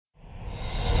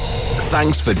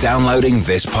Thanks for downloading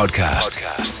this podcast.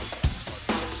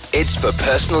 It's for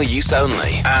personal use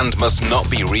only and must not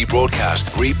be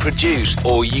rebroadcast, reproduced,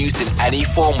 or used in any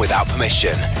form without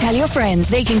permission. Tell your friends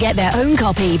they can get their own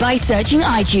copy by searching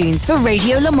iTunes for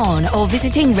Radio Le Mans or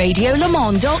visiting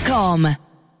radiolemans.com.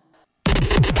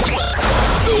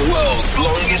 The world's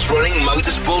longest-running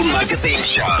motorsport magazine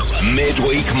show,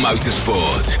 Midweek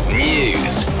Motorsport.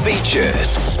 News, features,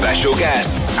 special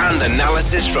guests, and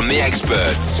analysis from the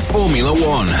experts. Formula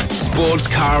One, sports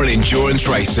car and endurance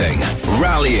racing,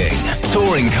 rallying,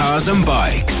 touring cars and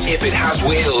bikes. If it has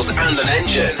wheels and an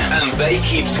engine, and they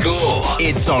keep score,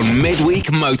 it's on Midweek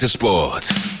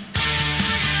Motorsport.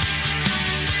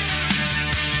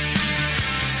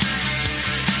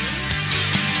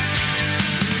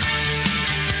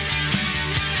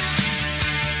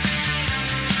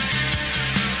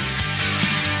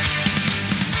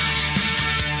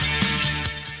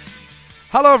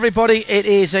 Hello everybody, it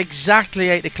is exactly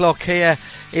 8 o'clock here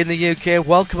in the UK.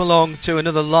 Welcome along to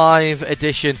another live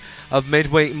edition of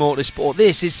Midweek Motorsport.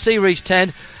 This is Series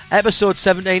 10, Episode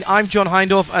 17. I'm John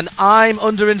Hindhaugh and I'm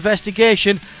under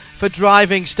investigation for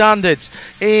driving standards.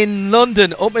 In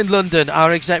London, up in London,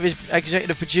 our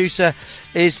executive producer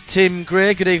is Tim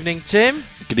Gray. Good evening, Tim.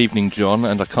 Good evening, John,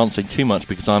 and I can't say too much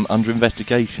because I'm under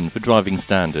investigation for driving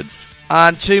standards.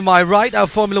 And to my right, our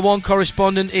Formula One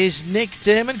correspondent is Nick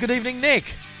Damon. Good evening,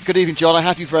 Nick. Good evening, John. I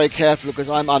have to be very careful because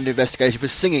I'm under investigation for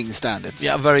singing standards.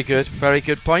 Yeah, very good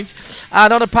point.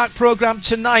 And on a packed programme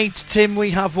tonight, Tim,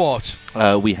 we have what?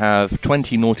 We have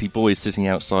 20 naughty boys sitting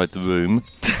outside the room.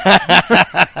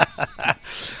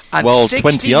 And well,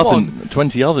 20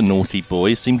 other naughty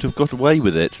boys seem to have got away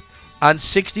with it. And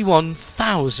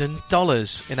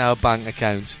 $61,000 in our bank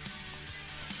account.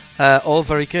 All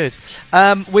very good.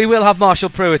 We will have Marshall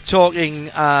Pruitt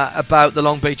talking about the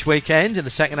Long Beach weekend in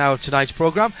the second hour of tonight's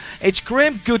programme. It's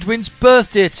Graham Goodwin's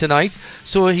birthday tonight,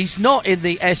 so he's not in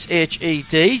the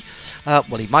SHED.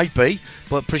 Well, he might be,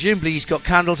 but presumably he's got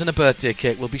candles and a birthday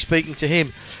cake. We'll be speaking to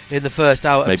him in the first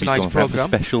hour of tonight's programme. Maybe he's going to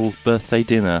have a special birthday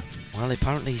dinner. Well,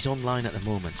 apparently he's online at the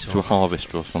moment. So to a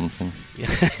harvester or something.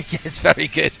 Yes, very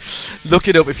good. Look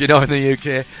it up if you're not in the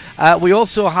UK. We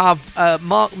also have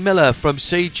Mark Miller from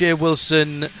CJ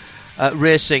Wilson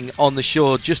Racing on the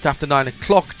show just after 9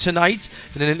 o'clock tonight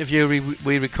in an interview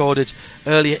we recorded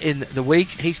earlier in the week.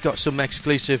 He's got some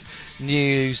exclusive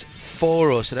news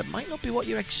for us, and it might not be what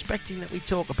you're expecting that we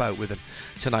talk about with him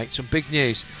tonight. Some big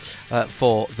news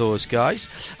for those guys. Is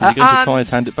he going to try his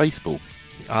hand at baseball?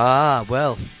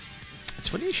 Well, it's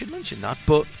funny you should mention that,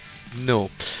 but no.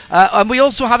 And we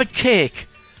also have a cake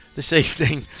this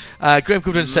evening. Graham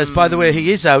Goodwin says, by the way,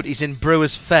 he is out. He's in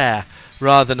Brewers Fayre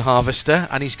rather than Harvester,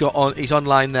 and he's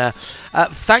online there.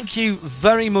 Thank you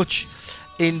very much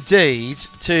indeed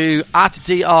to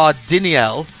 @Dr.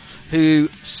 Danielle, who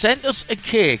sent us a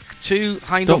cake to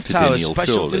Hindhaugh Towers,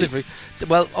 special surely. Delivery.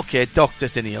 Well, okay, Dr.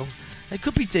 Danielle. It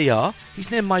could be DR.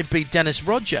 His name might be Dennis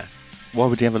Roger. Why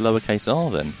would he have a lowercase r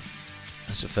then?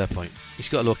 That's a fair point. He's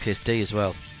got a lowercase d as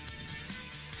well.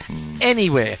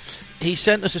 Anyway, he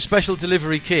sent us a special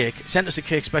delivery cake. Sent us a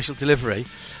cake special delivery,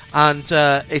 and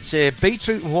it's a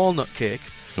beetroot and walnut cake,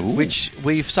 which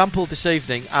we've sampled this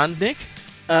evening. And Nick,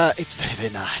 it's very,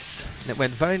 very nice. And it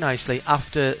went very nicely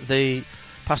after the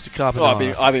pasta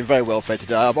carbonara. I've been very well fed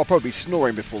today. I'll probably be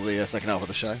snoring before the second half of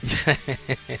the show.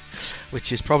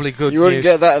 Which is probably good news. You wouldn't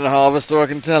get that in a Harvester, I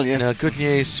can tell you. No, good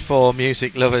news for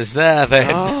music lovers there, then.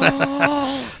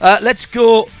 Let's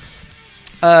go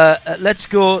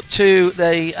to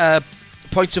the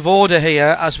points of order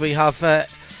here, as we have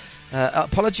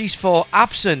apologies for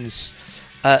absence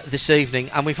this evening,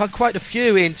 and we've had quite a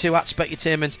few into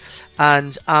 @Specutainment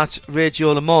and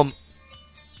 @Radio Le Mans.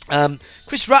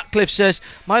 Chris Ratcliffe says,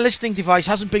 my listening device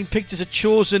hasn't been picked as a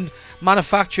chosen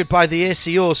manufactured by the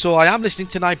ACO, so I am listening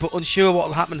tonight but unsure what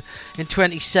will happen in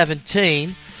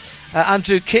 2017.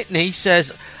 Andrew Kitney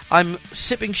says, I'm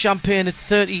sipping champagne at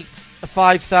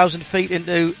 35,000 feet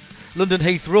into London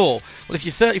Heathrow. Well, if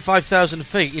you're 35,000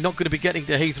 feet, you're not going to be getting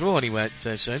to Heathrow anywhere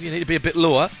soon. You need to be a bit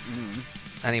lower.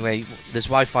 Anyway, there's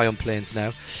Wi-Fi on planes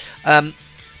now.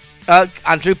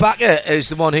 Andrew Backer is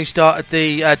the one who started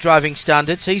the driving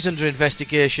standards. He's under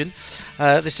investigation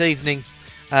this evening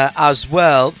as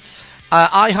well.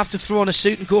 I have to throw on a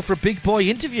suit and go for a big boy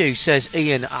interview, says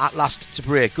Ian at last to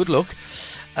break. Good luck.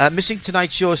 Missing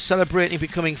tonight's show, celebrating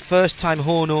becoming first-time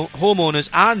homeowners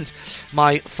and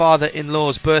my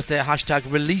father-in-law's birthday.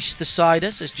 Hashtag release the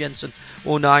cider, says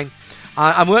Jensen09.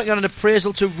 I'm working on an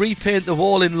appraisal to repaint the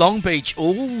wall in Long Beach.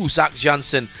 Oh, Zach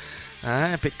Jansen.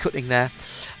 A bit cutting there.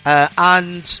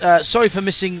 And sorry for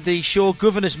missing the show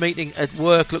governor's meeting at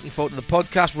work. Looking forward to the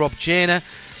podcast. Rob Janer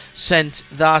sent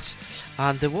that.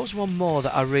 And there was one more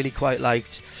that I really quite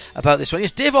liked about this one.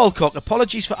 Yes, Dave Alcock,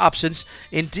 apologies for absence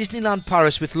in Disneyland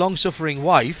Paris with long-suffering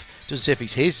wife. Doesn't say if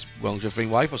it's his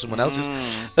long-suffering wife or someone else's.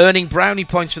 Earning brownie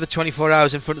points for the 24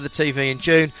 hours in front of the TV in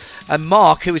June. And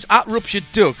Mark, who is at Ruptured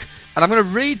Duck, and I'm going to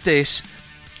read this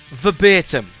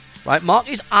verbatim. Right, Mark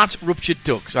is at Ruptured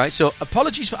Duck. Right, so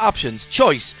apologies for absence.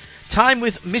 Choice. Time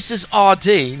with Mrs.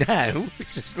 RD now.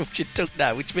 This is Ruptured Duck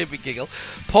now, which made me giggle.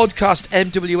 Podcast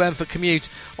MWM for commute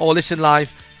or listen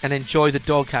live and enjoy the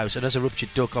doghouse. And as a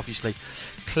Ruptured Duck, obviously,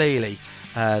 clearly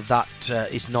that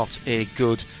is not a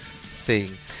good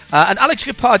thing. And Alex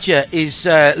Capagia is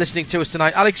listening to us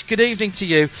tonight. Alex, good evening to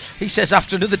you. He says,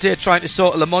 after another day trying to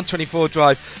sort a Le Mans 24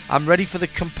 drive, I'm ready for the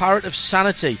comparative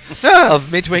sanity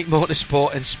of Midweek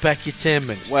Motorsport and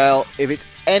Specutainment. Well, if it's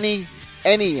any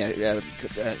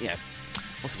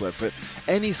what's the word for it?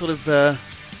 Any sort of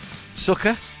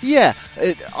sucker? Yeah,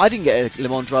 I didn't get a Le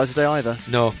Mans drive today either.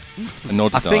 No, and nor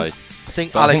did I. I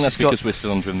think But Alex I think that's has got because we're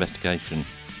still under investigation.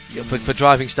 for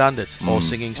driving standards or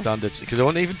singing standards. Because I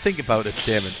don't even think about it,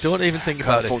 Damon. Don't even think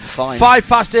about it. Can't afford the fine.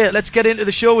 8:05. Let's get into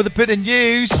the show with a bit of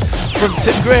news from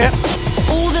Tim Gray.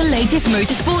 All the latest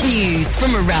motorsport news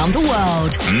from around the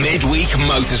world. Midweek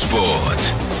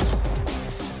Motorsport.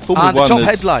 And the top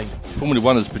headline. Formula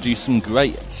 1 has produced some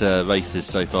great races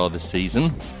so far this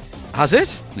season. Has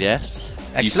it? Yes.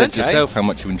 Excellent. You said yourself how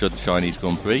much you enjoyed the Chinese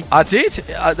Grand Prix. I did.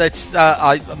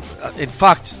 In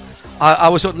fact, I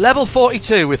was on level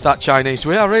 42 with that Chinese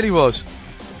wheel. I really was.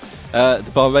 The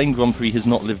Bahrain Grand Prix has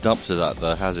not lived up to that,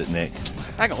 though, has it, Nick?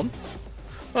 Hang on.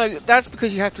 Well, that's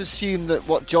because you have to assume that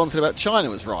what John said about China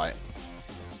was right.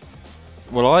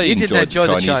 Well, I You didn't enjoyed enjoy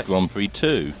the the Chinese Grand Prix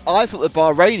too. I thought the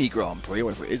Bahraini Grand Prix,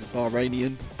 whatever it is,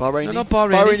 Bahraini. No, not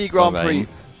Bahraini. Grand Bahrain. Prix.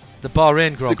 The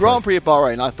Bahrain Grand Prix. The Grand Prix of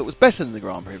Bahrain I thought was better than the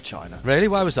Grand Prix of China. Really?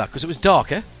 Why was that? Because it was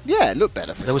darker? Yeah, it looked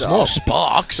better for There a was start. more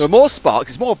sparks. There were more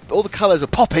sparks. It's more. All the colours were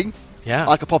popping, Yeah.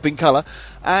 like a popping colour,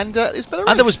 and it's better.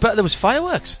 And there was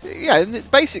fireworks. Yeah, and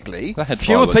basically They had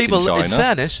Fewer fireworks people. in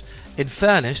China. In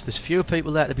fairness, there's fewer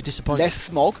people there to be disappointed. less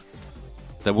smog.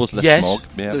 There was less Yes. smog.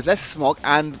 Yeah. There was less smog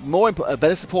and more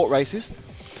better support races.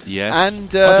 Yes. And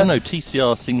I don't know.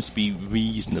 TCR seems to be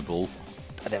reasonable.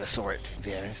 I never saw it, to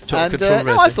be honest. Total And control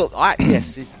no, I racing. thought,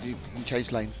 yes, you can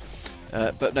change lanes,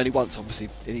 but only once, obviously,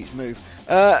 in each move.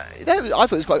 I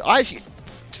thought it was quite. I actually,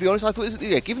 to be honest, I thought,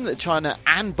 given that China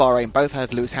and Bahrain both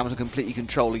had Lewis Hamilton completely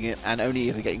controlling it and only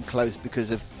ever getting close because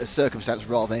of a circumstance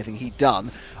rather than anything he'd done,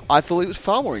 I thought it was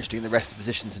far more interesting than the rest of the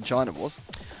positions than China was.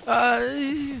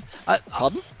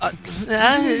 Pardon?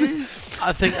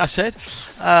 I think I said.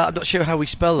 I'm not sure how we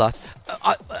spell that.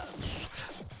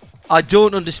 I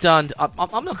don't understand.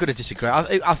 I'm not going to disagree.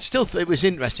 I still it was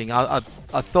interesting. I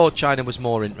thought China was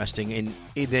more interesting in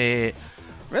a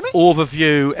Really?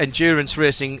 overview endurance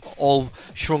racing, all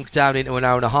shrunk down into an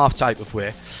hour and a half type of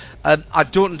way. I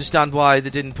don't understand why they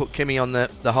didn't put Kimi on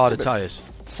the harder tyres.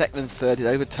 Second and third is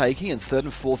overtaking, and third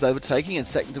and fourth overtaking, and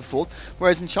second and fourth.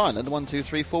 Whereas in China, the 1, 2,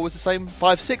 3, 4 was the same.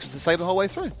 5, 6 was the same the whole way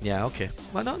through. Yeah, okay.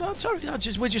 Well, no, I'm sorry.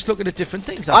 We're just looking at different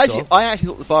things. I That's all. actually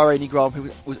thought the Bahraini Grand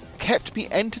Prix was kept me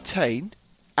entertained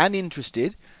and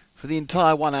interested for the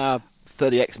entire 1 hour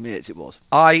 30x minutes it was.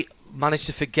 I managed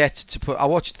to forget to put. I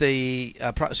watched the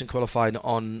practice and qualifying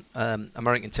on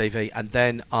American TV, and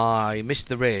then I missed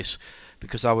the race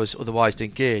because I was otherwise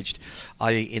engaged,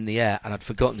 i.e. in the air, and I'd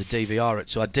forgotten to DVR it.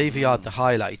 So I DVR'd the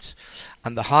highlights,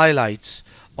 and the highlights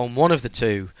on one of the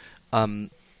two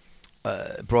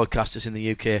broadcasters in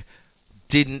the UK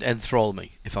didn't enthrall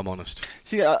me, if I'm honest.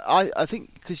 See, I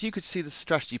think because you could see the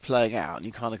strategy playing out, and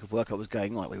you kind of could work out what was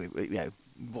going on. It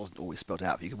wasn't always spelled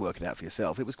out, but you could work it out for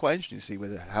yourself. It was quite interesting to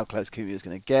see how close Kimi was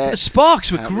going to get. The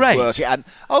sparks were how it was great. working, and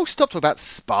stop talking about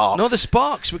sparks. No, the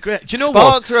sparks were great. Do you know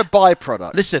Sparks are a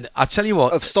byproduct Listen, I tell you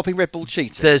what. of stopping Red Bull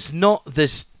cheating.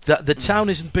 The town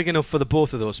isn't big enough for the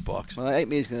both of those sparks. Well, it ain't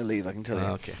me who's going to leave, I can tell you.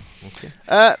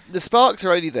 Okay. The sparks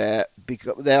are only there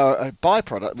because they are a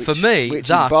byproduct. Which, For me, which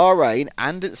that- in Bahrain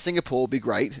and at Singapore will be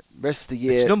great. Rest of the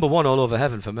year, It's number one all over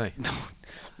heaven for me.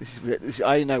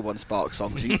 I know one Spark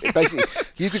song. So basically,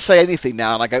 you could say anything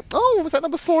now, and I go, "Oh, was that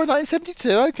number 4 in 1972?"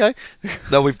 Okay.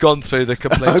 No, we've gone through the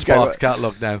complete Okay, Sparks right.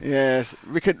 catalogue now. Yes.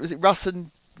 Was it Russ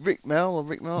and Rick Mel or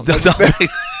Rick Mel? No,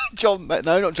 John.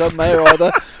 No, not John Mayer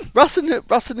either. Russ and who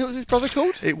was his brother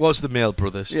called? it was the Mail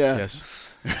Brothers. Yeah. Yes.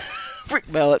 Rick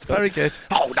Mel. That's Very good.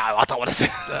 Oh no, I don't want to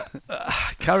say.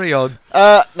 Carry on.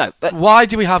 No, Why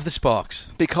do we have the Sparks?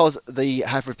 because they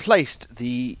have replaced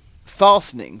the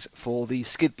fastenings for the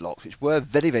skid blocks, which were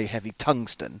very, very heavy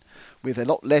tungsten, with a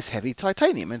lot less heavy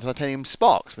titanium, and titanium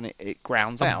sparks when it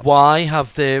grounds out. Why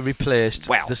have they replaced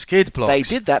the skid blocks? They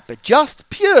did that, but just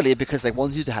purely because they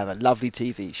wanted you to have a lovely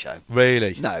TV show.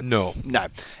 Really? No.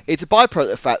 It's a byproduct of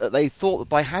the fact that they thought that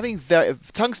by having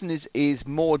tungsten is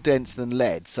more dense than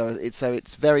lead, so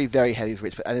it's very, very heavy for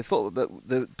it. And they thought that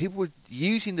the people were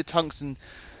using the tungsten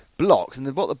blocks,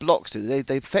 and what the blocks do,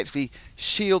 they effectively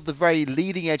shield the very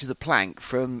leading edge of the plank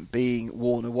from being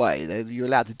worn away. You're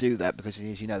allowed to do that because,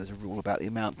 as you know, there's a rule about the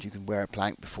amount you can wear a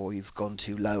plank before you've gone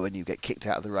too low and you get kicked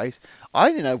out of the race. I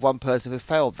only know one person who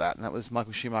failed that, and that was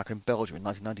Michael Schumacher in Belgium in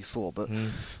 1994, but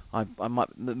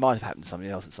it might have happened to somebody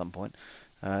else at some point,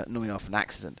 normally after an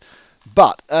accident.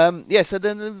 But, so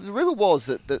then the rumor was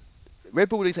that Red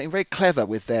Bull did something very clever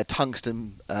with their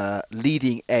tungsten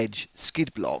leading edge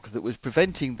skid block that was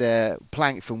preventing their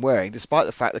plank from wearing, despite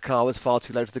the fact the car was far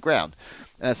too low to the ground.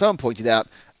 Someone pointed out,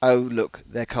 oh look,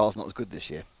 their car's not as good this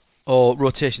year. Or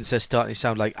rotation says starting to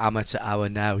sound like amateur hour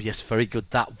now. Yes, very good.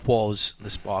 That was the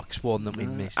Sparks one that we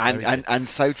missed. And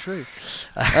so true.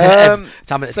 So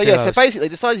basically they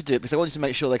decided to do it because they wanted to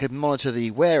make sure they could monitor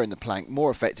the wear in the plank more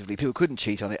effectively. People couldn't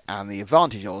cheat on it, and the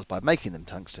advantage was by making them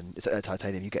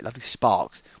titanium, you get lovely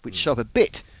sparks, which show up a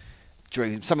bit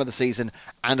during some of the season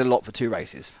and a lot for 2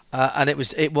 races. And it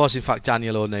was in fact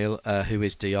Daniel O'Neill, who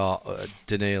is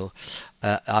Daniil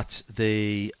at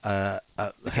the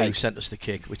who sent us the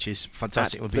cake, which is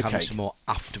fantastic. We'll be having some more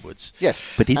afterwards. Yes,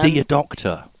 but is he a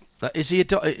doctor? Is he a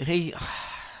doctor?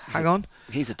 Hang on.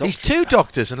 He's a doctor. He's 2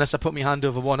 doctors, unless I put my hand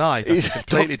over one eye. That's a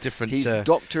completely different. He's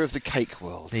doctor of the cake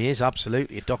world. He is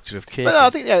absolutely a doctor of cake. But no, I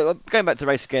think going back to the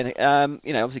race again.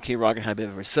 Obviously Kimi Räikkönen had a bit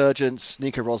of a resurgence.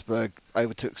 Nico Rosberg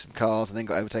overtook some cars and then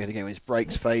got overtaken again when his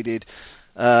brakes faded.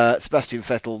 Sebastian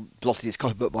Vettel blotted his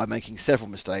copybook by making several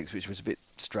mistakes, which was a bit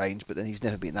strange. But then he's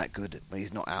never been that good when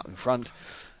he's not out in front.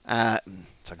 So I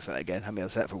can say that again. Haven't been able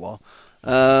to say that for a while.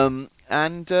 I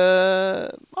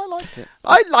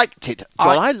liked it.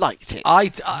 John, I liked it.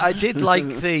 I did like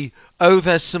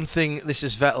there's something, this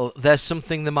is Vettel, there's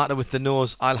something the matter with the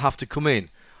nose, I'll have to come in.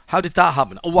 How did that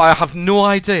happen? Oh, I have no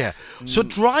idea. So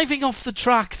driving off the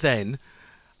track then,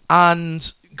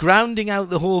 and grounding out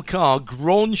the whole car,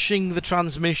 gronching the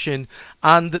transmission,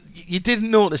 and you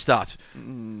didn't notice that?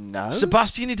 No.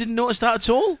 Sebastian, you didn't notice that at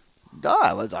all?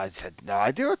 No, I said no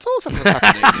idea at all something was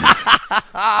happening.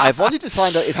 I wanted to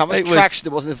find out how much traction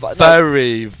there was in the...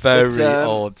 Very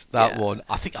odd, that one.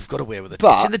 I think I've got away with it.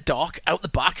 It's in the dark, out the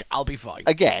back, I'll be fine.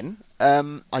 Again,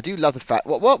 I do love the fact...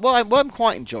 What I'm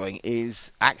quite enjoying is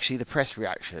actually the press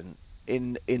reaction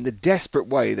in the desperate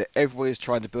way that everybody is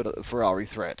trying to build up the Ferrari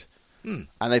threat. And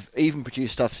they've even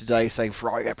produced stuff today saying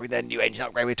Ferrari going to bring their new engine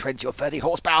upgrade with 20 or 30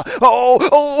 horsepower.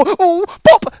 Oh,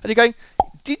 pop! And you're going...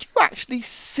 Did you actually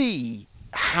see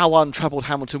how untroubled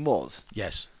Hamilton was?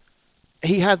 Yes.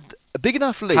 He had a big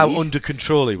enough lead. How under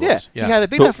control he was. Yeah. He had a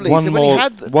big enough lead.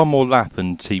 One more lap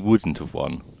and he wouldn't have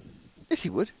won. Yes,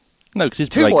 he would. No, because his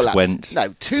brakes went...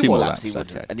 No, two more laps he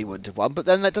wouldn't, and he wouldn't have won. But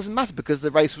then that doesn't matter because the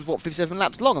race was, 57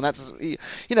 laps long. And that's, we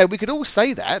could all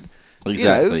say that.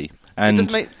 Exactly.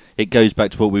 It goes back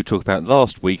to what we were talking about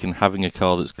last week and having a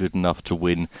car that's good enough to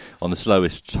win on the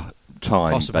slowest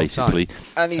time, basically.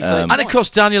 And of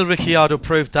course, Daniel Ricciardo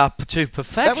proved that to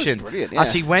perfection. That was brilliant, yeah.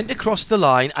 As he went across the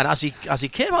line, and as he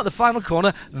came out the final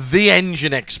corner, the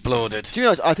engine exploded. Do you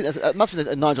know? I think that must have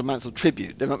been a Nigel Mansell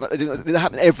tribute. That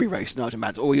happened every race, Nigel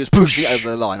Mansell, or he was pushing it over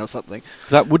the line or something.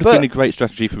 That would have been a great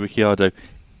strategy for Ricciardo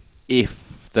if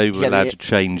they were allowed to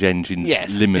change engines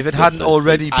limitlessly. If it hadn't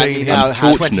already been his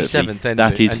 27th engine.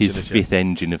 That is his 5th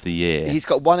engine of the year. He's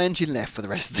got 1 engine left for the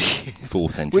rest of the year.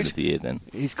 4th engine of the year, then.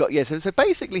 He's got, so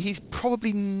basically he's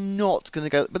probably not going to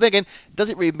go... But then again, does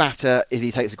it really matter if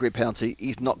he takes a grid penalty?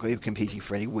 He's not going to be competing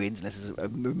for any wins unless it's a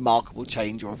remarkable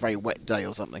change or a very wet day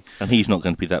or something. And he's not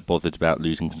going to be that bothered about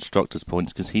losing constructors'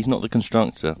 points because he's not the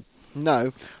constructor.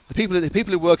 No, the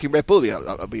people who work in Red Bull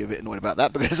will be a bit annoyed about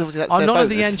that because obviously that's Are their none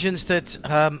bonus. of the engines that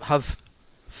have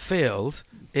failed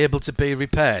able to be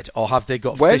repaired, or have they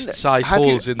got fist-sized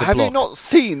holes in the block? Have you not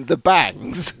seen the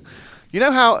bangs? You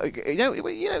know how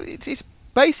it's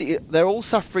basically they're all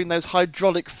suffering those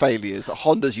hydraulic failures that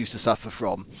Hondas used to suffer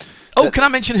from. Oh, can I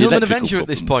mention Hillman Avenger at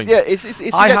this point? Yeah,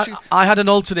 I had an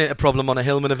alternator problem on a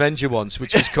Hillman Avenger once,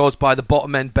 which was caused by the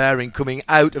bottom end bearing coming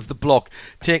out of the block,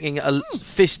 taking a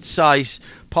fist-size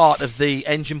part of the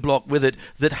engine block with it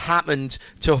that happened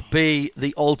to be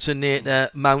the alternator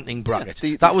mounting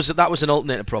bracket. That was an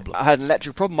alternator problem. I had an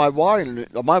electric problem. My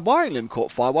wiring loom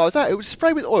caught fire while I was out. It was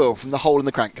sprayed with oil from the hole in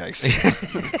the crankcase.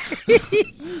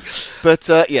 But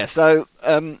so.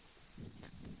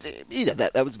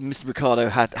 that was Mr. Ricciardo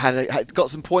had got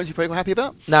some points you're pretty happy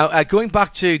about. Now, going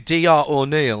back to Dr.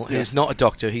 O'Neill, who's not a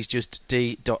doctor, he's just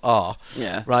D.R.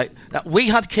 Yeah. Right. Now, we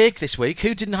had cake this week.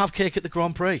 Who didn't have cake at the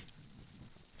Grand Prix?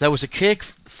 There was a cake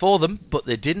for them, but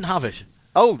they didn't have it.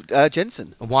 Oh,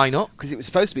 Jensen. And why not? Because it was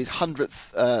supposed to be his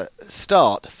 100th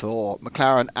start for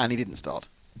McLaren, and he didn't start.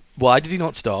 Why did he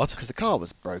not start? Because the car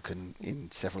was broken in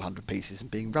several hundred pieces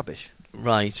and being rubbish.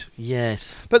 Right,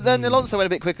 yes. But then Alonso went a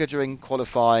bit quicker during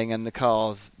qualifying, and the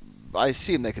cars, I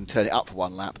assume they can turn it up for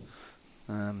one lap.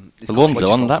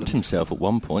 Alonso unlapped himself at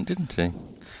one point, didn't he?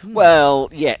 Well,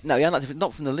 yeah, no, he unlapped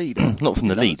not from the leader. Not from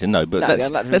the leader, no, but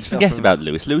let's forget about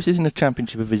Lewis. Lewis is in a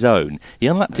championship of his own. He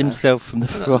unlapped himself from the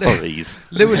Ferraris.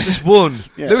 Lewis has won.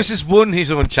 Yeah. Lewis has won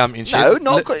his own championship.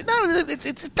 No,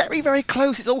 it's very, very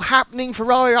close. It's all happening.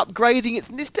 Ferrari upgrading.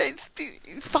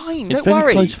 It's fine. It's don't worry.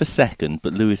 very close for second,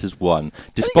 but Lewis has won.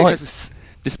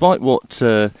 Despite what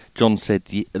John said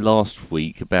last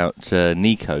week about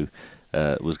Nico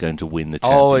was going to win the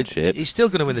championship. He's still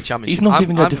going to win the championship. He's not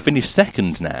even going to finish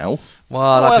second now.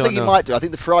 Well, I think he might do. I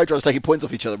think the Ferrari drivers taking points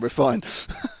off each other. We're fine.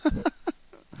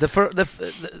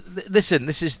 Listen,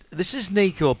 this is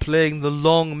Nico playing the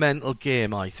long mental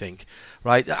game. I think,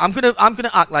 right? I'm gonna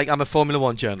act like I'm a Formula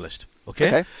One journalist.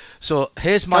 Okay. So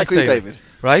here's my theory. David.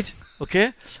 Right.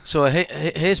 Okay. So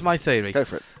here's my theory. Go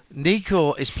for it.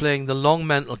 Nico is playing the long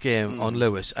mental game on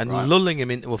Lewis and lulling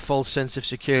him into a false sense of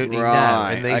security now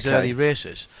in these early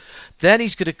races. Then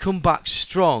he's going to come back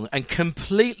strong and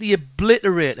completely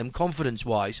obliterate him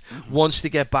confidence-wise once they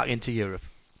get back into Europe.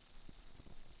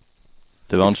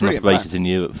 There aren't enough races in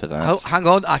Europe for that. Oh, hang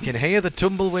on, I can hear the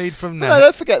tumbleweed from there. No,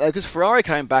 don't forget though, because Ferrari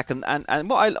came back and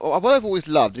what I've always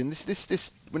loved in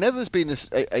this whenever there's been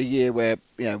a year where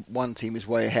one team is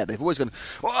way ahead, they've always gone,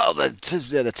 well,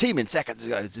 the team in second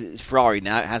is Ferrari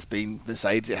now. It has been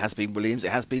Mercedes, it has been Williams,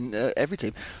 it has been every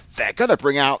team. They're going to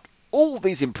bring out all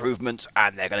these improvements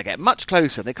and they're going to get much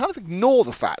closer. They kind of ignore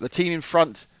the fact the team in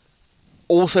front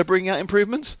also bringing out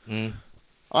improvements. No.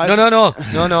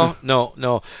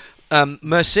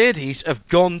 Mercedes have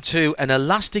gone to an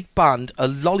elastic band, a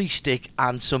lolly stick,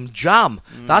 and some jam.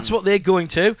 That's what they're going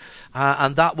to,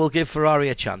 and that will give Ferrari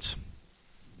a chance.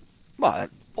 Well,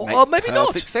 or maybe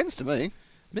not. Makes sense to me.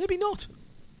 Maybe not.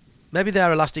 Maybe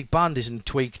their elastic band isn't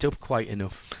tweaked up quite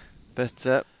enough. But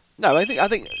no, I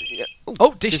think.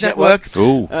 Dish Network.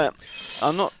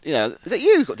 I'm not. Is that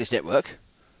you who's got Dish Network?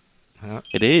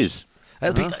 It is.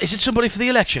 Is it somebody for the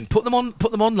election? Put them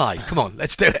on live. Come on,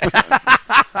 let's do it.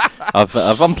 I've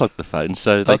unplugged the phone,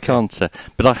 so they can't.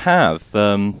 But I have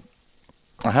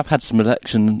had some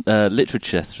election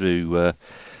literature through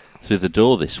the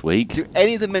door this week. Do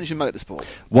any of them mention motorsport?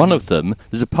 One of them,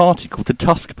 there's a party called the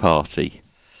Tusk Party.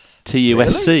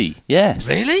 TUSC. Really? Yes.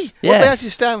 Really? Yes. What do they actually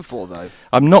stand for, though?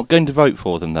 I'm not going to vote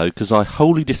for them, though, because I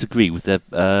wholly disagree with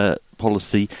their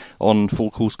policy on full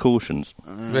course cautions.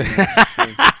 Well,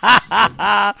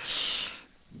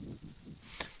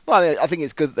 I think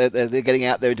it's good that they're getting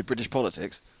out there into British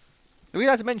politics. Are we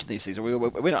allowed to mention these things? We're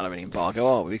not under any embargo,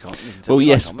 are we? We can't. Well,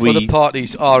 yes, other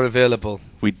parties are available.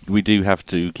 We do have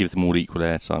to give them all equal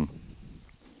airtime.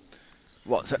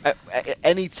 What? So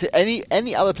any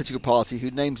other political party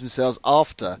who names themselves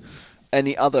after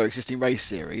any other existing race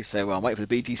series, so I'm waiting for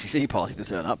the BTCC party to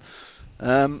turn up.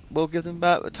 We'll give them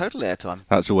total airtime.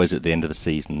 That's always at the end of the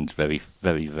season. It's very,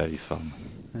 very, very fun.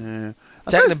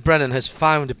 Declan Brennan has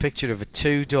found a picture of a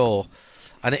two-door,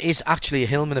 and it is actually a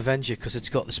Hillman Avenger because it's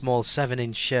got the small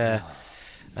 7-inch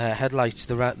headlights,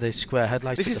 the square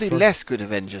headlights. This is the front. less good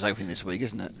Avengers opening this week,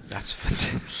 isn't it? That's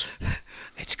fantastic.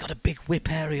 It's got a big whip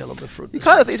aerial on the front. It's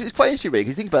quite interesting, really. If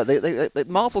you think about it,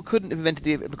 Marvel couldn't have known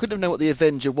what the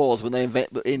Avenger was when they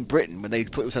in Britain when they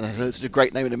thought it was such a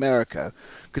great name in America.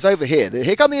 Because over here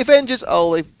come the Avengers.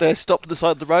 Oh, they're stopped to the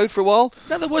side of the road for a while.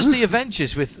 No, there was the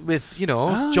Avengers with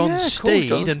John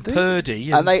Steed and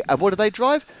Purdy. And what did they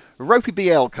drive? Ropey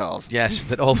BL cars. Yes,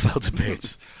 that all fell to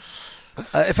bits.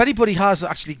 If anybody has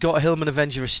actually got a Hillman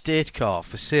Avenger estate car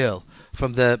for sale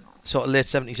from the sort of late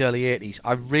 70s, early 80s,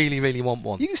 I really, really want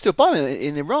one. You can still buy them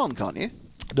in Iran, can't you?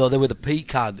 No, they were the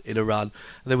Pecan in Iran.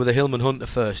 They were the Hillman Hunter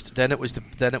first. Then it was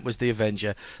the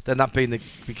Avenger. Then that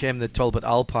became the Talbot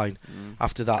Alpine.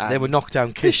 After that, they were knockdown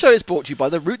kits. This show is brought to you by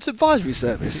the Roots Advisory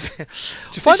Service.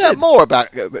 To find out more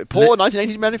about poor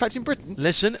 1980s manufacturing in Britain.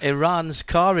 Listen, Iran's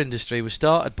car industry was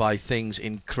started by things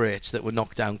in crates that were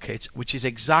knockdown kits, which is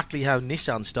exactly how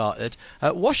Nissan started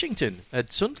at Washington,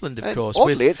 at Sunderland, of course.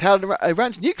 Oddly, it's how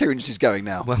Iran's nuclear industry is going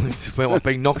now. Well,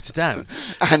 being knocked down.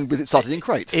 And with it started in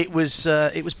crates. It was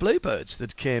it was Bluebirds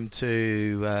that came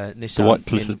to Nissan. The White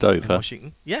Cliffs of Dover. In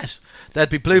Washington. Yes, there'd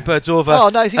be Bluebirds over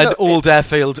an old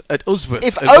airfield at Usworth.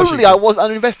 If only I was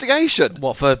under investigation.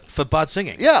 What, for bad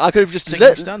singing? Yeah, I could have just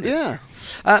singing standards.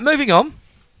 Yeah. Moving on.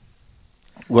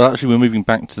 Well, actually, we're moving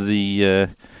back to the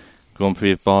Grand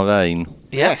Prix of Bahrain.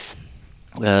 Yes.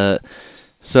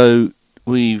 So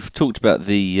we've talked about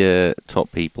the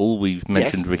top people. We've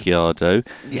mentioned Ricciardo.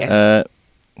 Yes.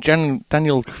 Daniel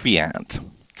Kvyat.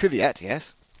 Kvyat,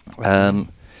 yes.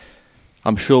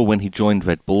 I'm sure when he joined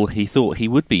Red Bull, he thought he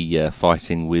would be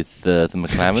fighting with the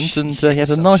McLarens, and he had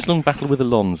a nice long battle with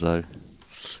Alonso.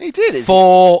 He did.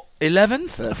 For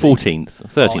 11th?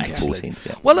 13th, 14th.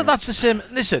 Yeah. Well, that's the same.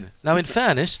 Listen, now in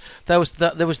fairness, there was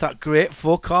that great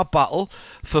 4-car battle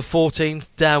for 14th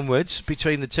downwards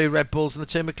between the 2 Red Bulls and the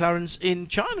 2 McLarens in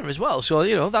China as well.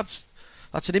 So that's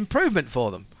an improvement for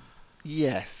them.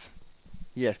 Yes.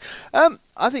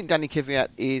 I think Danny Kvyat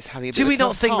is having a bit of a tough time. Do we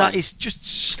not think that is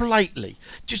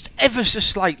just ever so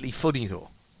slightly funny though,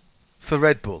 for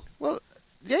Red Bull? Well,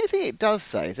 the only thing it does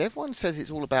say is everyone says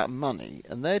it's all about money,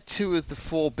 and they're 2 of the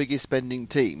 4 biggest spending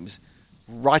teams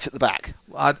right at the back.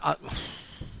 I'm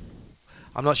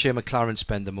not sure McLaren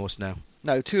spend the most now.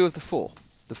 No, 2 of the 4.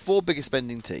 The 4 biggest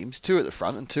spending teams, 2 at the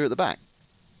front and 2 at the back.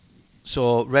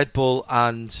 So Red Bull,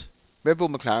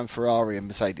 McLaren, Ferrari and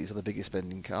Mercedes are the biggest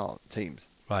spending car teams.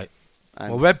 Right.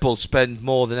 And well, Red Bull spend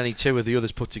more than any 2 of the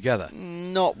others put together.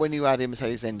 Not when you add in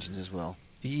Mercedes engines as well.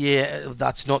 Yeah,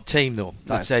 that's not team though.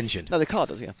 That's engine. No, the car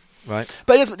does, yeah. Right.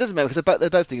 But it doesn't matter because they're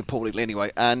both doing appallingly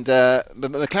anyway. And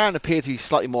McLaren appear to be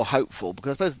slightly more hopeful because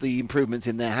I suppose the improvements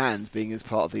in their hands being as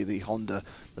part of the Honda,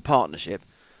 the partnership.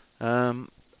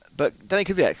 But Danny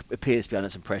Kvyat appears to be under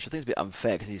some pressure. I think it's a bit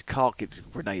unfair because his car keeps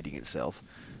grenading itself.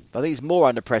 But I think he's more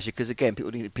under pressure because, again,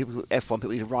 people need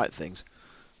to write things.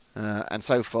 And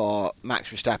so far, Max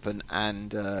Verstappen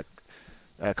and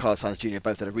Carlos Sainz Jr.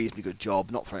 both did a reasonably good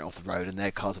job not throwing it off the road, and their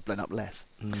cars have blown up less.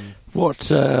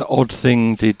 What odd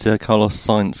thing did Carlos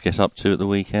Sainz get up to at the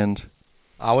weekend?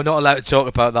 We're not allowed to talk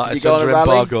about that. It's under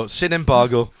embargo. Sin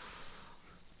embargo.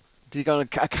 Did he go on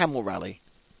a camel rally?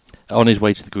 On his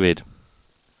way to the grid.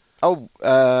 On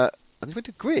his way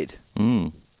to the grid?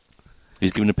 He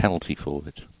was given a penalty for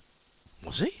it.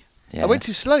 Was he? Yeah. I went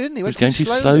too slow, didn't he? He was going too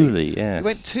slowly, yeah. He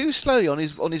went too slowly on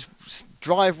his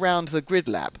drive round the grid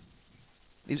lap.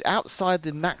 He was outside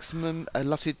the maximum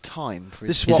allotted time for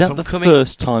his... Is that the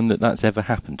first time that's ever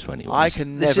happened to anyone? I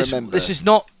can never remember. This is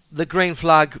not the green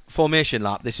flag formation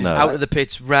lap. This is out of the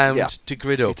pits round to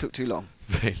grid up. It took too long.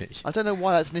 Really? I don't know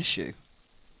why that's an issue.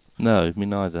 No, me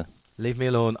neither. Leave me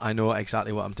alone. I know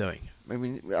exactly what I'm doing. I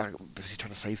mean, was he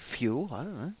trying to save fuel? I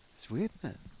don't know. It's weird,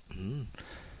 isn't it?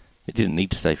 It didn't need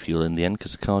to save fuel in the end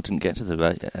because the car didn't get to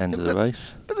the end of the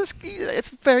race. But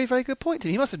it's a very, very good point.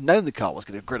 He must have known the car was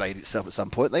going to grenade itself at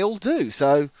some point. They all do,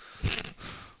 so...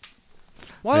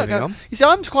 Why not go? You see,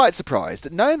 I'm quite surprised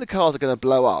that knowing the cars are going to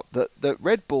blow up, that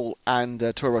Red Bull and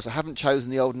Toro Rosso haven't chosen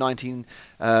the old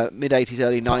mid-80s,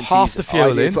 early 90s... half the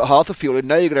fuel in. Put half the fuel in.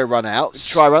 Know you're going to run out.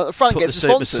 Try run at the front and get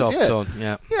some sponsors. On,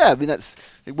 yeah. Yeah, I mean,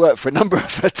 it worked for a number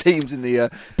of teams in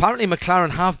the... Apparently McLaren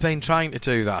have been trying to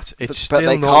do that. It's but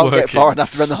they not can't get far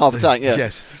enough to run the half tank, yeah.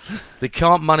 Yes. They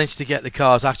can't manage to get the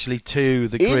cars actually to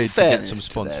the grid to get some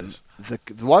sponsors. The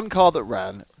one car that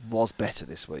ran was better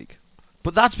this week.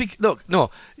 But that's... the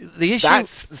issue...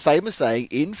 That's the same as saying,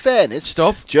 in fairness...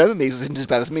 Stop. German measles isn't as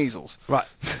bad as measles. Right.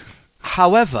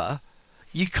 However,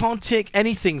 you can't take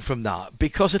anything from that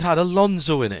because it had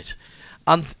Alonso in it.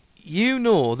 And... you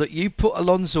know that you put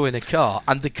Alonso in a car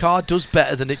and the car does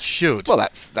better than it should. Well,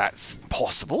 that's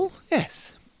possible,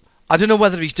 yes. I don't know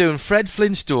whether he's doing Fred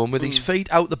Flintstone with his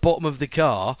feet out the bottom of the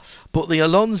car, but the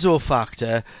Alonso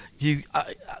factor, you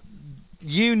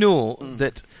know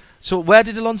that... So where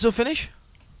did Alonso finish?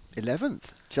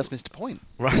 11th. Just missed a point.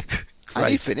 Right. And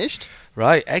he finished.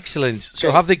 Right, excellent.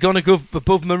 So have they gone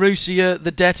above Marussia,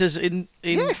 the debtors in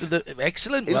yes.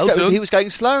 Excellent, He was going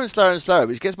slower and slower and slower,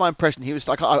 which gets my impression he was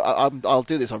like, I'll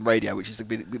do this on radio, which is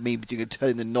me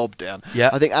turning the knob down. Yeah.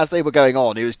 I think as they were going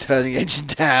on, he was turning the engine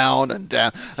down and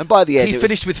down, and by the end... He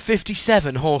finished with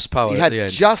 57 horsepower at the end. He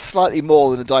had just slightly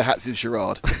more than a Daihatsu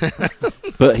Charade.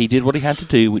 But he did what he had to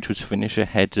do, which was finish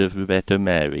ahead of Roberto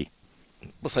Meri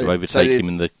to overtake him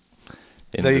in the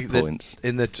points.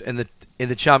 In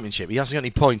the championship. He hasn't got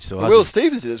any points, though, Will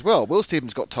Stevens did as well. Will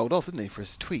Stevens got told off, didn't he, for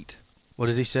his tweet? What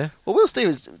did he say? Well, Will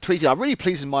Stevens tweeted, I'm really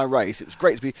pleased in my race. It was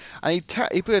great to be... And he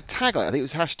put a tag on it. I think it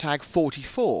was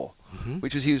 #44.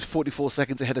 which was he was 44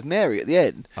 seconds ahead of Mary at the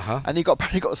end. And he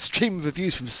apparently got a stream of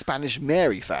reviews from Spanish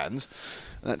Mary fans.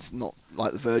 That's not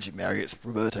like the Virgin Mary, it's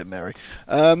Roberto Mary.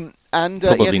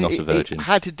 Probably not a virgin. He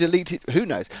had to delete it. Who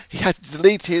knows? He had to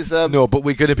delete his. No, but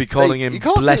we're going to be calling him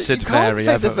Blessed Mary.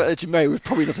 The Virgin Mary was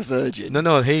probably not a virgin.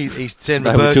 No, he's saying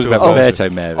No, Roberto. we're talking about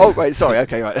Roberto Mary. Oh, right, sorry.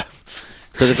 Okay, right.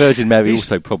 But the Virgin Mary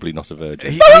also probably not a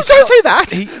virgin. Don't say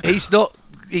that.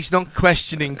 He's not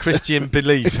questioning Christian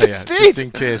belief here, Just just in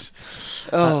case.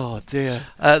 Oh dear.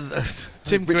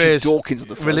 Tim Richard Gray's Dawkins on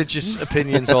the phone. Religious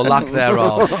opinions or lack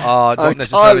thereof are not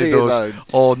necessarily those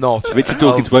or not. Richard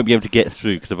Dawkins won't be able to get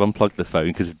through because I've unplugged the phone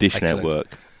because of Dish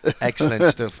Network. Excellent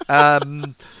stuff.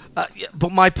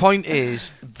 But my point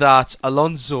is that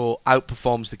Alonso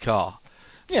outperforms the car.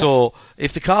 Yes. So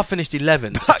if the car finished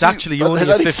 11th, it's actually only a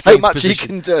 15th so much position. he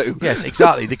can do. Yes,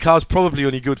 exactly. The car's probably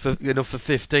only good enough for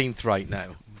 15th right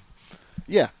now.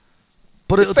 Yeah.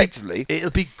 But effectively,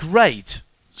 it'll be great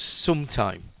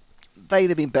sometime. They'd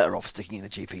have been better off sticking in the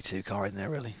GP2 car in there,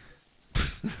 really.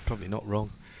 Probably not wrong.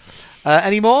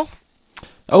 Any more?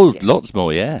 Oh, yes. Lots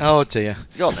more, yeah. Oh dear.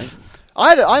 Got me.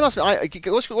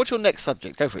 What's your next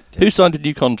subject? Go for it, Tim. Who signed a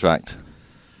new contract?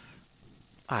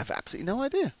 I have absolutely no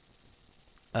idea.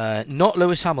 Not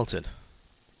Lewis Hamilton.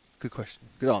 Good question.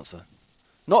 Good answer.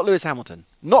 Not Lewis Hamilton.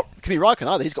 Not Kimi Räikkönen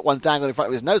either. He's got one dangling in front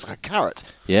of his nose like a carrot.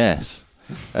 Yes.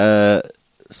 So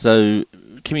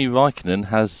Kimi Räikkönen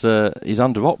is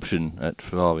under option at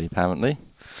Ferrari apparently.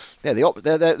 Yeah,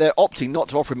 they're opting not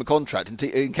to offer him a contract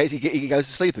in case he goes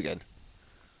to sleep again.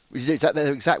 Which is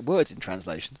their exact words in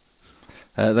translation.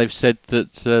 They've said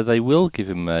that they will give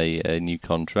him a new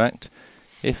contract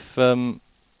if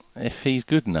he's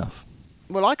good enough.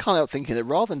 Well, I can't help thinking that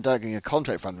rather than dangling a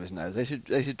contract in front of his nose,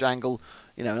 they should dangle,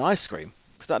 an ice cream,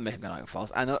 because that makes me go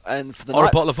fast. And for the a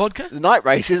bottle of vodka. The night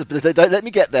races, but they don't let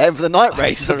me get there. And for the night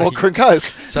races, the vodka and coke.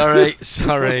 Sorry,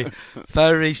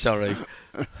 very sorry.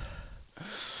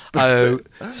 See,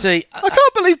 I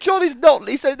can't believe John is not.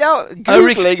 He's now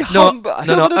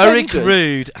googling. Eric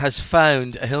Rude has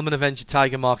found a Hillman Avenger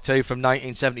Tiger Mark II from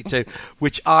 1972,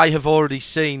 which I have already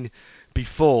seen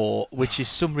before, which is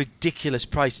some ridiculous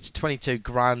price. It's 22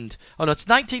 grand. Oh no, it's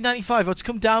 1995. Oh, it's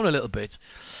come down a little bit.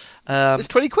 It's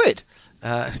 20 quid.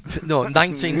 No,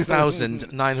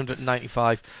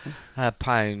 19,995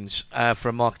 pounds for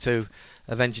a Mark II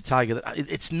Avenger Tiger.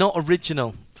 It's not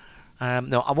original.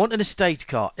 No, I want an estate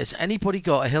car. Has anybody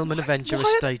got a Hillman Avenger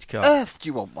estate car? Why on earth do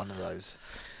you want one of those?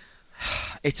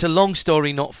 It's a long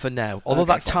story, not for now. Although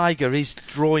Okay, that Tiger is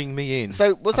drawing me in.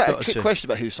 So was that a trick question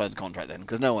about who signed the contract then?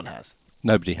 Because no one has.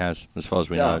 Nobody has, as far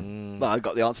as we know. Well, I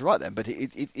got the answer right then. But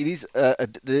it is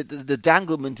the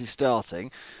danglement is starting.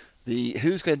 The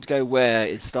who's going to go where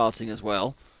is starting as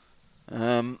well.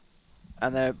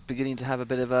 And they're beginning to have a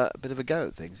bit of a go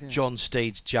at things. Yeah. John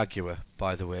Steed's Jaguar,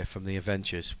 by the way, from the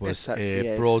Avengers, was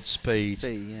a broad speed.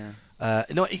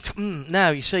 Now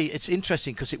you see, it's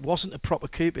interesting because it wasn't a proper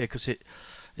coupe because it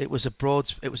was a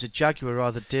Jaguar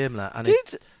rather Daimler, and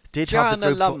it did Joanna have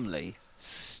the Lumley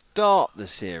start the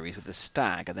series with the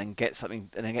Stag and then get a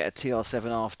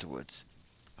TR7 afterwards.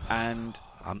 And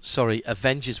I'm sorry,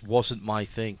 Avengers wasn't my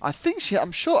thing. I'm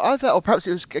sure either, or perhaps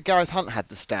it was Gareth Hunt had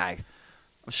the Stag.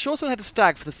 I'm sure someone had a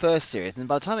Stag for the first series, and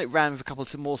by the time it ran for a couple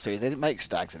of more series, they didn't make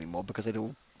Stags anymore because they'd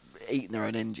all eaten their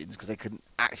own engines because they couldn't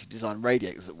actually design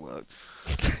radiators that worked.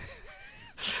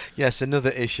 Yes, another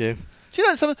issue. Do you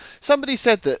know, somebody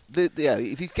said that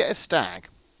if you get a Stag,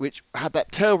 which had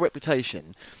that terrible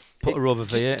reputation, put a rubber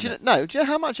V8. Do you know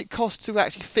how much it costs to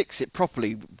actually fix it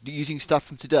properly using stuff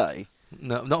from today?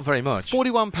 No, not very much.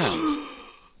 £41.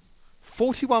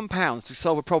 £41 to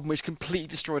solve a problem which completely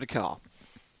destroyed a car.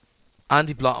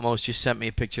 Andy Blottomore's just sent me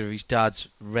a picture of his dad's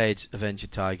red Avenger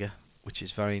Tiger, which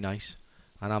is very nice,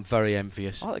 and I'm very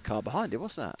envious. I like the car behind it.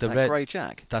 What's that? The red grey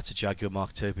Jag. That's a Jaguar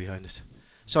Mark II behind it.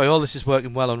 Sorry, all this is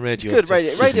working well on radio. It's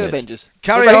good radio Avengers.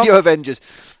 Carry on. Radio Avengers.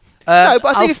 No,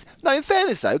 but I think in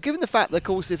fairness though, given the fact that of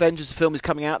course the Avengers film is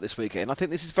coming out this weekend, I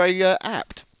think this is very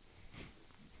apt.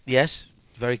 Yes,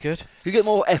 very good. You get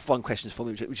more F1 questions for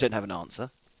me which don't have an answer.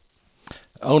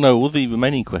 Oh no, all the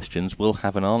remaining questions will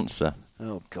have an answer.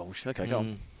 Oh gosh, okay, go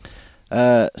on.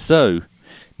 So,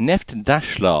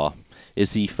 Neftdashlar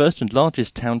is the first and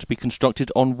largest town to be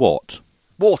constructed on what?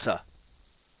 Water.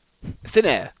 Thin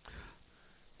air.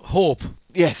 Hope.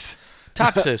 Yes.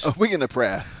 Taxes. A wing and a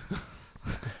prayer.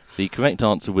 The correct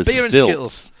answer was beer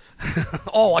stilts. And Skittles.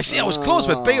 Oh, I see. I was close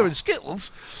with beer and Skittles.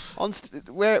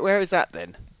 Where is that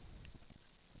then?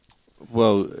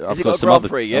 Well, I've got some other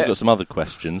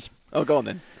questions. Oh, go on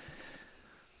then.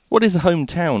 What is the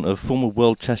hometown of former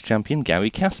world chess champion Garry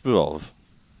Kasparov?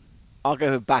 I'll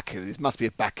go with Baku. This must be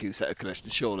a Baku set of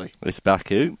collections, surely. It's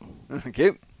Baku. Thank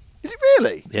you. Is it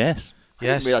really? Yes. I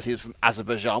didn't realise he was from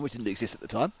Azerbaijan, which didn't exist at the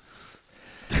time.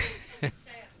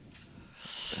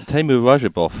 Teimur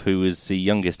Rajabov, who was the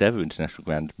youngest ever international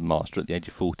grandmaster at the age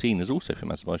of 14, is also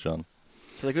from Azerbaijan.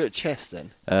 So they're good at chess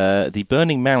then? The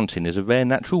Burning Mountain is a rare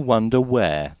natural wonder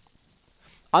where?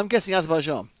 I'm guessing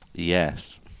Azerbaijan.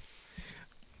 Yes.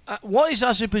 What is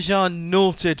Azerbaijan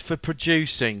noted for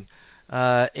producing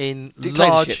in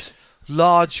Dictatorships.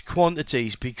 large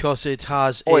quantities? Because it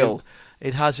has oil.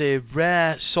 It has a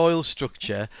rare soil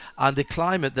structure and a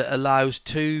climate that allows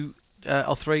 2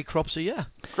 or 3 crops a year.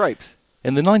 Grapes.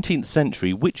 In the 19th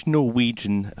century, which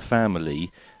Norwegian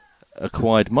family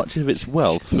acquired much of its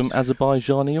wealth from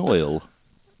Azerbaijani oil?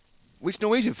 Which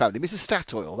Norwegian family? Mr.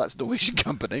 Statoil. That's a Norwegian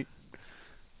company.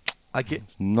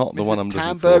 It's not the Mr. one I'm looking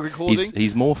Tamberg for. Recording?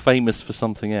 He's more famous for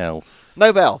something else.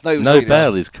 Nobel. No,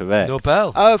 Nobel is correct.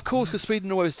 Nobel. Oh, of course, because Sweden and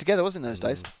Norway was together, wasn't it, in those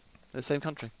days? The same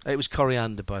country. It was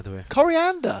coriander, by the way.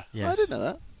 Coriander? Yes. Oh, I didn't know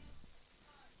that.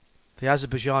 The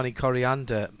Azerbaijani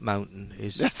coriander mountain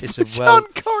is a Azerbaijan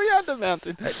Coriander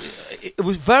Mountain. It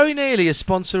was very nearly a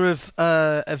sponsor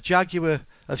of Jaguar,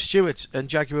 of Stewart and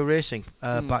Jaguar Racing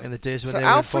back in the days when they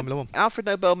were in Formula 1. Alfred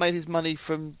Nobel made his money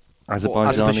from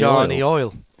Azerbaijani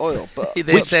oil. Oil, but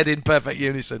They said in perfect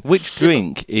unison. Which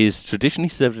drink is traditionally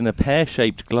served in a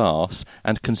pear-shaped glass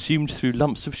and consumed through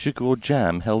lumps of sugar or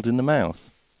jam held in the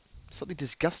mouth? Something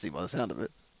disgusting by the sound of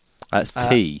it. That's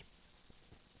tea.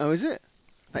 Oh, is it?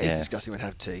 That Yes. is disgusting when I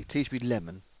have tea. Tea should be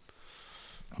lemon.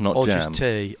 Not Or jam. just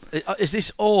tea. Is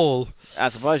this all?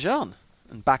 Azerbaijan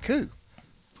and Baku.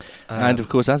 And of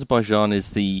course, Azerbaijan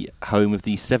is the home of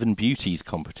the Seven Beauties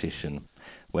competition,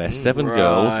 where 7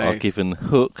 girls are given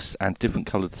hooks and different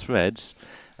coloured threads,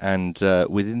 and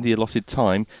within the allotted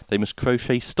time, they must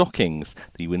crochet stockings.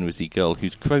 The winner is the girl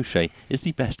whose crochet is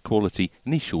the best quality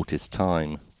in the shortest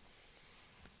time.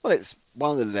 Well, it's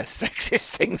one of the less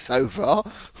sexist things so far.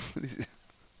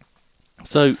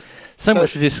 So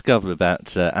much to discover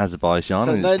about Azerbaijan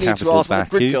and no its need to capital ask what the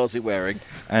Brit Baku. girls are wearing.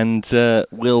 And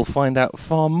we'll find out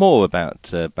far more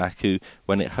about Baku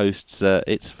when it hosts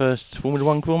its first Formula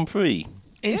 1 Grand Prix.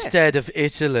 Instead of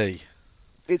Italy.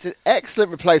 It's an excellent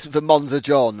replacement for Monza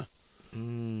John.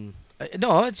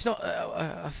 No, it's not.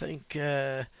 I think...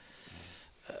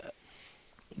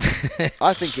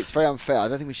 I think it's very unfair. I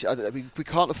don't think we should. We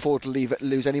can't afford to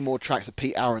lose any more tracks that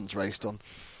Pete Aaron's raced on.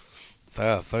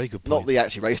 Very good point. Not that he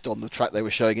actually raced on the track they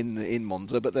were showing in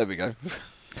Monza, but there we go.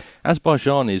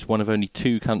 Azerbaijan is one of only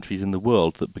 2 countries in the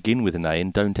world that begin with an A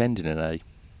and don't end in an A.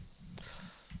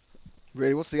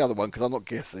 Really, what's the other one? Because I'm not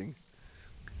guessing.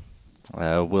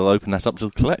 We'll open that up to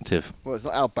the collective. Well, it's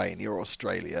not Albania or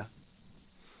Australia.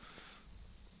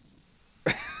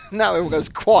 Now everyone goes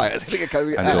quiet. I think it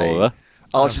goes Andorra.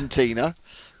 Argentina.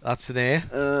 That's an A.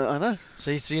 I know.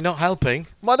 So you're not helping.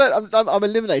 Well, I'm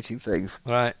eliminating things.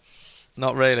 Right.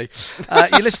 Not really.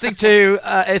 You're listening to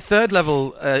a third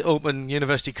level open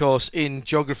university course in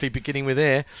geography beginning with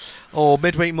A, or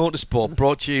Midweek Motorsport,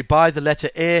 brought to you by the letter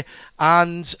A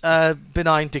and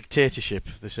benign dictatorship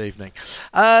this evening.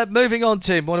 Moving on,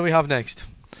 Tim, what do we have next?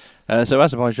 So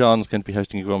Azerbaijan's going to be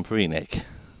hosting a Grand Prix, Nick.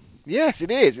 Yes,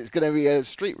 it is. It's going to be a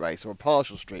street race or a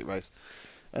partial street race.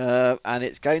 And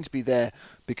it's going to be there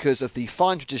because of the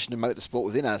fine tradition of motorsport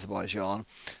within Azerbaijan.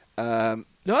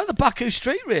 No, the Baku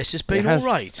street race has been all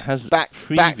right. Has backed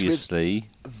previously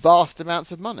with vast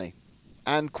amounts of money.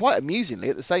 And quite amusingly,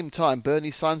 at the same time,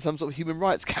 Bernie signed some sort of human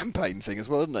rights campaign thing as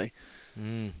well, didn't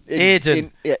he?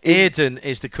 Aden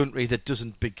is the country that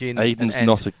doesn't begin Aden's and end.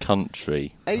 not a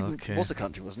country. Aden Okay. was a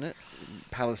country, wasn't it?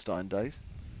 Palestine days.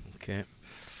 Okay.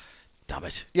 Damn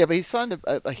it. Yeah, but he signed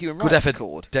a human Good rights effort,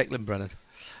 accord. Declan Brennan.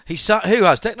 Who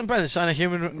has? Declan Brennan signed a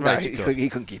human rights accord? He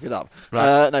couldn't keep it up.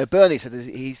 Right. No, Bernie said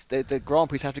that the Grand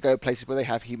Prix have to go places where they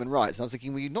have human rights. And I was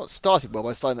thinking, well, you've not started well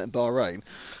by signing that in Bahrain.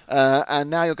 And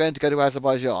now you're going to go to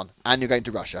Azerbaijan. And you're going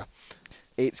to Russia.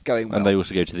 It's going well. And they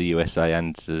also go to the USA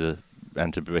and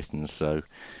to Britain, so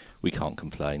we can't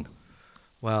complain.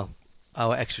 Well,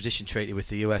 our extradition treaty with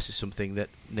the US is something that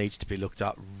needs to be looked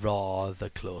at rather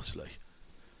closely.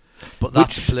 But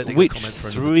that's a political comment for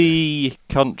another day. 3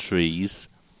 countries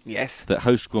Yes. that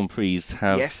host Grand Prix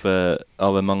have are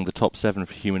among the top 7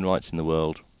 for human rights in the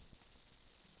world?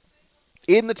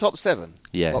 In the top 7?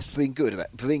 Yes. Well, for being good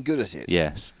at it?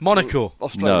 Yes. Monaco.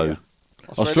 Australia?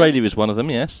 No. Australia is one of them,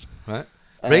 yes. Right.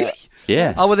 Really?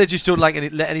 Yes. Oh, well, they just don't let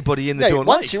anybody in that don't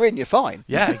once like. you're in, you're fine.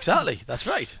 Yeah, exactly. That's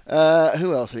right.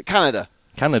 Who else? Canada.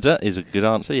 Canada is a good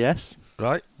answer, yes.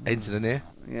 Right. Ends in an A.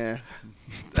 Yeah.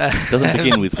 Doesn't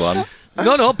begin with one.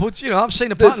 No, but I'm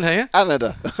seeing a pattern here.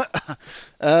 Canada.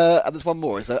 And there's one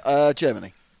more. Is that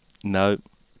Germany? No.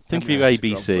 Think of your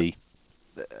ABC.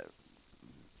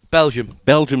 Belgium.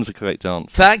 Belgium's the correct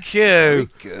answer. Thank you. Very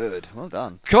good. Well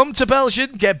done. Come to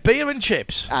Belgium, get beer and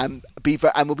chips. And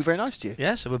we'll be very nice to you.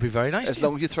 Yes, it will be very nice as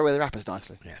long as you throw away the wrappers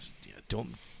nicely. Yes. Don't.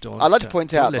 I'd like to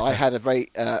point out that I had a very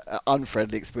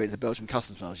unfriendly experience of Belgian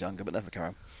customs when I was younger, but never carry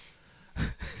on.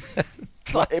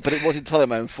 But it was entirely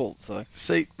my own fault. So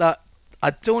see that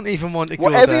I don't even want to go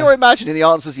whatever there. you're imagining, the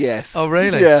answer's yes. Oh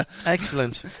really? Yeah.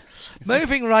 Excellent.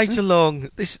 Moving right along.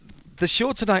 The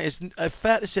show tonight is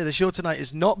fair to say the show tonight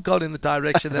has not gone in the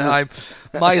direction that I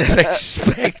might have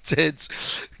expected.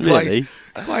 Really?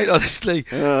 Quite honestly,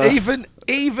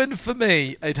 even for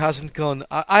me, it hasn't gone.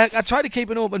 I try to keep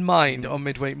an open mind on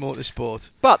Midweek Motorsport.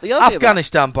 But the other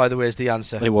Afghanistan, by the way, is the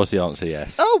answer. It was the answer,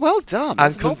 yes. Oh, well done.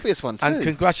 That's an obvious one too. And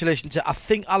congratulations to I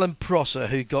think Alan Prosser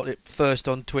who got it first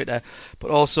on Twitter,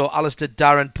 but also Alistair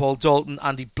Darren, Paul Dalton,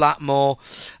 Andy Blackmore,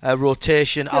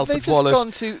 Rotation, Alfred Wallace.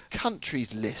 They've just gone to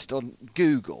countries list on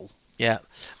Google. Yeah,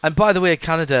 and by the way,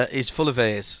 Canada is full of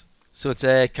A's, so it's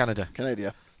Canada.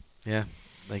 Canada. Yeah,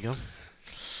 there you go.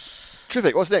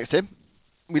 Terrific. What's next, Tim?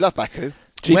 We love Baku.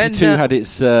 GP2 had its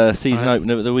season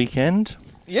opener at the weekend.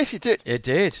 Yes, it did. It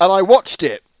did. And I watched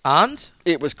it. And?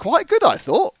 It was quite good, I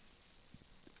thought.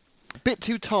 A bit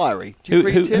too tiring. Who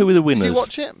were the winners? Did you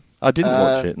watch it? I didn't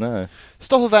watch it, no.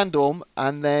 Stoffel Van Dorn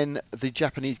and then the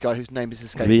Japanese guy whose name is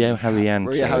escaping. Rio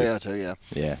Haryanto. Rio Haryanto, yeah.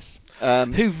 Yes.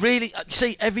 Who really...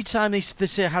 See, every time they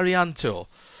say Haryanto,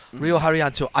 Rio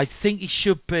Haryanto, I think he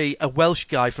should be a Welsh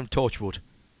guy from Torchwood.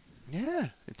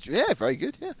 Yeah, very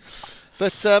good. Yeah,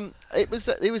 but it was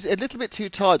a little bit too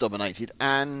tyre dominated,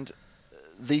 and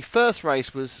the first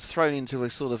race was thrown into a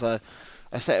sort of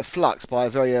a state of flux by a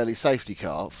very early safety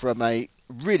car from a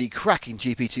really cracking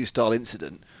GP2 style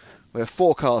incident where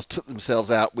 4 cars took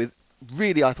themselves out with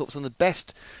really, I thought, some of the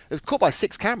best. It was caught by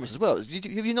 6 cameras as well. Have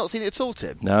you not seen it at all,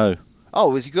 Tim? No.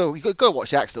 Oh, you go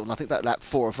watch the accident. I think that lap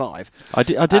 4 or 5. I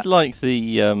did like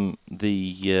the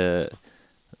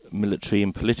military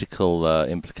and political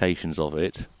implications of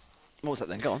it. What was that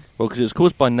then? Go on. Well, because it was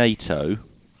caused by NATO,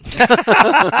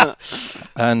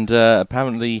 and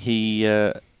apparently he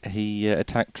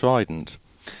attacked Trident.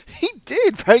 He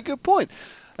did. Very good point.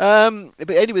 But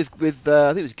anyway, with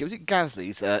I think was it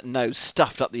Gasly's nose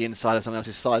stuffed up the inside of someone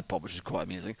else's side pod, which is quite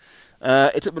amusing.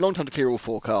 It took a long time to clear all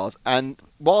 4 cars, and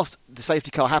whilst the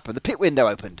safety car happened, the pit window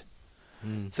opened.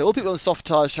 So all people on soft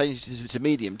tyres changed to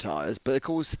medium tyres, but of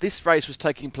course this race was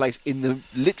taking place in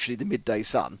literally the midday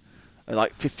sun,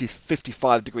 like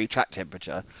 55 degree track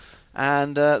temperature,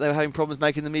 and they were having problems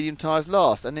making the medium tyres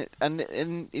last. And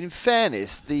in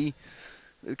fairness, the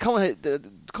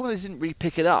commentators didn't really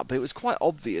pick it up, but it was quite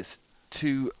obvious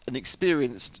to an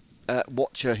experienced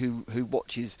watcher who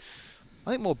watches,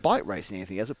 I think, more bike racing than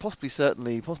anything else, but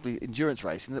possibly endurance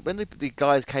racing, that when the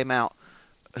guys came out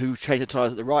who changed the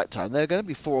tyres at the right time, they were going to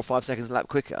be 4 or 5 seconds a lap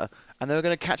quicker, and they were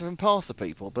going to catch up and pass the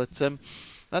people. But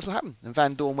that's what happened. And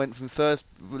Van Dorn went from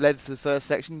led for the first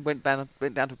section, went down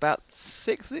to about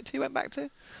 6th, was it? He went back to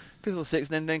 5th or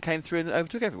 6th, and then came through and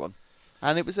overtook everyone.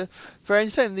 And it was a very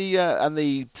entertaining.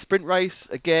 The sprint race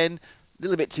again, a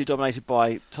little bit too dominated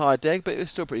by tyre deg, but it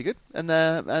was still pretty good. And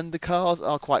the cars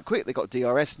are quite quick. They got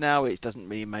DRS now, which doesn't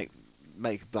really make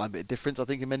a bit of difference, I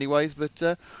think, in many ways.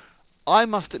 But I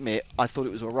must admit, I thought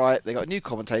it was all right. They got a new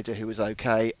commentator who was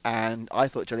okay, and I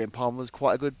thought Julian Palmer was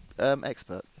quite a good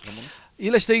expert.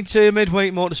 You're listening to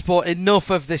Midweek Motorsport. Enough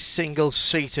of this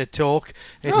single-seater talk.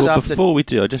 Before we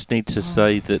do, I just need to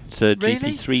say that really?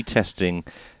 GP3 testing,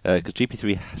 because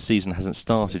GP3 season hasn't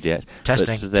started yet,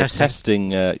 testing.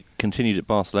 Testing continued at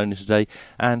Barcelona today,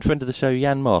 and friend of the show,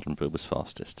 Jan Mardenborough, was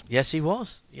fastest. Yes, he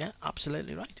was. Yeah,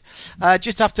 absolutely right.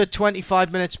 Just after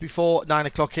 25 minutes before 9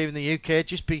 o'clock here in the UK,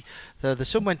 the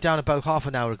sun went down about half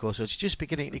an hour ago, so it's just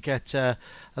beginning to get a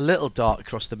little dark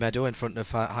across the meadow in front of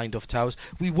Hindhoff Towers.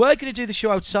 We were going to do the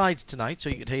show outside tonight, so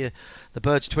you could hear the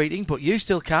birds tweeting, but you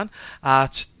still can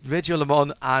at Radio Le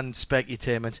Mans and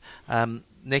Specutainment.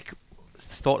 Nick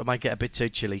thought it might get a bit too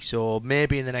chilly, so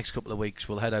maybe in the next couple of weeks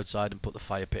we'll head outside and put the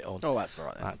fire pit on. Oh, that's all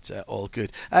right then. That's all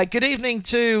good. Good evening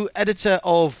to editor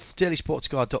of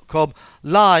dailysportscar.com,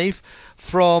 live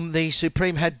from the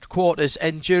Supreme Headquarters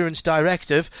Endurance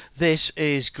Directive. This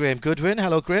is Graham Goodwin.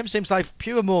 Hello, Graham. Seems like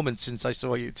pure moments since I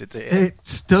saw you today.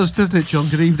 It does, doesn't it, John?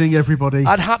 Good evening, everybody.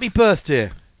 And happy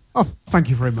birthday. Oh, thank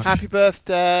you very much. Happy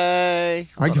birthday.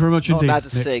 Thank you very much indeed. I'm allowed to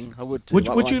sing. I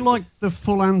would you like the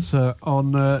full answer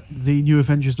on the new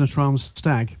Avengers Natram's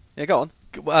stag? Yeah, go on.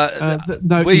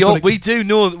 We do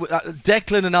know.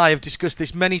 Declan and I have discussed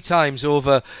this many times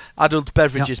over adult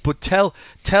beverages. Yep. But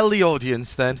tell the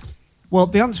audience then. Well,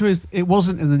 the answer is it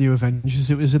wasn't in the New Avengers.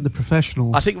 It was in the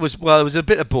Professionals. I think it was. Well, it was a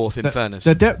bit of both. In fairness,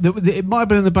 it might have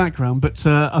been in the background, but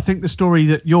I think the story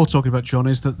that you're talking about, John,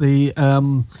 is that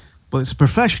it's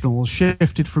Professionals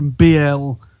shifted from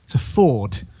BL to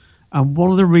Ford, and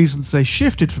one of the reasons they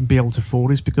shifted from BL to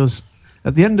Ford is because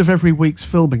at the end of every week's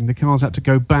filming, the cars had to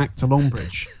go back to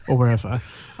Longbridge or wherever,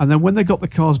 and then when they got the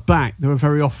cars back, they were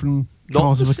very often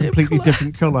cars of a completely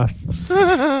different colour.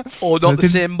 Or not the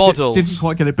same models. Didn't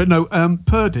quite get it. But no,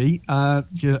 Purdy,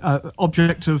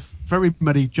 object of very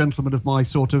many gentlemen of my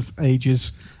sort of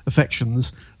age's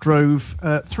affections, drove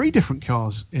 3 different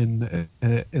cars in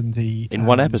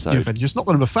one episode. Avengers. Not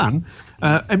that I'm a fan.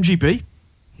 MGB,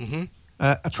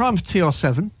 a Triumph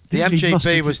TR7. The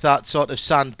MGB was that sort of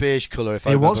sand beige colour, if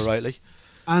I remember rightly.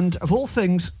 And of all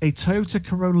things, a Toyota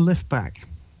Corolla liftback.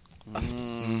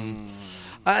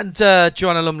 And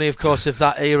Joanna Lumley, of course, of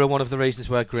that era, one of the reasons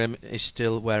why Grim is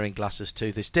still wearing glasses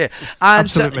to this day. And,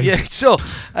 absolutely.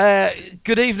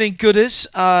 Good evening, gooders,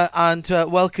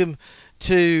 and welcome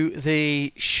to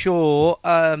the show.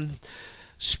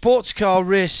 Sports car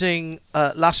racing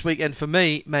last weekend for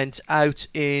me meant out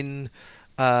in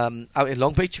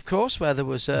Long Beach, of course, where there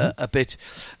was a bit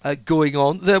going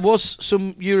on. There was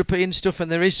some European stuff,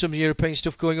 and there is some European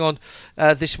stuff going on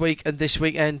this week and this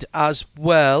weekend as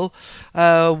well.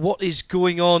 What is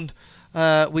going on?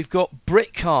 We've got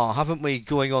Britcar, haven't we,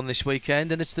 going on this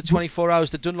weekend, and it's the 24 hours,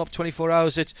 the Dunlop 24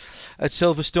 hours at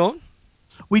Silverstone.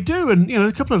 We do, and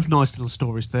a couple of nice little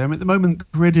stories there. I mean, at the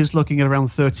moment, Grid is looking at around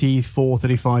 34,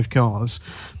 35 cars,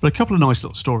 but a couple of nice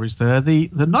little stories there.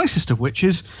 The nicest of which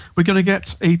is we're going to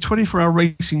get a 24-hour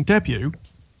racing debut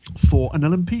for an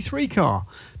LMP3 car,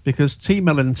 because Team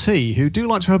L&T, who do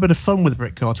like to have a bit of fun with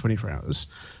Britcar 24 hours,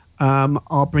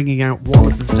 are bringing out one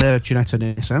of their Ginetta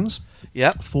Nissans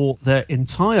for their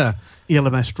entire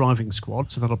ELMS driving squad.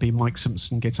 So that'll be Mike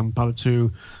Simpson, Gaetan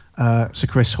Balotu, Sir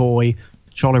Chris Hoy,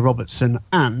 Charlie Robertson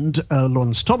and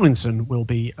Lawrence Tomlinson will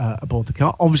be aboard the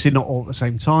car. Obviously not all at the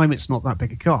same time. It's not that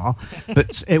big a car.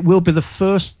 But it will be the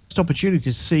first opportunity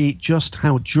to see just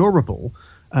how durable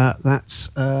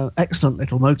that excellent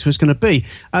little motor is going to be.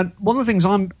 And one of the things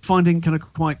I'm finding kind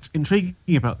of quite intriguing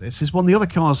about this is one of the other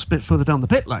cars a bit further down the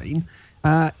pit lane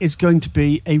is going to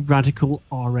be a Radical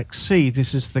RXC.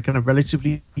 This is the kind of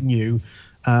relatively new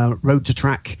road to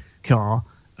track car.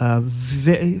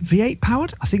 V8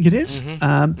 powered, I think it is.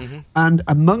 And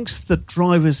amongst the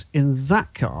drivers in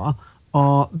that car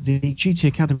are the GT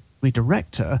Academy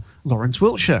director, Lawrence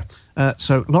Wiltshire.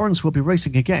 So Lawrence will be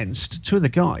racing against 2 of the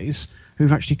guys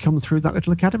who've actually come through that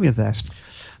little academy of theirs.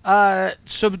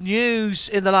 Some news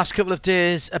in the last couple of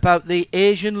days about the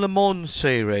Asian Le Mans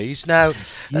series. Now,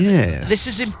 this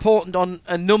is important on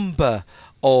a number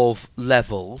of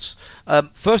levels.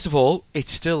 First of all,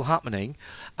 it's still happening.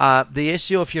 The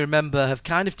ACO, if you remember, have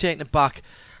kind of taken it back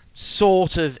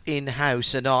sort of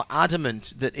in-house and are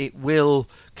adamant that it will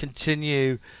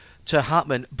continue to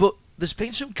happen. But there's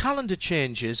been some calendar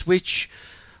changes which,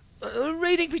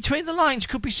 reading between the lines,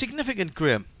 could be significant,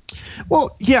 Graham.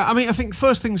 Well, yeah, I mean, I think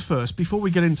first things first, before we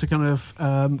get into kind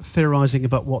of theorising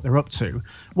about what they're up to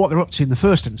in the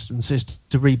first instance is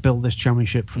to rebuild this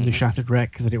championship from the shattered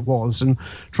wreck that it was and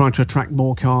trying to attract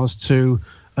more cars to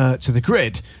the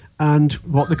grid. And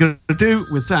what they're going to do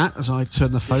with that, as I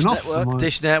turn the phone off...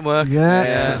 Dish Network.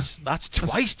 Yes. That's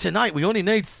twice tonight. We only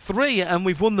need 3 and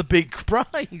we've won the big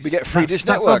prize. We get free Dish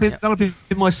Network. That'll be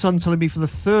my son telling me for the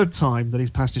 3rd time that he's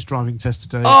passed his driving test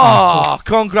today. Oh,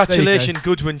 congratulations,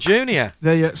 Goodwin Jr.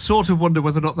 They sort of wonder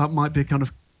whether or not that might be kind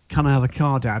of can I have a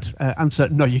car, Dad? Answer,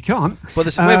 no, you can't. Well,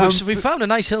 we found a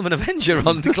nice Hillman Avenger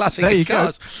on the classic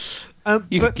cars.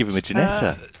 You could give him a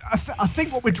Ginetta. I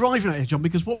think what we're driving at here, John,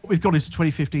 because what we've got is the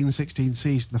 2015-16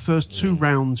 season. The first 2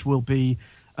 rounds will be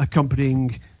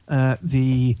accompanying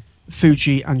the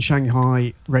Fuji and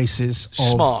Shanghai races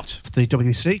of the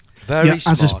WC. Very smart.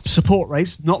 As a support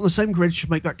race, not on the same grid, should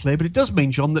make that clear. But it does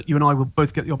mean, John, that you and I will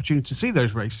both get the opportunity to see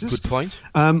those races. Good point.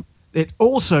 It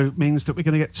also means that we're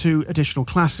going to get 2 additional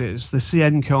classes. The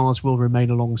CN cars will remain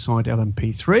alongside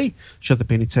LMP3, should there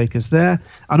be any takers there.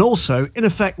 And also, in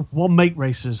effect, 1 make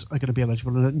races are going to be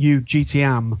eligible in a new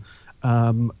GTM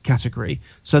category.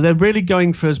 So they're really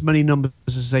going for as many numbers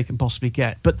as they can possibly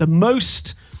get. But the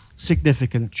most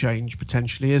significant change,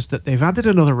 potentially, is that they've added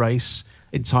another race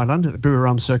in Thailand, at the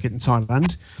Buriram circuit in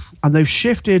Thailand. And they've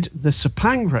shifted the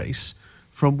Sepang race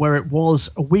from where it was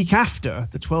a week after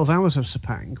the 12 hours of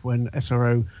Sepang, when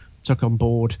SRO took on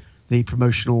board the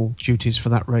promotional duties for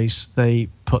that race. They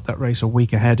put that race a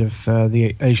week ahead of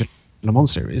the Asian Le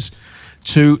Mans Series,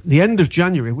 to the end of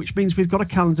January, which means we've got a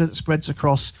calendar that spreads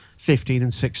across 15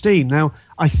 and 16. Now,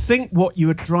 I think what you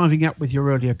were driving at with your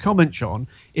earlier comment, John,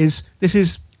 is this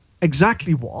is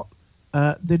exactly what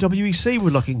the WEC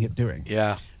were looking at doing.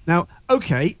 Yeah. Now,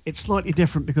 okay, it's slightly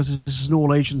different because this is an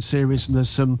all-Asian series and there's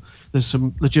some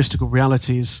logistical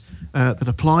realities that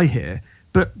apply here.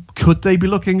 But could they be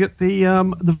looking at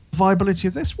the viability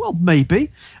of this? Well,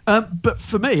 maybe. But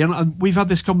for me, and we've had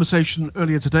this conversation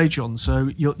earlier today, John, so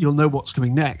you'll know what's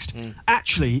coming next.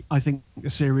 Actually, I think a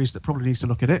series that probably needs to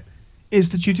look at it is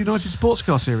the Duty United Sports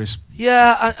Car Series.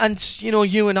 Yeah, and you know,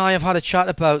 you and I have had a chat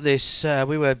about this.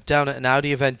 We were down at an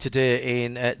Audi event today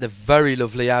in the very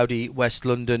lovely Audi West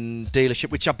London dealership,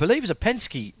 which I believe is a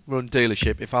Penske-run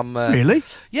dealership. If I'm really,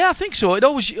 yeah, I think so. It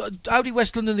always Audi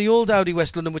West London, the old Audi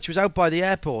West London, which was out by the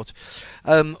airport,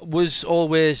 was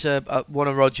always one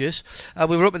of Rogers.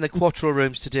 We were up in the Quattro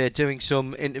rooms today doing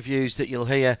some interviews that you'll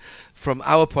hear from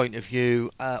our point of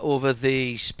view over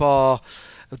the Spa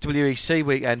WEC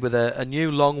weekend with a new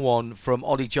long one from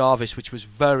Ollie Jarvis, which was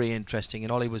very interesting,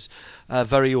 and Ollie was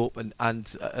very open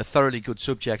and a thoroughly good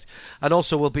subject. And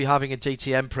also we'll be having a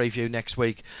DTM preview next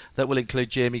week that will include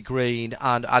Jamie Green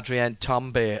and Adrien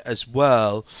Tambay as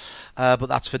well, but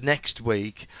that's for next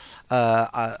week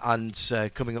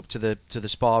and coming up to the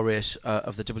Spa race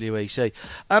of the WEC.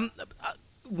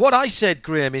 What I said,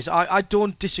 Graham, is I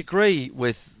don't disagree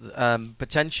with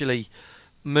potentially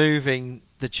moving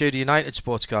the Tudor United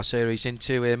Sports Car Series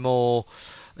into a more,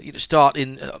 start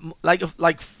in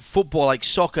like football, like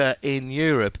soccer in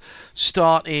Europe,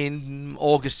 start in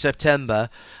August, September,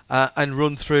 and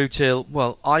run through till,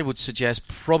 well, I would suggest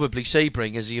probably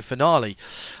Sebring as your finale.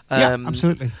 Yeah,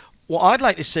 absolutely. What I'd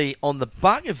like to see on the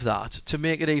back of that, to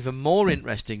make it even more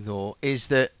interesting though, is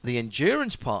that the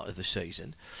endurance part of the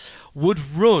season would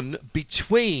run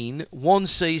between one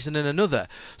season and another.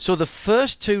 So the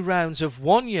first two rounds of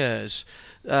 1 year's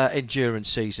endurance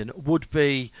season would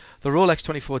be the Rolex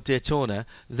 24 Daytona,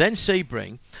 then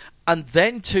Sebring, and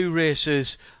then two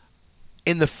races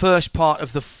in the first part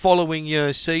of the following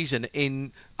year's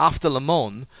season after Le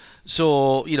Mans.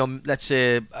 So, let's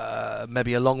say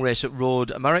maybe a long race at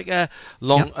Road America,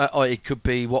 or it could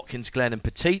be Watkins Glen and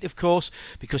Petit, of course,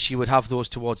 because you would have those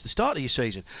towards the start of your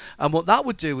season. And what that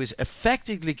would do is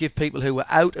effectively give people who were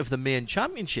out of the main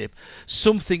championship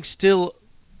something still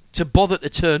to bother to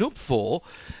turn up for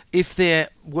if they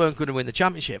weren't going to win the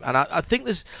championship. And I think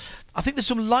there's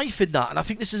some life in that, and I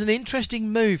think this is an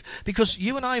interesting move, because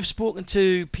you and I have spoken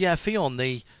to Pierre Fillon,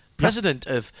 the president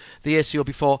of the ACO,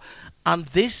 before, and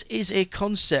this is a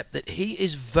concept that he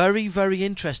is very, very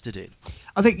interested in.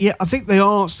 I think they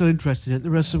are still interested in it.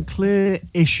 There are some clear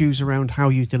issues around how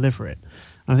you deliver it.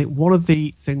 And I think one of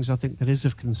the things I think that is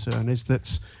of concern is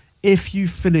that if you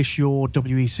finish your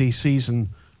WEC season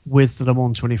with the Le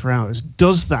Mans 24 Hours,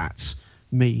 does that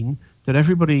mean that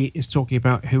everybody is talking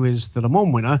about who is the Le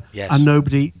Mans winner, and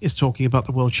nobody is talking about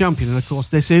the world champion? And of course,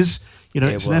 this is,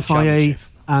 it's an FIA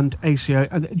and ACO,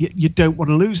 and you don't want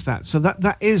to lose that. So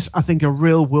that is, I think, a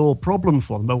real world problem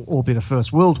for them, albeit a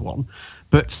first world one,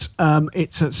 but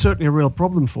it's certainly a real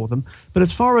problem for them. But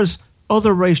as far as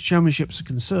other race championships are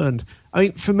concerned, I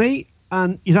mean, for me,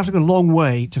 and you'd have to go a long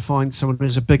way to find someone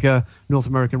who's a bigger North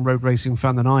American road racing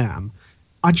fan than I am,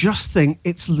 I just think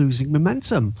it's losing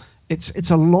momentum.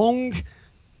 It's a long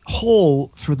haul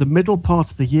through the middle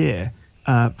part of the year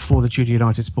for the Tudor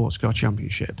United Sports Car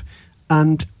Championship.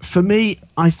 And for me,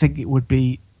 I think it would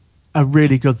be a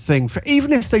really good thing.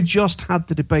 Even if they just had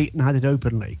the debate and had it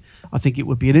openly, I think it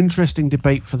would be an interesting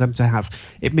debate for them to have.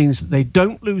 It means that they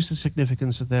don't lose the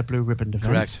significance of their blue ribbon event.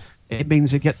 Correct. It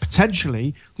means they get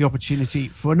potentially the opportunity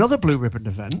for another blue ribbon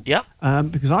event. Yeah.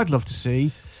 Because I'd love to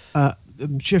see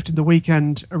shifting the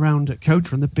weekend around at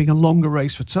Cota and there being a longer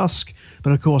race for Tusk.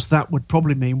 But of course, that would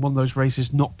probably mean one of those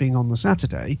races not being on the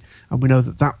Saturday. And we know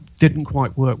that didn't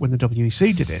quite work when the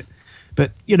WEC did it.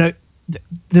 But,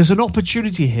 there's an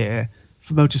opportunity here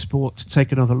for motorsport to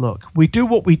take another look. We do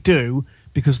what we do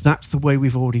because that's the way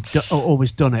we've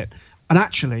always done it. And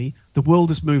actually, the world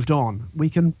has moved on. We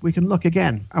can look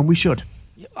again, and we should.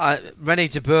 René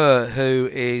de Boer, who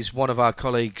is one of our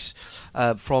colleagues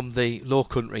from the Low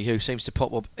Country, who seems to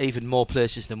pop up even more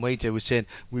places than we do, was saying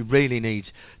we really need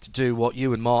to do what me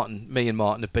and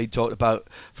Martin have been talking about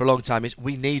for a long time, is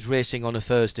we need racing on a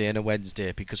Thursday and a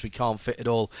Wednesday because we can't fit it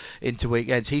all into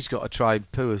weekends. He's got to try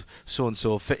and poor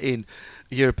so-and-so fit in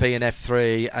European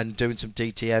F3 and doing some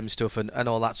DTM stuff and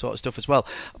all that sort of stuff as well.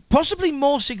 Possibly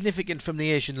more significant from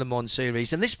the Asian Le Mans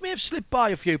series, and this may have slipped by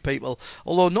a few people,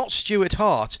 although not Stuart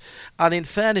Hart, and in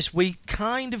fairness we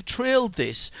kind of trailed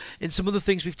this in some of the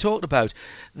things we've talked about.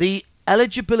 The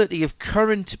eligibility of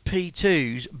current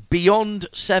P2s beyond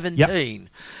 17. Yep.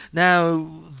 Now,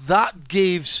 that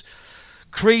gives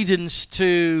credence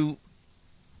to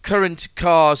current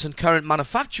cars and current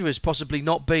manufacturers possibly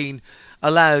not being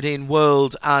allowed in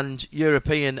world and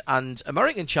European and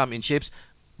American championships,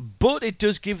 but it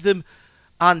does give them,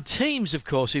 and teams of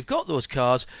course who've got those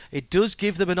cars, it does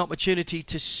give them an opportunity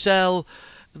to sell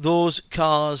those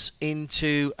cars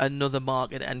into another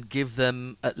market and give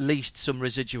them at least some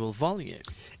residual volume.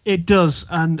 It does,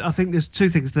 and I think there's two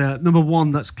things there. Number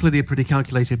one, that's clearly a pretty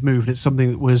calculated move. It's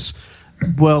something that was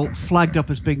well flagged up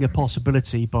as being a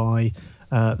possibility by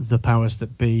the powers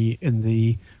that be in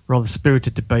the rather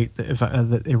spirited debate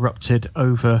that erupted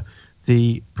over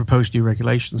the proposed new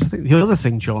regulations. I think the other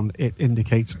thing, John, it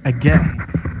indicates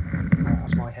again,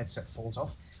 as my headset falls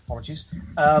off, apologies.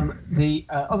 The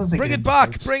other thing,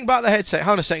 bring back the headset.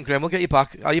 Hold on a second, Graham. We'll get you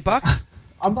back. Are you back?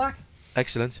 I'm back.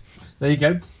 Excellent. There you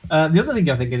go. The other thing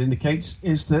I think it indicates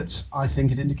is that I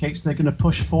think it indicates they're going to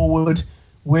push forward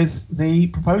with the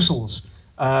proposals.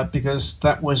 Because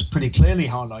that was pretty clearly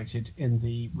highlighted in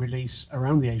the release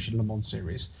around the Asian Le Mans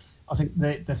series. I think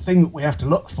the thing that we have to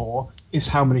look for is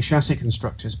how many chassis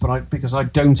constructors, because I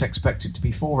don't expect it to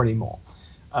be 4 anymore.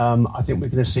 I think we're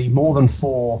going to see more than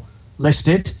 4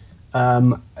 listed.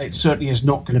 It certainly is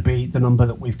not going to be the number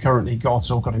that we've currently got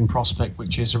or got in prospect,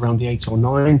 which is around the 8 or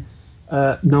 9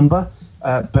 number.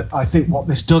 But I think what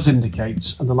this does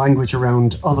indicate, and the language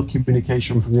around other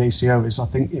communication from the ACO, is I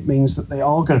think it means that they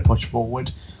are going to push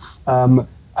forward,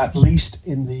 at least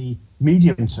in the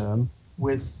medium term,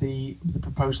 with the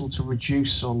proposal to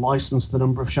reduce or license the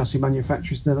number of chassis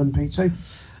manufacturers in LMP2.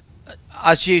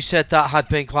 As you said, that had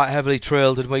been quite heavily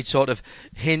trailed, and we'd sort of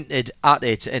hinted at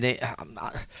it. And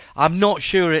I'm not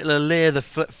sure it'll allay the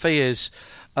fears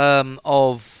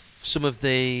of some of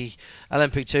the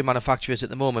LMP2 manufacturers at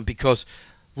the moment, because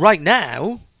right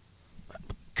now,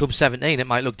 come 17, it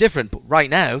might look different, but right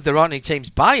now there aren't any teams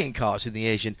buying cars in the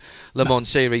Asian Le Mans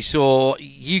series. So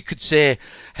you could say,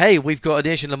 hey, we've got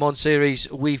an Asian Le Mans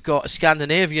series, we've got a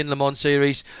Scandinavian Le Mans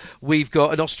series, we've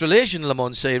got an Australasian Le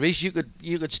Mans series. You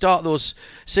could start those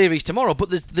series tomorrow, but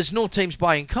there's no teams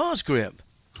buying cars, Graham.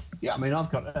 Yeah, I mean, I've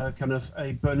got a kind of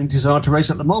a burning desire to race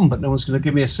at Le Mans, but no one's going to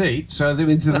give me a seat. So there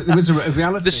is a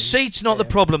reality. The seat's not the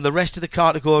problem. The rest of the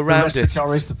car to go around the rest of the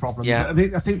car is the problem. Yeah.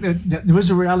 I think that there is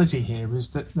a reality here, is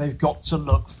that they've got to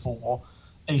look for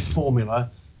a formula,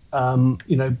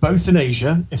 both in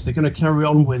Asia, if they're going to carry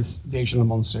on with the Asian Le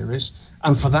Mans series,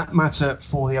 and for that matter,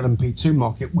 for the LMP2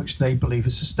 market, which they believe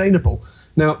is sustainable.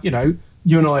 Now,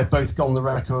 you and I have both gone on the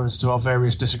record as to our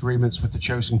various disagreements with the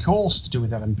chosen course to do with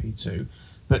LMP2.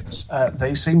 But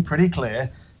they seem pretty clear,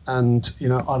 and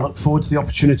I look forward to the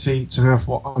opportunity to have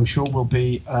what I'm sure will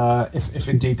be, if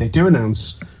indeed they do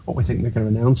announce what we think they're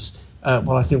going to announce,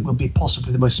 what I think will be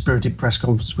possibly the most spirited press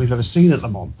conference we've ever seen at Le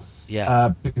Mans.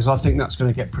 Yeah. Because I think that's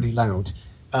going to get pretty loud.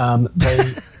 I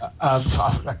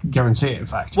can guarantee it, in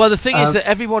fact. Well, the thing is that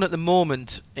everyone at the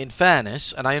moment, in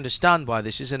fairness, and I understand why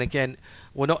this is, and again,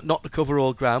 we're not to cover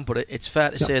all ground, but it's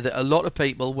fair to say that a lot of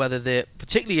people,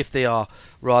 particularly if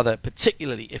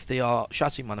they are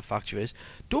chassis manufacturers,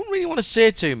 don't really want to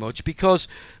say too much, because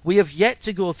we have yet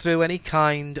to go through any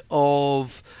kind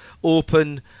of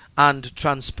open and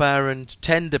transparent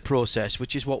tender process,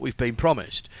 which is what we've been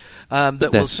promised.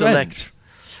 That will select.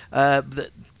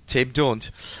 Tim, don't.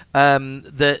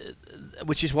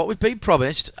 Which is what we've been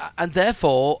promised, and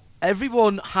therefore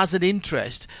everyone has an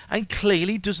interest and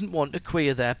clearly doesn't want to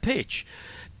queer their pitch.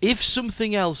 If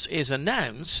something else is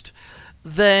announced,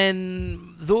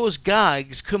 then those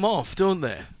gags come off, don't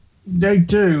they? They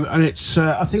do, and it's.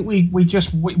 I think we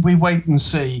wait and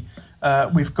see.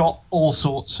 We've got all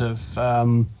sorts of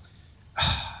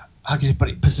how can you put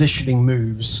it, positioning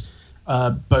moves.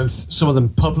 Both some of them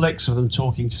public, some of them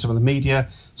talking to some of the media,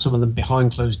 some of them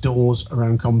behind closed doors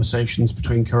around conversations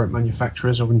between current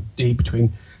manufacturers, or indeed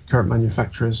between current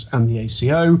manufacturers and the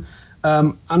ACO.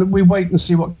 And we wait and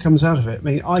see what comes out of it. I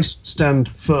mean, I stand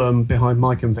firm behind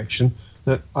my conviction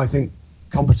that I think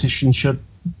competition should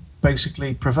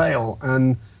basically prevail,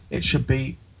 and it should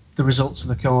be the results of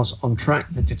the cars on track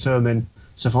that determine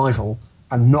survival,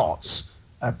 and not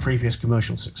previous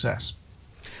commercial success.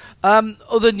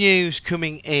 Other news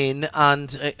coming in,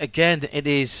 and again, it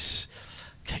is,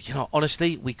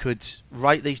 honestly, we could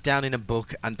write these down in a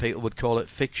book and people would call it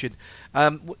fiction.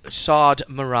 Sard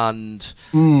Morand.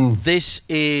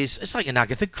 It's like an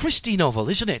Agatha Christie novel,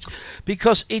 isn't it?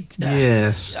 Because it.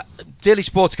 Yes.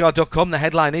 DailySportsCar.com, the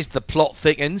headline is "The Plot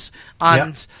Thickens,"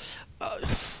 and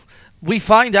we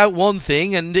find out one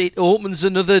thing and it opens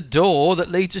another door that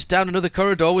leads us down another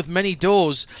corridor with many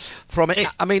doors from it.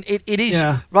 I mean, it is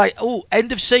right. Oh,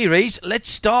 end of series. Let's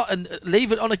start and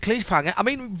leave it on a cliffhanger. I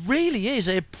mean, it really is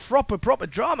a proper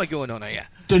drama going on here.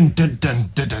 Dun dun dun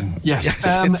dun dun.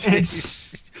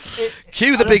 Yes,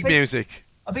 Cue the big music.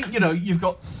 I think you've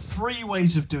got three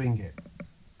ways of doing it,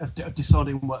 of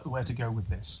deciding where to go with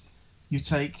this. You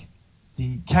take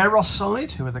the Kairos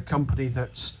side, who are the company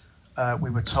that we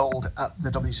were told at the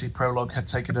WC Prologue had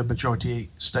taken a majority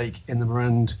stake in the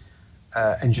Morand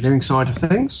engineering side of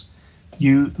things.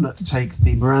 You take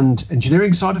the Morand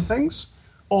engineering side of things,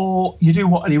 or you do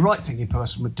what any right-thinking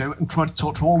person would do and try to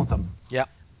talk to all of them. Yeah.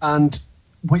 And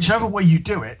whichever way you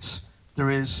do it, there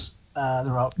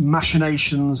are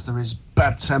machinations, there is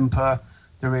bad temper,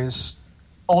 there is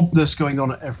oddness going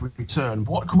on at every turn.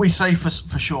 What can we say for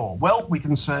sure? Well, we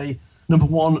can say, number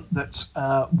one,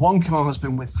 that one car has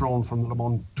been withdrawn from the Le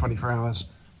Mans 24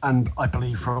 Hours, and I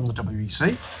believe from the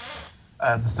WEC.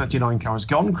 The 39 car is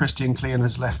gone. Christian Klein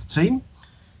has left the team.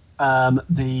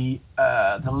 The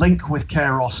link with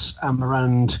Kairos and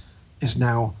Morand is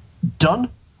now done,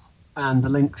 and the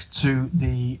link to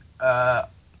the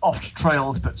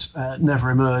oft-trailed but never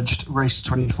emerged Race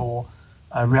 24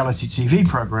 reality TV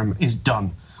program is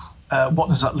done. What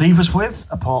does that leave us with,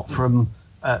 apart from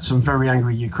some very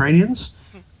angry Ukrainians?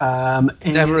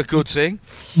 Never a good thing.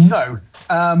 No.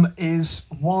 Is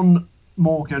one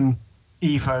Morgan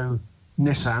Evo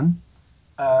Nissan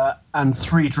and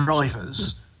three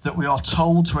drivers that we are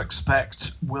told to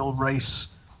expect will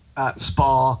race at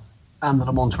Spa and the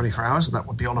Le Mans 24 Hours, and that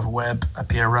would be Oliver Webb,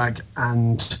 Pierre Rag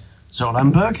and Zoe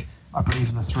Lamberg, I believe,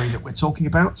 are the three that we're talking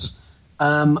about.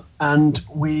 And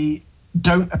we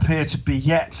don't appear to be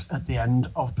yet at the end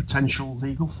of potential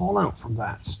legal fallout from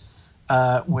that,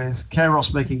 with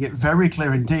Kairos making it very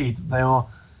clear indeed that they are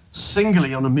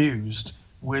singularly unamused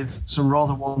with some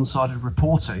rather one-sided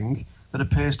reporting that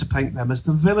appears to paint them as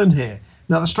the villain here.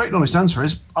 Now, the straight and honest answer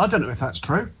is, I don't know if that's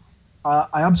true.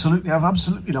 I have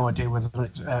absolutely no idea whether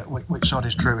which side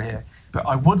is true here. But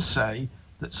I would say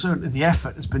that certainly the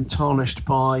effort has been tarnished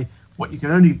by what you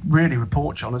can only really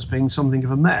report on as being something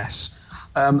of a mess.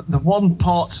 The one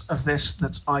part of this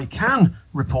that I can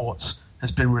report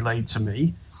has been relayed to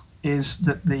me is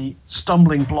that the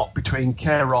stumbling block between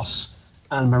Kairos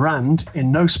and Morand,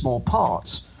 in no small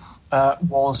part,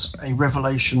 was a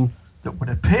revelation that would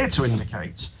appear to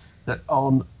indicate that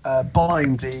on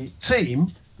buying the team,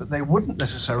 that they wouldn't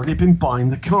necessarily have been buying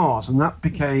the cars, and that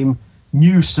became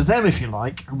news to them, if you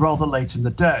like, rather late in the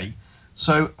day.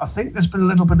 So I think there's been a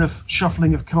little bit of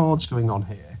shuffling of cards going on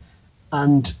here.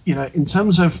 And, in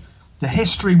terms of the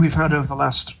history we've had over the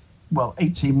last,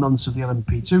 18 months of the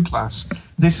LMP2 class,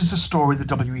 this is a story the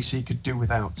WEC could do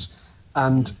without.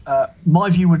 And my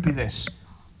view would be this.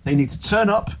 They need to turn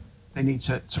up, they need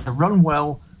to run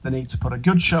well, they need to put a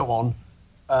good show on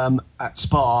at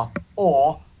Spa,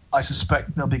 or I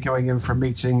suspect they'll be going in for a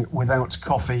meeting without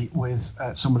coffee with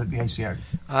someone at the ACO.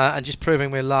 And just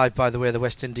proving we're live, by the way, the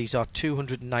West Indies are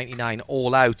 299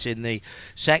 all out in the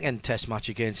second test match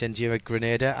against India at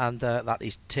Grenada, and that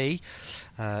is tea.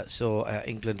 So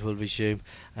England will resume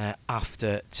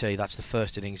after tea. That's the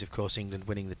first innings, of course, England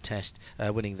winning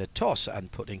the toss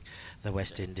and putting the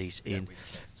West Indies in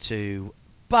to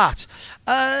bat.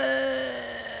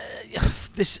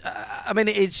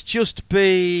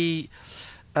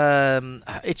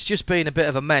 It's just been a bit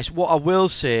of a mess. What I will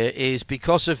say is,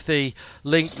 because of the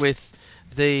link with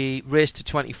the race to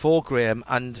 24, Graham,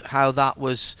 and how that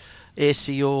was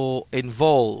ACO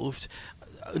involved,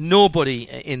 nobody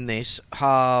in this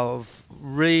have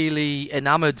really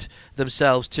enamoured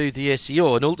themselves to the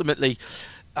ACO, and ultimately,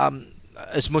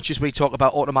 as much as we talk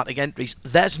about automatic entries,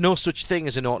 there's no such thing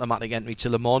as an automatic entry to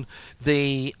Le Mans.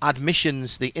 The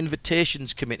admissions, the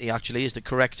invitations committee actually is the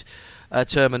correct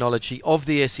terminology of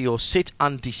the ACO, sit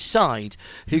and decide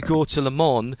who go to Le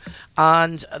Mans,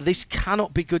 and this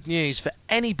cannot be good news for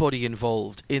anybody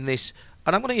involved in this,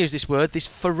 and I'm going to use this word, this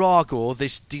farrago,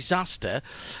 this disaster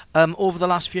over the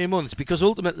last few months, because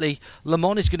ultimately Le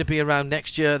Mans is going to be around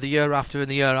next year, the year after, and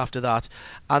the year after that,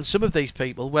 and some of these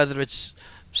people, whether it's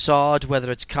Sard,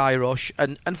 whether it's Kairos,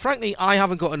 and frankly, I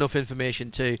haven't got enough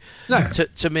information to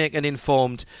make an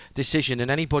informed decision,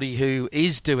 and anybody who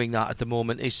is doing that at the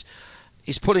moment is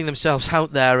putting themselves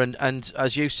out there, and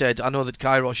as you said, I know that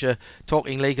Kairos are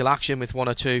talking legal action with one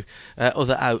or two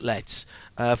other outlets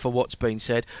for what's been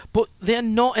said, but they're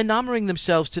not enamouring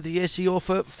themselves to the ACO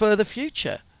for the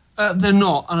future. They're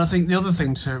not, and I think the other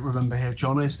thing to remember here,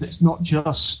 John, is that it's not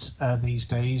just these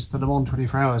days the Le Mans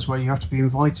 24 Hours where you have to be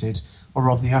invited, or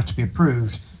rather you have to be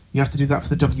approved. You have to do that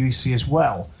for the WEC as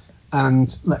well.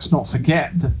 And let's not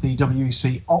forget that the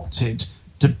WEC opted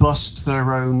to bust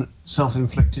their own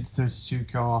self-inflicted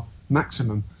 32-car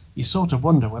maximum. You sort of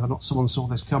wonder whether or not someone saw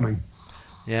this coming.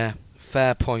 Yeah,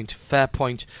 fair point.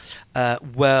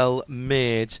 Well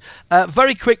made.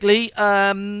 Very quickly,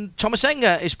 Thomas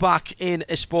Enger is back in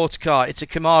a sports car. It's a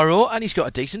Camaro, and he's got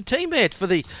a decent teammate for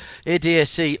the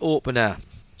ADAC opener.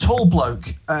 Tall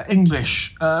bloke,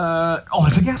 English,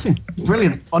 Oliver Gaffin.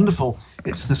 Brilliant, wonderful.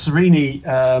 It's the Serini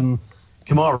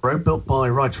Camaro, built by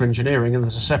Ryder Engineering, and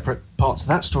there's a separate part to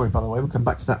that story, by the way. We'll come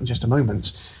back to that in just a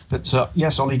moment. But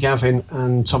yes, Ollie Gavin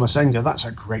and Thomas Enger, that's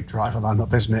a great driver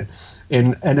lineup, isn't it?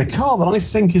 In a car that I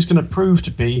think is going to prove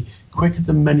to be quicker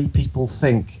than many people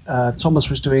think. Thomas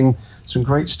was doing some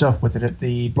great stuff with it at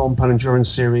the Blancpain Endurance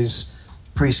Series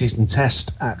pre-season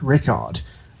test at Ricard.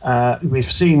 We've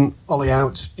seen Ollie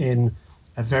out in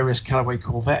various Callaway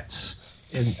Corvettes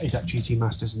in ADAC GT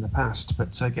Masters in the past,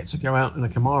 but gets to go out in a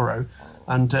Camaro.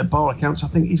 And by all accounts, I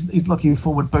think he's looking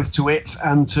forward both to it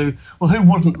and to, well, who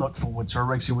wouldn't look forward to a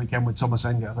racing weekend with Thomas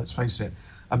Enger, let's face it.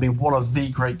 I mean, one of the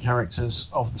great characters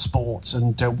of the sport,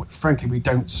 and frankly, we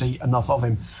don't see enough of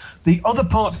him. The other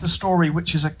part of the story,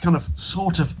 which is a kind of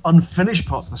sort of unfinished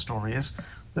part of the story, is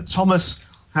that Thomas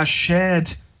has shared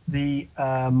the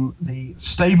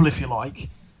stable, if you like,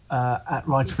 at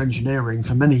Ryder Engineering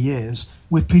for many years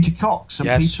with Peter Cox. And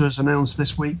yes. Peter has announced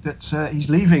this week that he's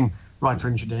leaving Ryder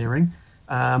Engineering,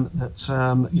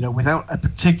 without a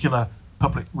particular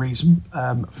public reason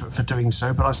for doing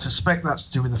so. But I suspect that's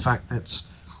to do with the fact that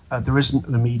there isn't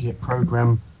an immediate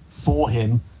programme for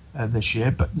him this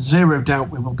year. But zero doubt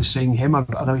we will be seeing him. I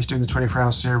know he's doing the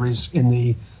 24-hour series in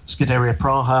the Scuderia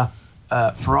Praha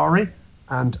Ferrari.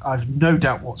 And I've no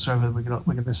doubt whatsoever we're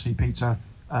going to see Peter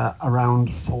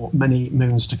around for many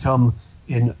moons to come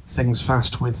in things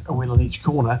fast with a wheel in each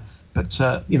corner. But,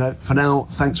 for now,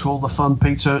 thanks for all the fun,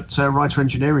 Peter, at Ryder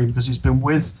Engineering, because he's been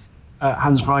with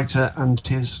Hans Reiter and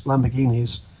his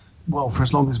Lamborghinis, well, for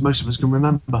as long as most of us can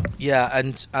remember. Yeah,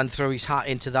 and throw his hat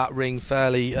into that ring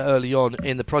fairly early on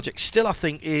in the project. Still, I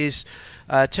think, is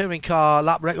touring car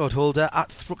lap record holder at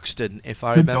Thruxton, if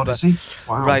I remember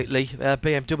rightly.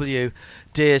 BMW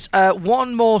days.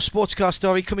 One more sports car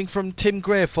story coming from Tim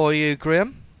Gray for you,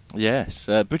 Graham. Yes,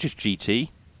 British GT.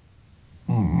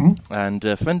 Mm-hmm. And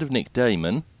a friend of Nick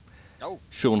Damon,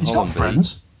 Sean He's Hollenby. got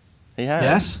friends. He has.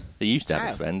 Yes. He used to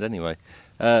have a friend anyway.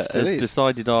 Has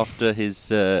decided after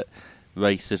his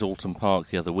race at Alton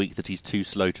Park the other week that he's too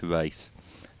slow to race.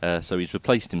 So he's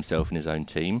replaced himself in his own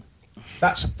team.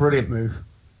 That's a brilliant move.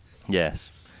 Yes.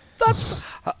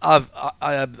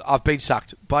 I've been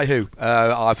sacked. By who?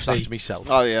 I've sacked myself.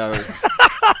 Oh yeah.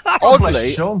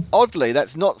 Oddly,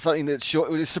 that's not something that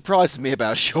surprises me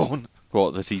about Sean.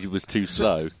 What, that he was too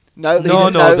slow? That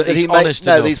he's honest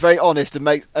enough. No, he's very honest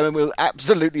and will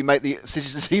absolutely make the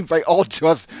decisions seem very odd to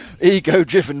us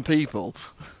ego-driven people.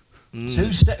 So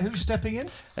who's stepping in?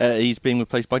 He's being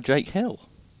replaced by Jake Hill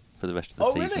for the rest of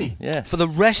the season. Oh, really? Yes. For the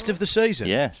rest of the season?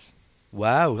 Yes.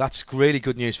 Wow, that's really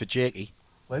good news for Jakey.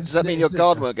 Does that mean your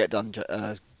garden won't get done,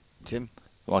 Tim?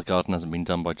 My garden hasn't been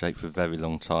done by Jake for a very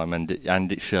long time, and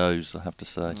it shows, I have to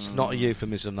say. It's not a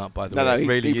euphemism, that, by the way. No, he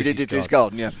really did it to his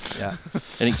garden, yeah.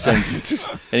 In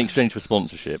exchange for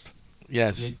sponsorship.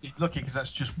 Yes. You're lucky because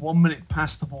that's just 1 minute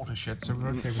past the watershed, so we're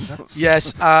okay with that.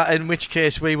 Yes, in which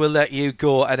case we will let you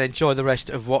go and enjoy the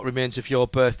rest of what remains of your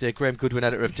birthday. Graham Goodwin,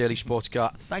 editor of Daily Sports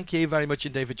Car. Thank you very much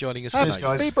indeed for joining us tonight.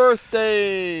 Happy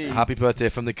birthday! Happy birthday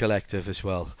from the collective as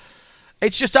well.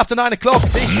 It's just after 9 o'clock.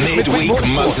 This is Midweek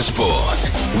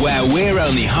Motorsport, where we're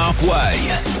only halfway.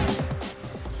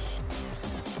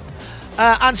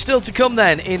 And still to come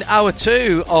then in hour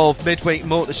 2 of Midweek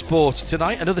Motorsport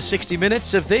tonight. Another 60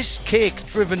 minutes of this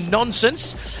cake-driven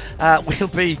nonsense. We'll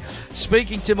be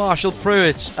speaking to Marshall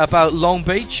Pruitt about Long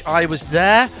Beach. I was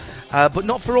there, but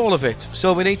not for all of it.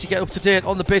 So we need to get up to date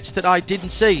on the bits that I didn't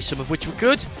see. Some of which were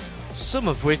good, some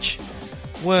of which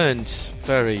weren't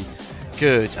very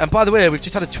good. And by the way, we've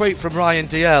just had a tweet from Ryan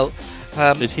DL.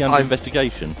 Is he under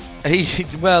investigation? He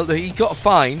got a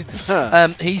fine.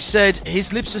 He said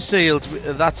his lips are sealed.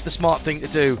 That's the smart thing to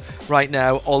do right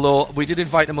now. Although we did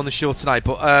invite him on the show tonight.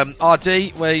 But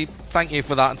RD, we thank you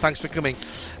for that and thanks for coming.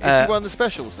 Is he one of the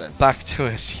specials then? Back to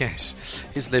us, yes.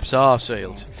 His lips are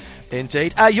sealed.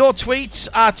 Indeed. Your tweets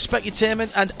at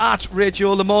Specutainment and at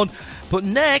Radio Le Mans. But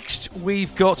next,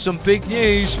 we've got some big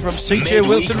news from CJ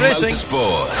Wilson Racing.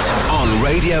 Motorsport on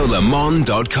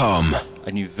RadioLeMans.com.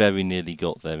 And you very nearly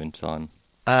got there in time.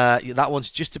 That one's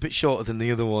just a bit shorter than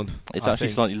the other one. It's actually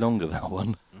slightly longer, that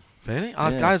one. Really?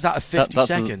 I've guided that at 50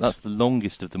 seconds. That's the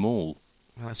longest of them all.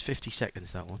 Well, that's 50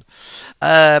 seconds, that one.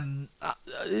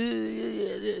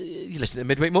 listening to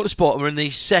Midweek Motorsport. We're in the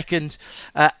second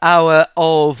hour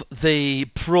of the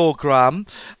programme.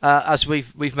 As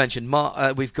we've mentioned,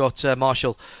 we've got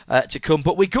Marshall to come,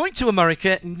 but we're going to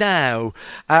America now.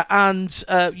 And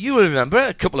you will remember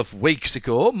a couple of weeks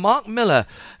ago, Mark Miller,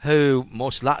 who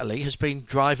most latterly has been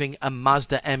driving a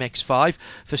Mazda MX-5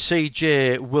 for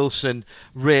CJ Wilson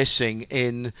Racing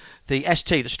in the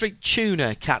ST, the Street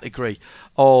Tuner category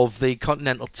of the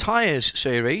Continental Tires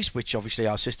series, which obviously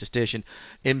our sister station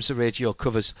IMSA Radio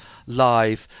covers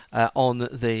live on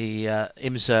the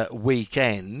IMSA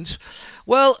weekend.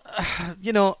 Well,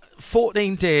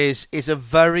 14 days is a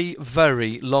very,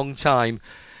 very long time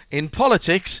in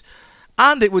politics,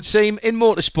 and it would seem in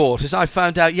motorsport, as I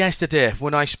found out yesterday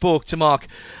when I spoke to Mark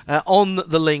on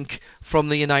the link from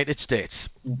the United States.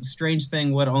 Strange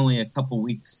thing what only a couple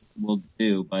weeks will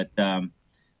do, but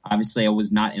obviously I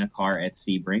was not in a car at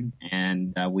Sebring,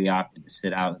 and we opted to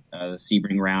sit out the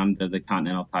Sebring round of the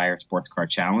Continental Tire Sports Car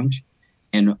Challenge.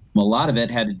 And a lot of it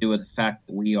had to do with the fact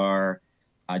that we are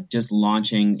just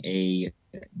launching a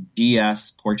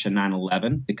GS Porsche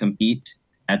 911 to compete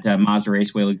at Mazda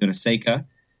Raceway Laguna Seca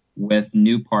with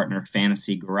new partner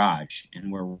Fantasy Garage.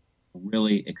 And we're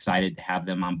really excited to have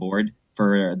them on board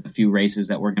for the few races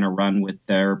that we're going to run with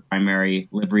their primary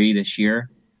livery this year.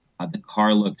 The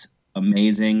car looks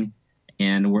amazing,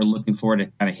 and we're looking forward to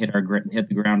kind of hit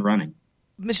the ground running.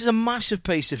 This is a massive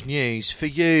piece of news for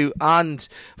you and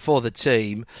for the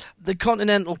team. The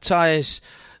Continental Tires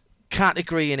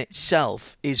category in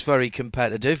itself is very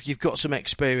competitive. You've got some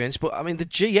experience, but I mean the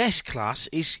GS class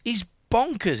is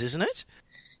bonkers, isn't it?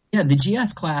 Yeah, the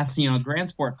GS class, Grand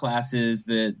Sport class is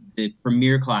the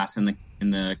premier class in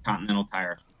the Continental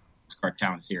Tire Car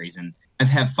Challenge Series, and I've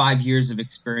had 5 years of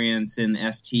experience in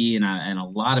ST and a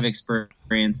lot of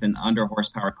experience in under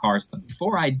horsepower cars. But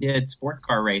before I did sports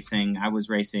car racing, I was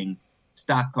racing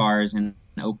stock cars and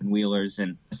open wheelers,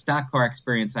 and the stock car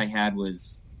experience I had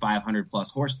was 500 plus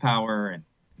horsepower. And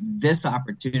this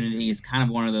opportunity is kind of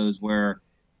one of those where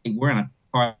we're in a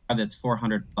car that's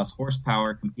 400 plus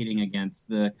horsepower competing against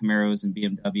the Camaros and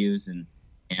BMWs,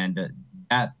 and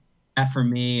that for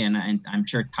me, and I'm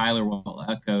sure Tyler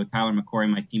McCory,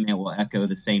 my teammate, will echo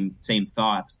the same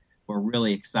thoughts. We're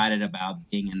really excited about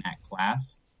being in that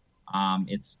class.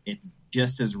 It's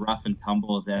just as rough and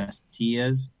tumble as ST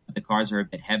is. The cars are a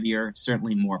bit heavier,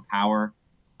 certainly more power,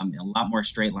 a lot more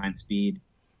straight line speed,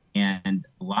 and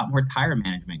a lot more tire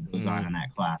management goes on in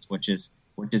that class, which is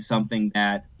something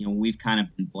that we've kind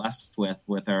of been blessed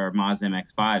with our Mazda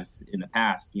MX-5s in the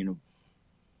past.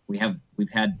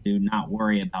 We've had to not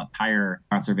worry about tire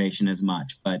conservation as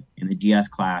much, but in the GS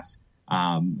class,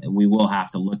 we will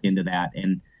have to look into that.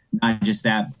 And not just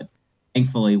that, but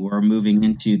thankfully we're moving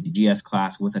into the GS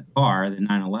class with a car, the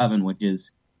 911, which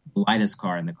is the lightest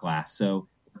car in the class. So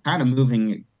we're kind of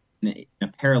moving in a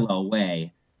parallel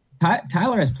way.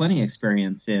 Tyler has plenty of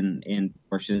experience in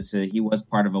Porsches. He was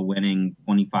part of a winning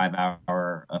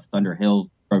 25-hour of Thunder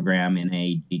Hill program in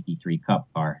a GT3 Cup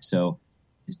car. So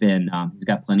he's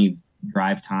got plenty of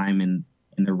drive time in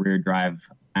the rear drive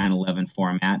 911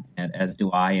 format, as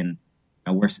do I, and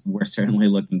we're certainly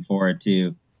looking forward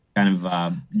to kind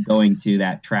of going to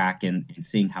that track and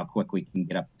seeing how quick we can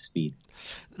get up to speed.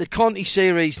 The Conti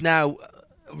series now,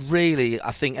 really,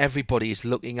 I think everybody is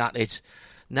looking at it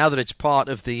now that it's part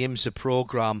of the IMSA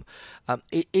programme.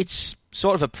 It's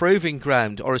sort of a proving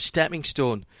ground or a stepping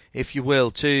stone, if you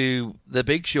will, to the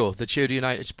big show, the Tudor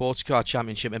United Sports Car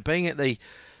Championship, and being in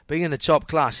the top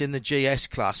class in the GS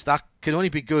class, that can only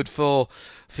be good for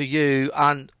you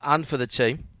and for the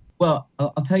team. Well,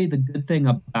 I'll tell you the good thing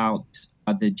about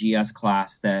the GS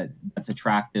class that's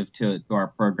attractive to our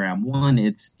program. One,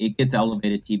 it gets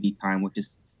elevated TV time, which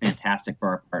is fantastic for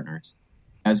our partners.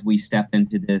 As we step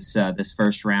into this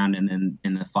first round and then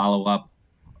in the follow-up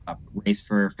race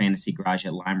for Fantasy Garage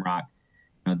at Lime Rock,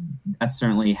 that's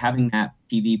certainly having that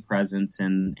TV presence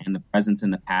and the presence in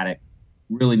the paddock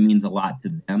really means a lot to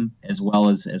them as well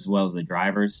as the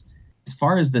drivers. As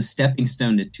far as the stepping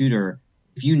stone to Tudor,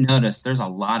 if you notice, there's a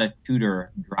lot of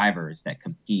Tudor drivers that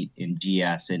compete in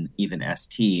GS and even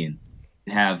ST, and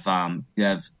you have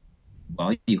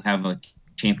a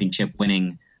championship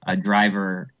winning a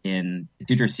driver in the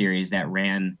Tudor series that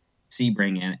ran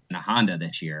Sebring in a Honda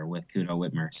this year with Kuno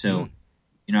Whitmer. So,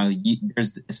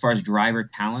 there's, as far as driver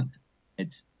talent,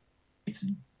 it's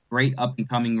great up and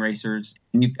coming racers.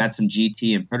 And you've got some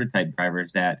GT and prototype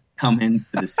drivers that come into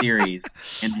the series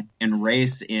and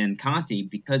race in Conti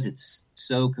because it's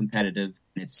so competitive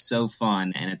and it's so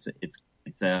fun and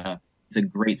it's a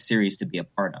great series to be a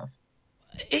part of.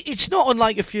 It's not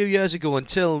unlike a few years ago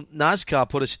until NASCAR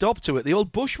put a stop to it. The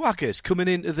old bushwhackers coming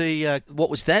into the what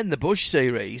was then the Bush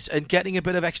Series and getting a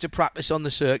bit of extra practice on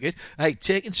the circuit. Hey,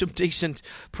 taking some decent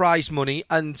prize money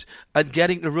and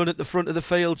getting to run at the front of the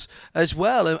fields as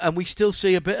well. And we still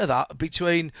see a bit of that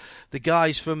between the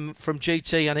guys from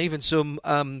GT and even some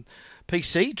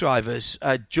PC drivers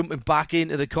jumping back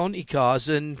into the Conti cars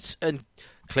and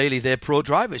clearly they're pro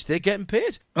drivers. They're getting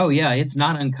paid. Oh yeah, it's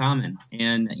not uncommon,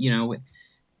 and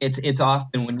it's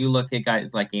often when you look at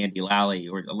guys like Andy Lally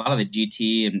or a lot of the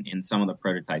GT and some of the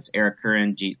prototypes, Eric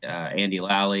Curran, Andy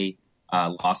Lally,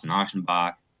 Lawson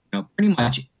Auchenbach. Pretty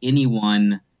much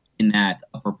anyone in that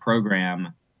upper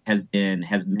program has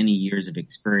many years of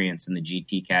experience in the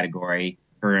GT category.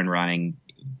 Curran running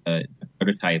the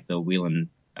prototype, the Whelen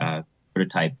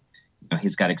prototype.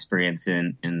 He's got experience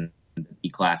in the B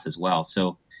class as well.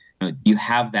 So you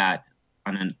have that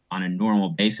on a normal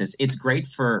basis. It's great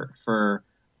for the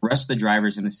rest of the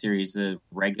drivers in the series, the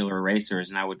regular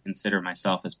racers, and I would consider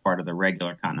myself as part of the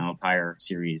regular Continental Tire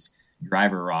Series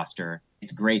driver roster.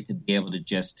 It's great to be able to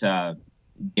just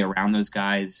be around those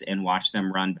guys and watch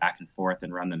them run back and forth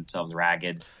and run themselves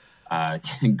ragged.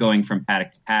 Going from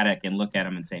paddock to paddock and look at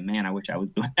them and say, man, I wish I was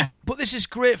doing that. But this is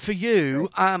great for you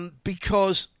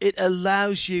because it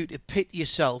allows you to pit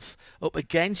yourself up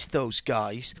against those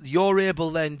guys. You're able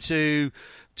then to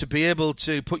be able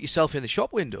to put yourself in the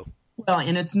shop window. Well,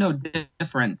 and it's no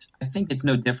different. I think it's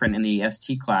no different in the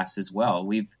ST class as well.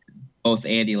 We've both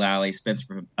Andy Lally,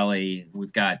 Spencer Papelli,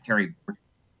 we've got Terry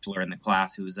Birchler in the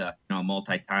class, who's a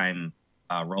multi-time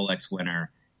Rolex winner.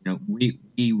 We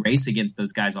race against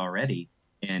those guys already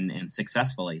and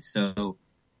successfully. So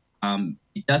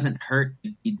it doesn't hurt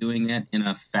to be doing it in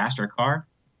a faster car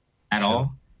at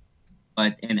all.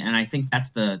 But and I think that's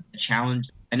the challenge.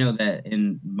 I know that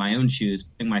in my own shoes,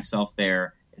 putting myself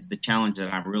there is the challenge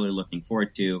that I'm really looking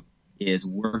forward to, is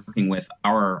working with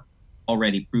our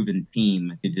already proven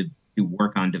team to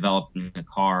work on developing a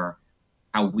car,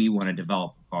 how we want to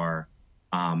develop a car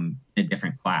in a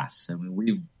different class. I mean,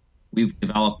 we've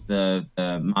developed the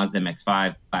Mazda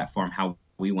MX-5 platform how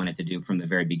we wanted to do from the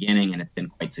very beginning, and it's been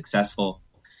quite successful.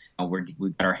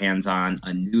 We've got our hands on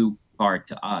a new car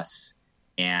to us,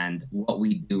 and what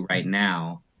we do right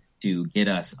now to get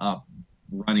us up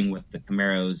running with the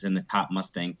Camaros and the top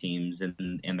Mustang teams and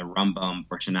the Rumbum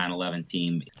Porsche 911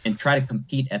 team and try to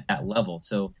compete at that level.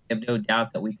 So I have no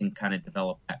doubt that we can kind of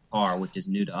develop that car, which is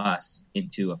new to us,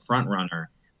 into a front runner.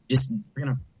 We're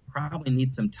going to probably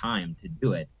need some time to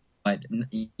do it. But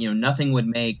nothing would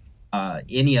make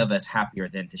any of us happier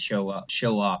than to show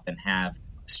up and have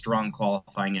a strong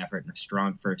qualifying effort and a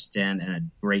strong first stint and a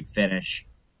great finish.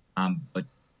 But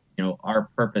our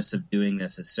purpose of doing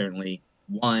this is certainly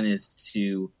one is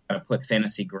to put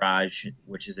Fantasy Garage,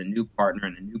 which is a new partner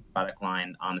and a new product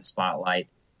line, on the spotlight,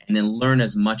 and then learn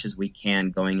as much as we can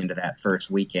going into that first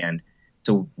weekend.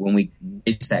 So when we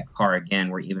race that car again,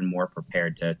 we're even more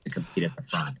prepared to compete at the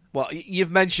front. Well,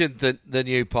 you've mentioned the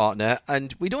new partner,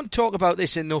 and we don't talk about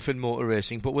this enough in motor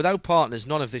racing, but without partners,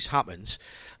 none of this happens.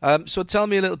 So tell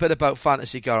me a little bit about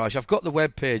Fantasy Garage. I've got the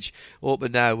webpage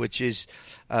open now, which is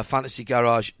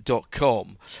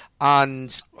fantasygarage.com,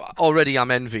 and already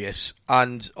I'm envious,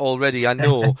 and already I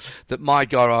know that my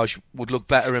garage would look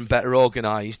better and better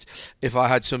organised if I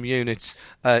had some units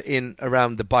in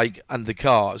around the bike and the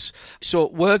cars. So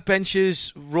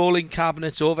workbenches, rolling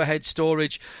cabinets, overhead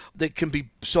storage that can be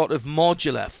sort of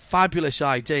modular, fabulous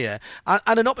idea,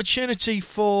 and an opportunity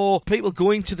for people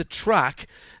going to the track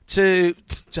to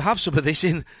have some of this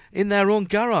in their own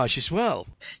garage as well.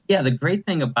 Yeah, the great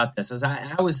thing about this is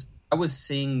I was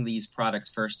seeing these products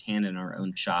firsthand in our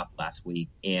own shop last week,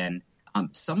 and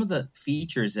some of the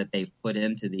features that they've put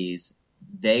into these,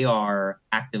 they are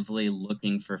actively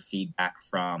looking for feedback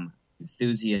from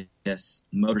enthusiasts,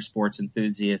 motorsports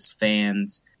enthusiasts,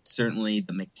 fans, certainly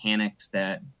the mechanics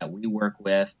that we work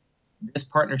with. This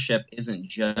partnership isn't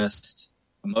just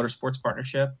a motorsports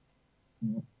partnership.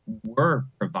 We're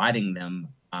providing them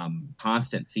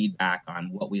constant feedback on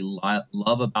what we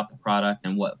love about the product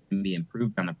and what can be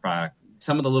improved on the product.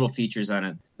 Some of the little features on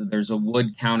it, there's a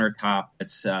wood countertop.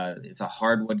 It's a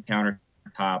hardwood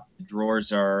countertop. The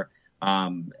drawers are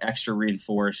extra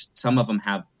reinforced. Some of them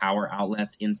have power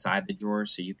outlets inside the drawer,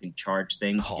 so you can charge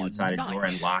things inside a drawer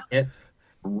and lock it.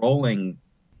 Rolling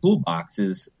toolbox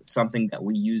is something that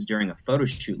we used during a photo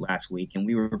shoot last week, and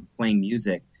we were playing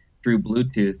music through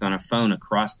Bluetooth on a phone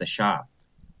across the shop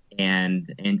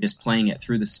and just playing it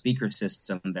through the speaker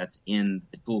system that's in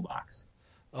the toolbox.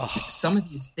 Some of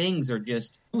these things are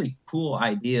just really cool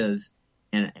ideas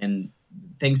and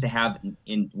things to have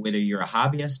in whether you're a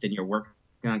hobbyist and you're working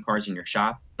on cars in your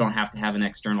shop. You don't have to have an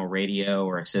external radio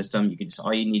or a system. You can just,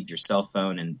 all you need is your cell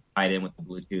phone and tie it in with the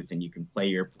Bluetooth, and you can play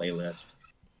your playlist.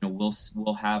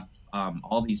 We'll have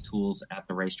all these tools at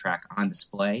the racetrack on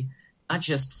display, not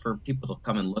just for people to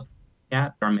come and look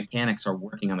at. Our mechanics are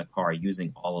working on the car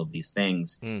using all of these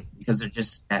things because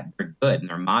they're good and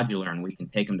they're modular, and we can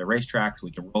take them to racetracks.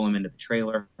 We can roll them into the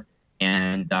trailer,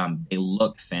 and they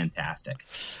look fantastic.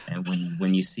 And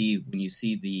when you see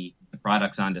the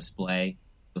products on display,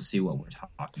 you'll see what we're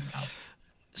talking about.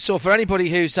 So for anybody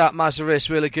who's at Mazda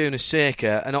Raceway Laguna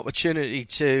Seca, an opportunity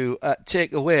to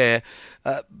take away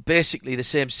basically the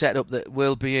same setup that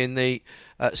will be in the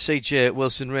CJ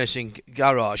Wilson Racing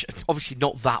Garage. Obviously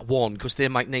not that one, because they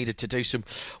might need it to do some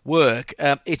work.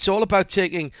 It's all about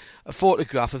taking a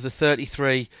photograph of the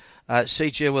 33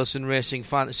 CJ Wilson Racing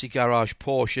Fantasy Garage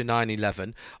Porsche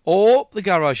 911, or the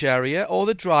garage area, or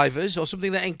the drivers, or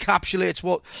something that encapsulates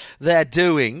what they're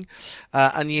doing,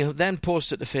 and you then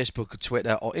post it to Facebook or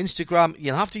Twitter or Instagram.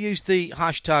 You'll have to use the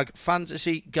hashtag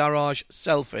Fantasy Garage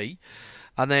Selfie,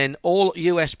 and then all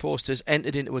US posters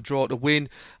entered into a draw to win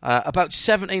about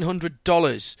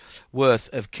 $1,700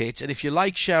 worth of kit. And if you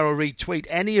like, share or retweet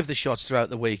any of the shots throughout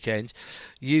the weekend,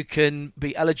 you can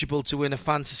be eligible to win a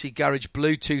Fantasy Garage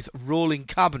Bluetooth rolling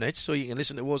cabinet, so you can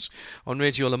listen to us on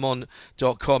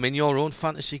radiolemans.com in your own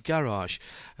Fantasy Garage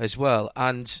as well.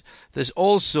 And there's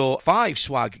also 5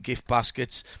 swag gift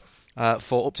baskets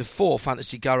for up to 4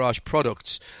 Fantasy Garage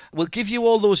products. We'll give you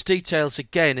all those details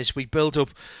again as we build up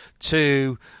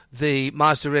to the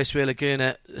Mazda Raceway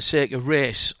Laguna Seca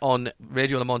race on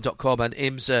radiolemans.com and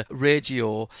IMSA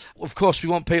Radio. Of course, we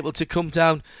want people to come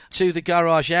down to the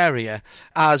garage area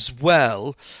as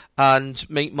well and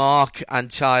meet Mark and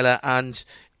Tyler and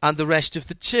the rest of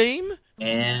the team.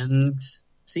 And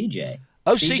CJ.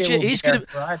 Oh, CJ is going to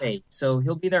Friday, so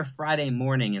he'll be there Friday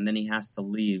morning, and then he has to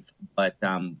leave. But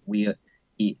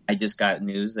I just got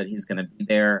news that he's going to be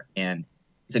there, and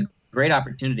it's a great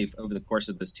opportunity over the course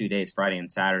of those 2 days, Friday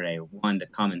and Saturday. One, to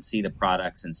come and see the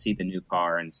products and see the new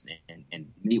car and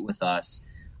meet with us.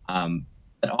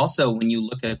 But also, when you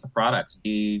look at the products,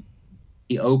 be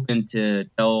open to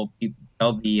tell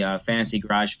the Fantasy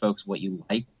Garage folks what you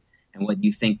like and what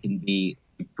you think can be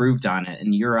improved on it,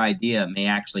 and your idea may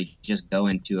actually just go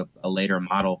into a later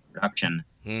model production.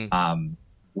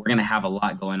 We're going to have a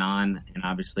lot going on, and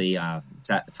obviously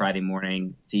Friday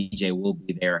morning CJ will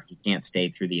be there. He can't stay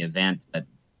through the event, but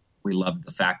we love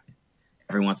the fact that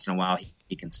every once in a while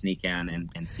he can sneak in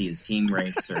and see his team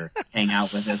race or hang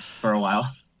out with us for a while.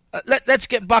 Let's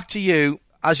get back to you.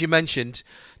 As you mentioned,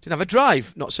 didn't have a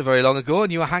drive not so very long ago,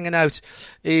 and you were hanging out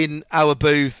in our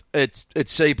booth at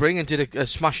Sebring and did a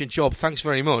smashing job. Thanks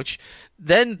very much.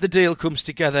 Then the deal comes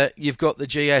together. You've got the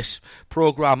GS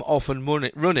program off and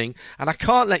running, and I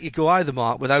can't let you go either,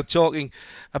 Mark, without talking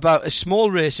about a small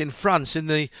race in France in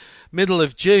the middle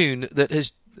of June that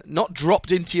has not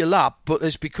dropped into your lap, but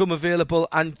has become available,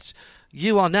 and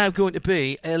you are now going to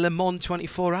be a Le Mans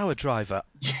 24-hour driver.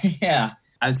 Yeah.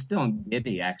 I was still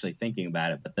giddy actually thinking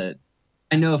about it, but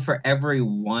I know for every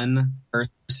one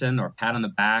person or pat on the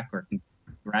back or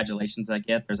congratulations I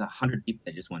get, there's 100 people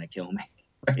that just want to kill me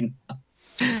right now.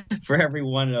 For every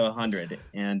 1 to 100,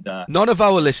 and none of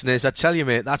our listeners, I tell you,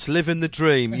 mate, that's living the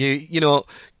dream. You know,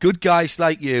 good guys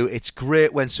like you. It's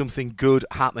great when something good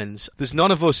happens. There's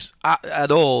none of us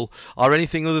at all are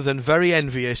anything other than very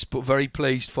envious, but very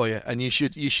pleased for you, and you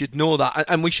should know that.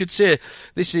 And we should say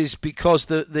this is because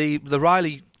the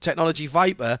Riley Technology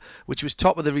Viper, which was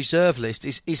top of the reserve list,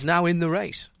 is now in the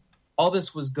race. All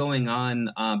this was going on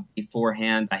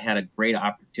beforehand. I had a great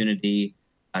opportunity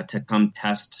to come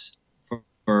test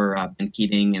for Ben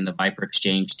Keating and the Viper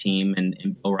Exchange team and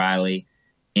Bill Riley,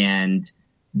 and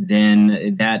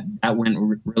then that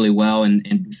went really well.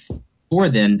 And before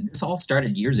then, this all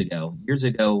started years ago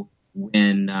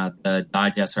when the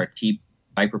Dodge SRT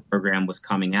Viper program was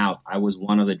coming out. I was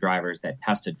one of the drivers that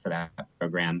tested for that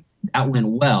program. That went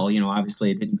well.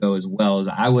 Obviously it didn't go as well as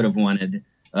I would have wanted,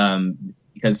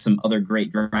 because some other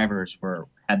great drivers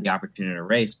had the opportunity to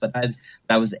race, but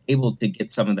I was able to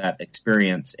get some of that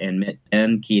experience and met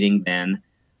Ben Keating then,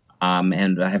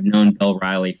 and I have known Bill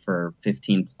Riley for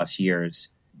 15 plus years.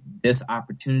 This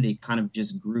opportunity kind of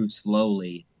just grew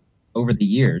slowly over the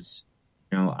years.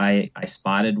 I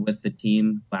spotted with the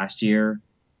team last year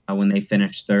when they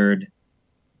finished third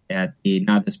at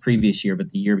not this previous year, but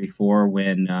the year before,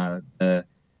 when the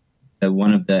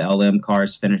one of the LM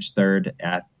cars finished third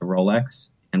at the Rolex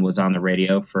and was on the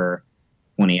radio for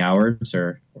 20 hours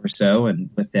or so, and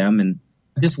with them. And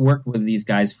I just worked with these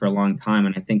guys for a long time.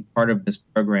 And I think part of this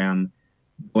program,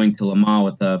 going to Le Mans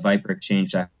with the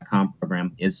ViperExchange.com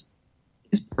program, is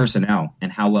personnel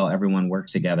and how well everyone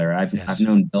works together. I've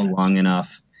known Bill long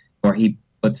enough where he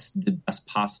puts the best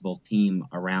possible team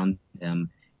around him,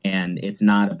 and it's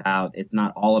not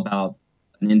all about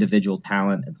an individual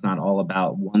talent. It's not all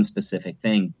about one specific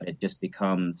thing, but it just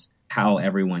becomes how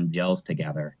everyone gels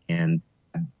together. And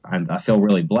I feel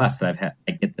really blessed that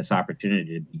I get this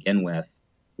opportunity to begin with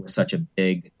such a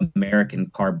big American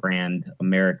car brand,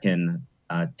 American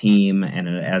team, and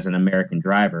as an American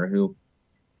driver who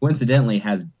coincidentally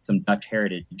has some Dutch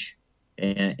heritage.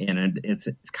 And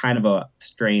it's kind of a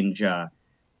strange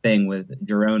thing with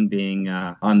Jeroen being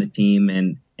on the team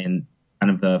and kind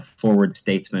of the forward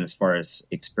statesman as far as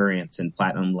experience and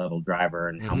platinum level driver,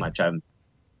 and how much I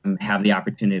have the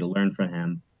opportunity to learn from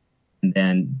him, and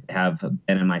then have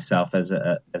Ben and myself as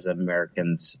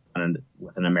Americans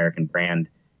with an American brand.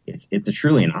 It's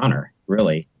truly an honor,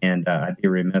 really, and I'd be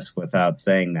remiss without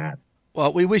saying that.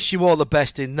 Well, we wish you all the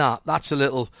best in that. That's a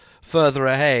little further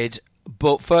ahead.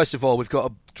 But first of all, we've got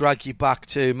to drag you back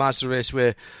to Mazda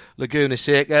Raceway Laguna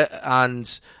Seca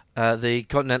and the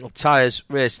Continental Tyres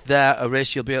race there, a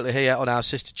race you'll be able to hear on our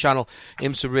sister channel,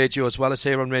 IMSA Radio, as well as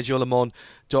here on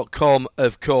RadioLeMans.com,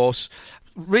 of course.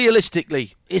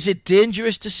 Realistically, is it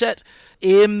dangerous to set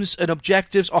aims and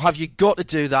objectives, or have you got to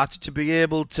do that to be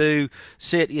able to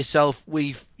say to yourself,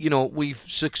 we've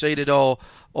succeeded or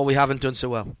we haven't done so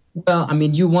well? Well, I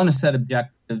mean, you want to set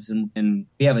objectives, and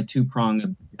we have a two-pronged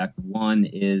objective. One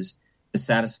is to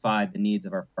satisfy the needs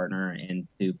of our partner and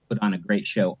to put on a great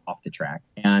show off the track.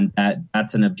 And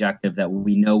that's an objective that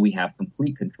we know we have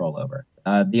complete control over.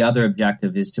 The other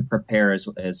objective is to prepare as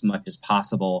much as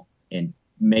possible and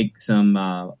make some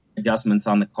adjustments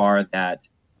on the car that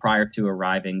prior to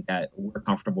arriving that we're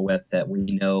comfortable with, that we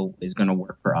know is going to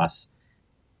work for us.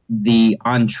 The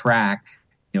on track,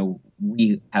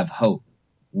 we have hope.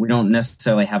 We don't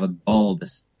necessarily have a goal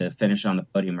to finish on the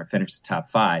podium or finish the top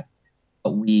five,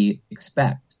 but we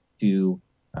expect to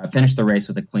finish the race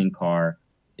with a clean car,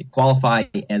 qualify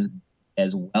as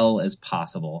well as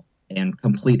possible, and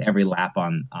complete every lap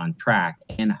on track,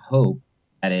 and hope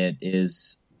that it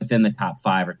is within the top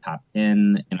 5 or top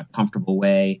 10 in a comfortable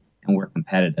way, and we're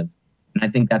competitive. And I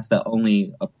think that's the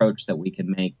only approach that we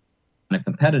can make on a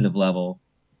competitive level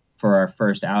for our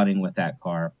first outing with that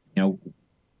car.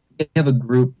 We have a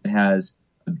group that has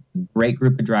a great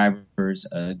group of drivers,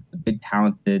 a good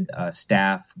talented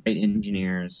staff, great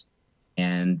engineers,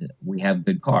 and we have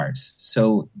good cars.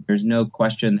 So there's no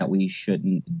question that we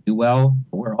shouldn't do well,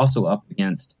 but we're also up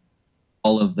against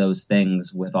all of those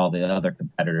things with all the other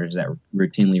competitors that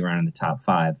routinely run in the top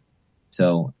 5.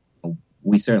 So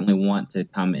we certainly want to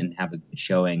come and have a good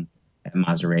showing at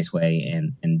Mazda Raceway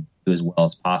and do as well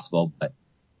as possible, but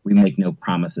we make no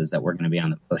promises that we're going to be on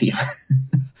the podium.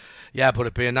 Yeah, but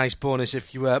it'd be a nice bonus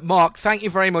if you were. Mark, thank you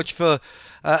very much for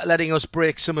letting us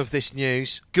break some of this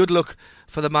news. Good luck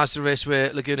for the Mazda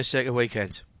Raceway Laguna Seca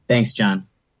weekend. Thanks, John.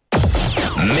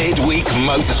 Midweek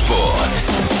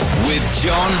Motorsport with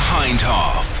John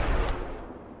Hindhaugh.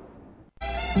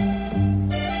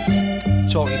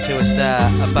 Talking to us there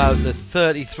about the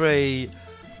 33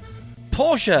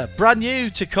 Porsche, brand new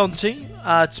to Conti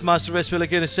at Mazda Raceway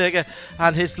Laguna Seca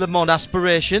and his Le Mans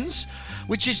aspirations,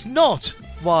 which is not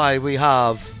why we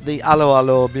have the Allo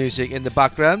Allo music in the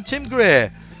background. Tim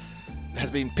Gray has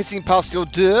been pissing past your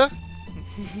door.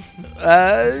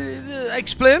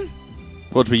 Explain.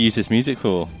 What do we use this music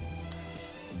for?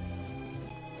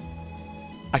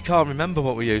 I can't remember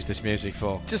what we use this music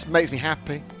for. Just makes me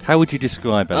happy. How would you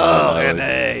describe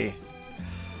it?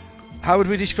 How would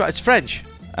we describe it? It's French.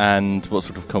 And what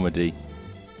sort of comedy?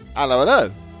 Allo,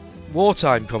 allo.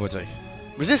 Wartime comedy.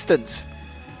 Resistance.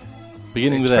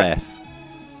 Beginning with F.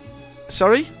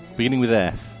 Sorry? Beginning with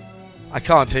F. I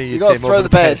can't hear you, You got to Tim. throw the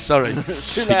bed. Sorry.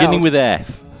 Beginning with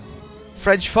F.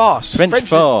 French farce. French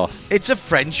farce. It's a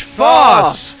French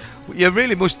farce. You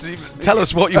really must tell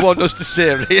us what you want us to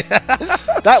say.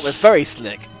 That was very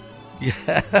slick.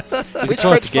 Yeah. You can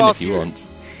try it again if you want.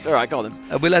 All right, go on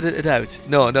then. We'll edit it out.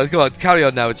 No, go on. Carry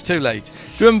on now. It's too late.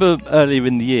 Do you remember earlier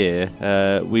in the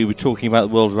year we were talking about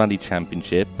the World Rally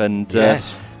Championship and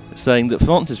yes. saying that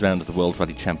France's round of the World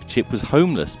Rally Championship was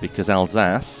homeless because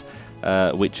Alsace,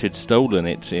 which had stolen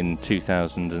it in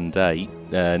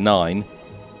 2009,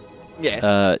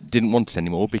 yes. didn't want it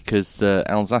anymore because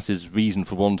Alsace's reason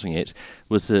for wanting it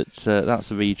was that that's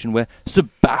the region where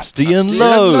Sebastian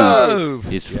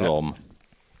Loeb is from.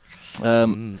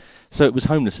 So it was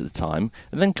homeless at the time.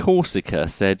 And then Corsica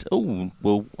said, oh,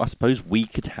 well, I suppose we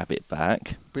could have it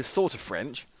back. We're sort of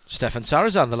French. Stefan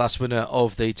Sarazan, the last winner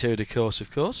of the Tour de Corse, of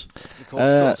course.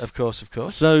 Of course.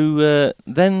 So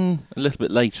then, a little bit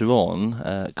later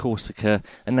on, Corsica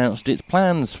announced its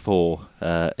plans for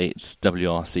its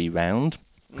WRC round.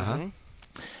 Uh-huh.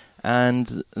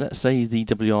 And let's say the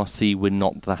WRC were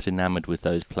not that enamoured with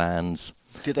those plans.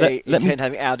 Did they intend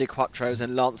having Audi Quattros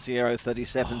and Lancia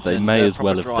 37s? They may as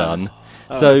well have done.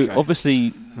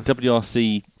 Obviously,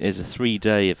 WRC is a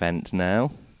 3-day event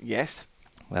now. Yes.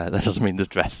 That doesn't mean there's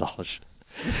dressage.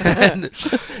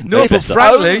 No, but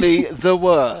frankly, only there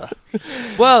were.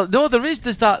 Well, no,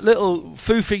 there's that little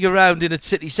foofing around in a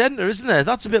city centre, isn't there?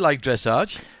 That's a bit like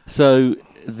dressage. So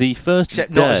the first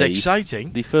Except day, not as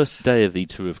exciting. The first day of the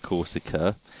Tour of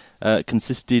Corsica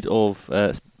consisted of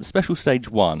special stage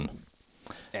 1.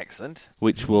 Excellent.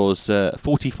 Which was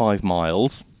 45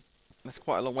 miles. That's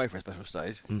quite a long way for a special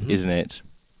stage. Mm-hmm. Isn't it?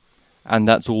 And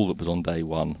that's all that was on day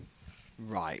 1.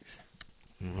 Right.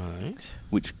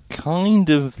 Which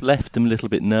kind of left them a little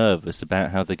bit nervous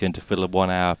about how they're going to fill a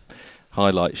 1-hour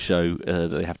highlight show that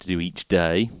they have to do each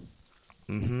day.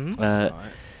 Mm-hmm.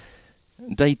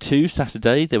 Day 2,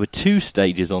 Saturday, there were 2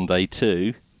 stages on day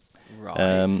 2.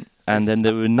 Right. And then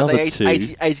there were another 2.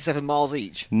 87 miles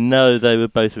each? No, they were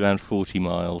both around 40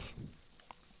 miles.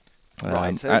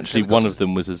 Right. So actually, one of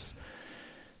them was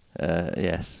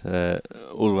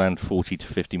all around 40 to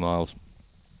 50 miles.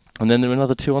 And then there were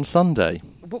another 2 on Sunday.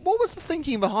 But what was the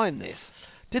thinking behind this?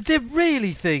 Did they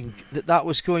really think that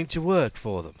was going to work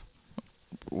for them?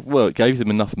 Well, it gave them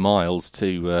enough miles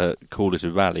to call it a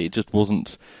rally. It just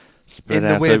wasn't spread In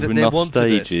the out way over that they enough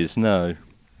wanted it. stages, no.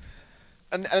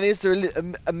 And is there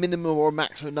a minimum or a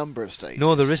maximum number of stages?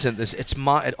 No, there isn't.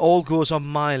 It all goes on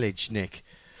mileage, Nick.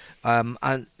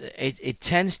 And it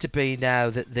tends to be now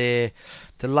that they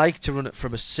like to run it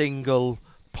from a single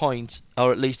point,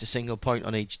 or at least a single point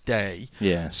on each day.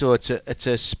 Yeah. So it's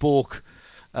a spoke,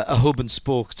 a hub and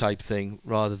spoke type thing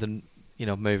rather than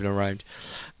moving around.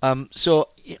 So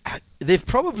they've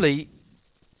probably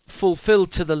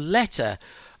fulfilled to the letter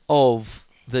of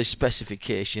the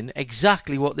specification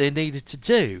exactly what they needed to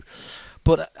do.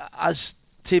 But as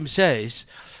Tim says,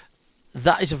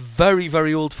 that is a very,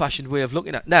 very old-fashioned way of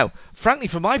looking at it. Now, frankly,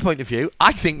 from my point of view,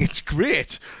 I think it's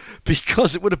great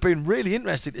because it would have been really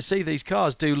interesting to see these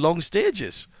cars do long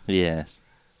stages. Yes.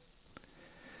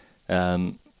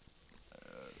 So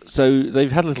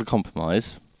they've had a little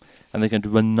compromise, and they're going to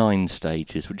run 9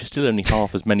 stages, which is still only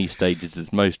half as many stages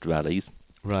as most rallies.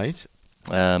 Right.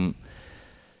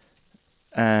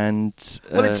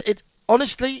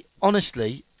 Honestly,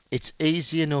 it's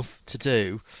easy enough to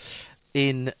do.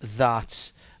 In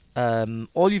that,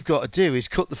 all you've got to do is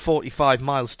cut the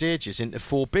 45-mile stages into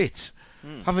 4 bits,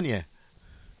 haven't you?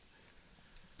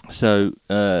 So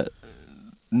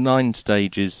 9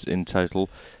 stages in total,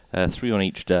 3 on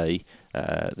each day.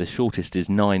 The shortest is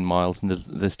 9 miles, and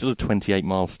there's still a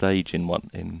 28-mile stage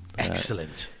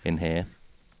Excellent. In here.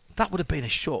 That would have been a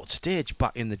short stage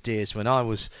back in the days when I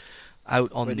was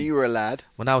out on. When you were a lad.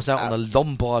 When I was out on the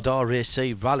Lombard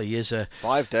RAC rally as a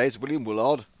 5 days, William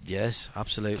Woolard. Yes,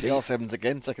 absolutely. TR7s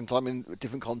again, second time in a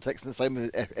different context in the same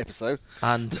episode.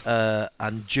 And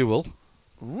Jewel.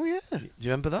 Oh yeah. Do you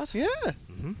remember that? Yeah.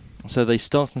 Mm-hmm. So they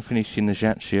start and finish in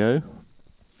Ajaccio.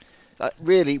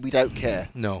 Really, we don't care.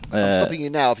 No. I'm stopping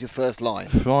you now of your first line.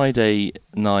 Friday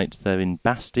night they're in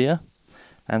Bastia,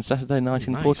 and Saturday night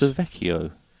in Porto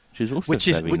Vecchio, which is also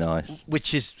very nice.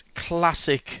 Which is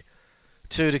classic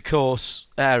Tour de Corse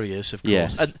areas, of course.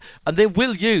 Yes. And they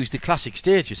will use the classic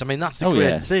stages. I mean, that's the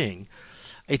great thing.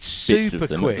 It's Bits super of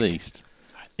them, quick. At least.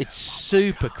 It's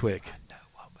super quick. No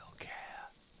one will care.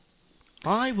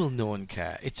 I will know and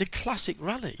care. It's a classic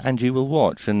rally. And you will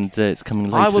watch, and it's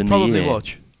coming later in the year. I will probably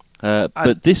watch.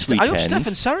 But this weekend... I hope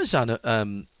Stefan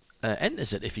Sarazan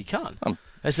enters it if he can.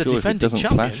 As the sure defending if it doesn't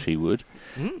champion. clash, he would.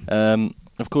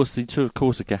 Of course, the Tour of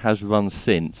Corsica has run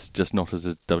since, just not as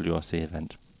a WRC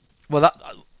event. Well,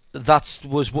 that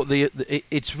was what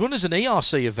it's run as an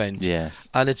ERC event. Yes.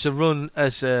 And it's a run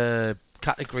as a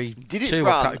Category 2 or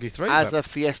Category 3 as event. a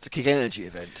Fiesta Kick Energy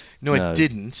event? No, it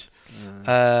didn't.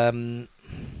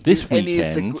 This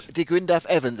weekend... Did Gwyndaf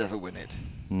Evans ever win it?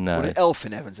 No. Or did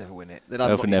Elfyn Evans ever win it?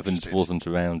 Elfyn Evans wasn't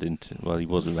around he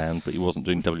was around, but he wasn't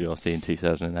doing WRC in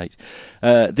 2008.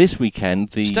 This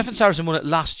weekend, Stefan Sarazan won it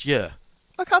last year.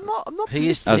 Look, I'm not. He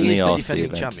is the defending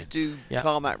event. champion. Do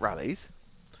tarmac rallies.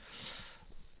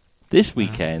 This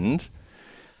weekend,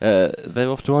 they're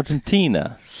off to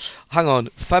Argentina. Hang on,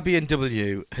 Fabian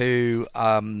W, who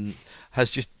has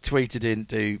just tweeted in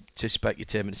to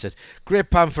Specutainment and said, "Great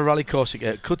plan for Rally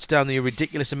Corsica. Cuts down the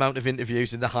ridiculous amount of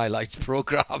interviews in the highlights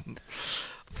programme."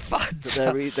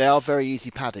 They are very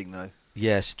easy padding, though.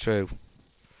 Yes, true.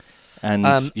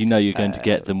 And you're going to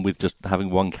get them with just having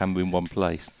one camera in one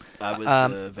place. I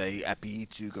was very happy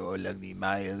to go along the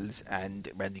miles and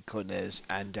Randy Connors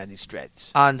and Danny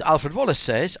Stretz. And Alfred Wallace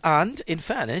says, and in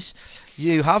fairness,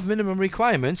 you have minimum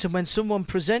requirements, and when someone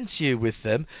presents you with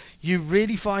them, you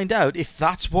really find out if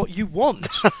that's what you want.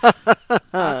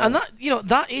 And that,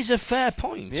 that is a fair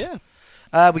point. Yeah.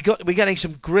 We're getting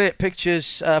some great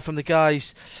pictures from the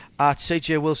guys at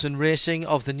CJ Wilson Racing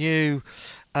of the new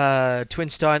Twin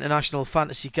Star International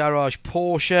Fantasy Garage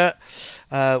Porsche,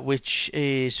 which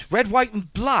is red, white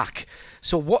and black.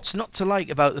 So what's not to like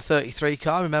about the 33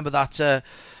 car? Remember that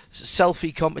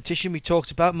selfie competition we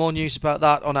talked about? More news about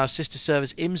that on our sister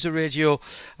service IMSA Radio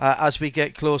as we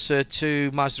get closer to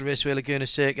Mazda Raceway Laguna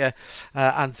Seca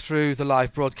and through the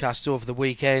live broadcast over the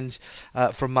weekend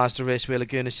from Mazda Raceway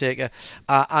Laguna Seca,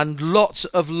 and lots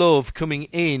of love coming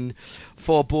in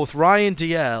for both Ryan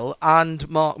DL and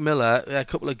Mark Miller, a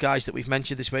couple of guys that we've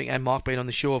mentioned this week, and Mark being on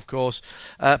the show, of course.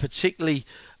 Particularly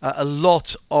a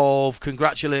lot of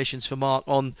congratulations for Mark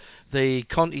on the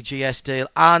Conti GS deal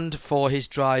and for his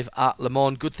drive at Le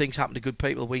Mans. Good things happen to good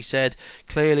people, we said.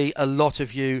 Clearly, a lot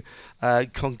of you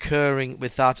concurring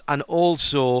with that, and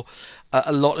also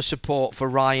a lot of support for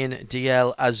Ryan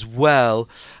DL as well.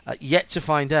 Yet to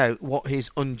find out what his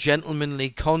ungentlemanly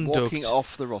conduct... Walking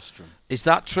off the rostrum. Is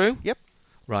that true? Yep.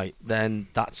 Right, then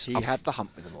that's... He had the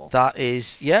hump with them all. That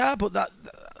is... Yeah, but that...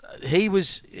 He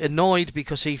was annoyed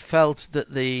because he felt that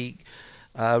the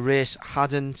race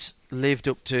hadn't lived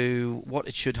up to what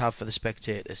it should have for the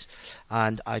spectators.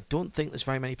 And I don't think there's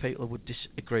very many people who would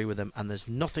disagree with him. And there's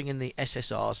nothing in the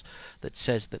SSRs that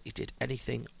says that he did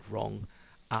anything wrong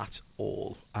at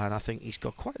all. And I think he's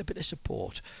got quite a bit of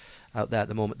support out there at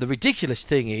the moment. The ridiculous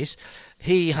thing is,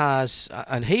 he has,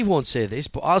 and he won't say this,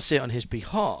 but I'll say it on his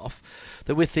behalf,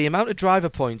 that with the amount of driver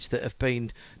points that have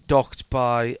been docked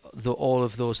by all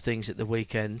of those things at the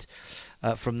weekend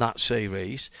from that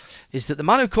series, is that the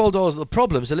man who called all the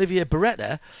problems, Olivier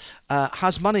Beretta,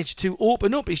 has managed to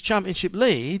open up his championship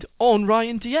lead on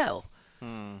Ryan DL.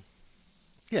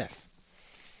 Yes.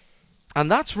 And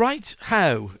that's right.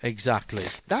 How exactly?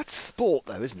 That's sport,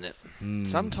 though, isn't it?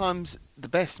 Sometimes the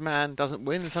best man doesn't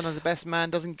win, and sometimes the best man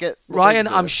doesn't get... Ryan,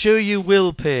 I'm sure you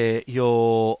will pay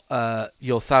your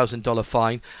 $1,000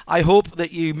 fine. I hope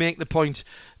that you make the point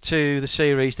to the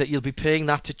series that you'll be paying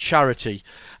that to charity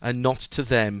and not to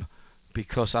them,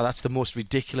 because that's the most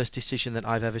ridiculous decision that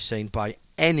I've ever seen by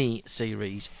any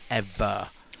series ever.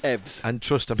 Ebbs. And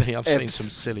trust me, I've seen some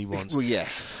silly ones. Well,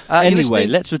 yes. Anyway,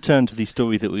 let's return to the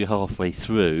story that we're halfway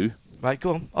through. Right,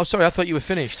 go on. Oh, sorry, I thought you were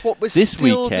finished. What, we're this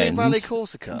still weekend, doing Rally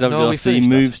Corsica? WRC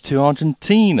moves to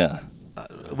Argentina.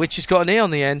 Which has got an E on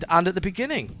the end and at the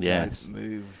beginning. Yes.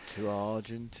 Move to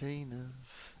Argentina.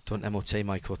 Don't MOT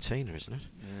my Cortina, isn't it?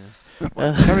 Yeah.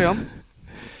 Well, carry on.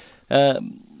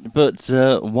 But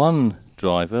one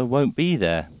driver won't be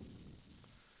there.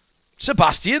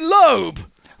 Sebastian Loeb!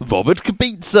 Robert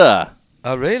Kubica.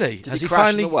 Oh, really? Did he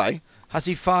crash on the way? Has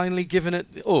he finally given it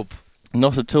up?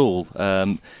 Not at all.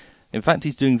 In fact,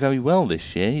 he's doing very well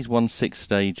this year. He's won 6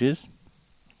 stages.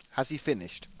 Has he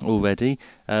finished? Already.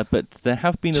 But there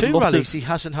have been Two a lot rallies of... he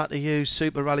hasn't had to use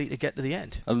Super Rally to get to the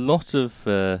end. A lot of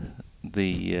the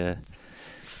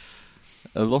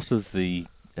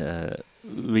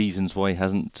reasons why he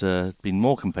hasn't been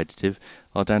more competitive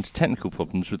are down to technical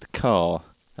problems with the car.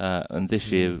 And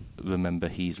this year, remember,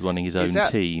 he's running his own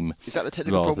team. Is that the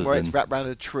technical problem where it's wrapped around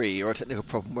a tree, or a technical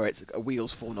problem where it's a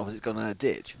wheel's fallen off as it's gone in a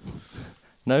ditch?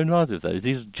 No, neither of those.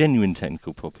 These are genuine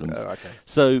technical problems. Oh, okay.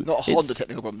 So not Honda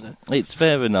technical problems, then? It's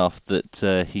fair enough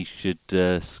that he should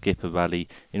skip a rally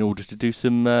in order to do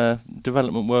some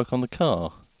development work on the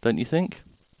car, don't you think?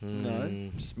 No,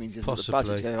 it just means he's got the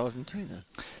budget to go to Argentina.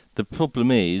 The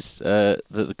problem is that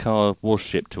the car was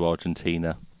shipped to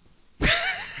Argentina.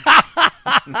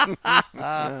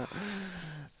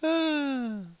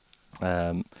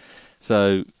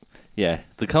 So, yeah,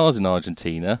 the car's in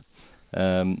Argentina.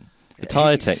 The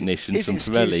tyre technicians from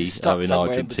Pirelli are in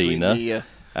Argentina,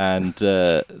 and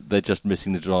they're just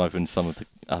missing the driver and some of the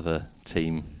other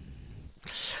team.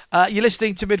 You're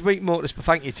listening to Midweek Motorsport.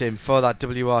 Thank you, Tim, for that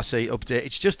WRC update.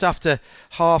 It's just after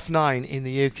 9:30 in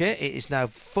the UK. It is now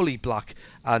fully black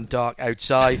and dark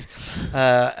outside.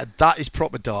 That is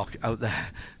proper dark out there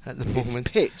at the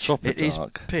moment. It is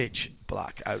pitch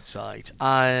black outside.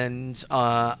 And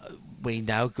we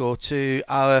now go to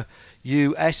our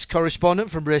US correspondent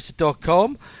from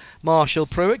Racer.com, Marshall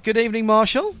Pruitt. Good evening,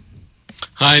 Marshall.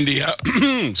 Hindy,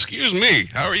 excuse me.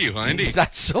 How are you, Hindy?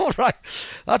 That's all right.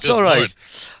 That's Good all right.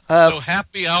 So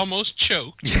happy I almost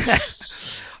choked.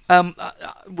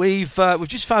 We've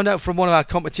just found out from one of our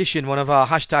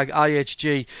hashtag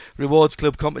IHG Rewards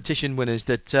Club competition winners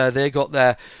that they got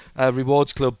their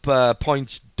Rewards Club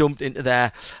points dumped into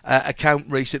their account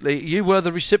recently. You were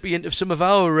the recipient of some of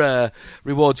our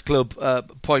Rewards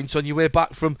Club points on your way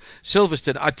back from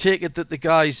Silverstone. I take it that the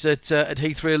guys at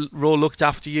Heathrow looked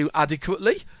after you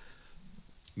adequately?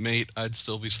 Mate, I'd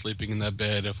still be sleeping in that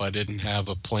bed if I didn't have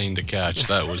a plane to catch.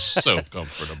 That was so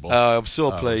comfortable. I'm so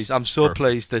pleased. I'm so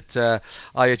pleased that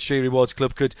IHG Rewards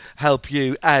Club could help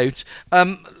you out.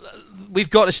 We've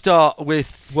got to start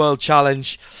with World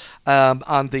Challenge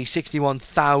and the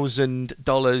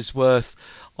 $61,000 worth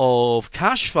of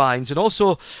cash fines, and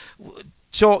also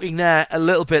talking there a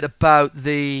little bit about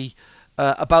the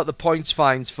points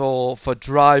fines for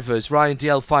drivers. Ryan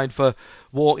Dalziel fined for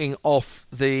walking off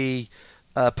the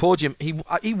podium.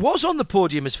 He was on the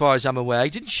podium as far as I'm aware. He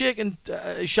didn't shake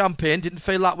champagne, didn't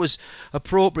feel that was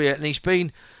appropriate, and he's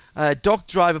been docked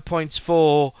driver points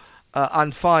for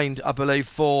and fined, I believe,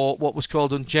 for what was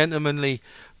called ungentlemanly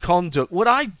conduct. What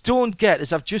I don't get,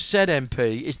 as I've just said,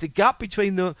 MP, is the gap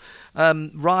between the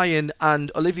Ryan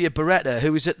and Olivier Beretta,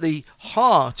 who is at the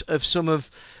heart of some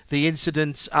of the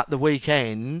incidents at the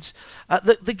weekend.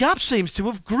 The gap seems to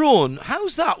have grown.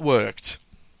 How's that worked?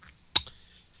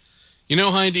 You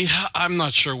know, Hindy, I'm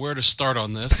not sure where to start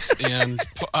on this. And,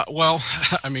 well,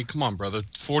 I mean, come on, brother.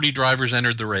 40 drivers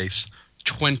entered the race.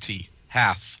 20,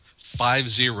 half,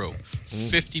 50,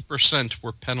 50%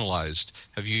 were penalized.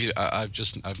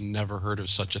 I've never heard of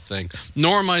such a thing.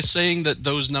 Nor am I saying that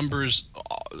those numbers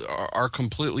are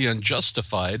completely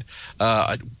unjustified.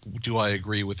 Do I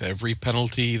agree with every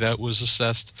penalty that was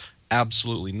assessed?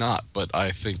 Absolutely not. But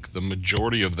I think the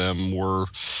majority of them were.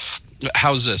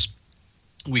 How's this?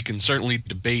 We can certainly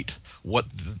debate what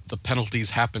the penalties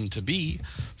happen to be,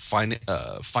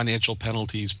 financial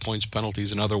penalties, points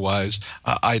penalties, and otherwise.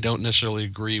 I don't necessarily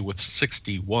agree with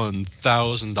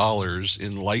 $61,000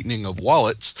 in lightening of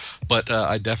wallets, but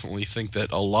I definitely think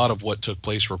that a lot of what took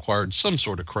place required some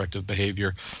sort of corrective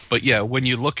behavior. But yeah, when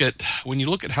you look at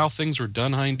how things were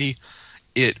done, Hindy,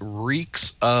 it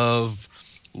reeks of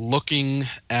looking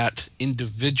at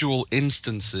individual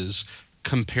instances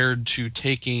compared to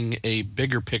taking a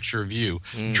bigger picture view,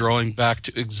 drawing back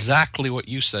to exactly what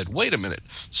you said. Wait a minute.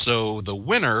 So the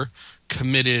winner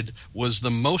was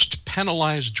the most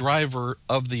penalized driver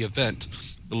of the event.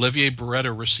 Olivier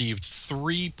Beretta received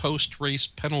 3 post-race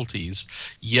penalties,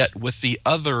 yet with the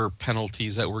other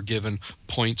penalties that were given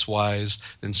points-wise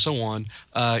and so on,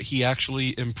 he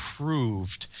actually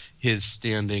improved his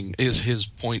standing, his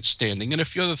point standing, and a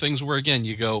few other things where, again,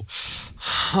 you go,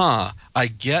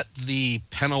 I get the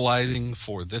penalizing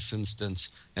for this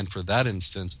instance and for that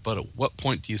instance, but at what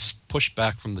point do you push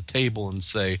back from the table and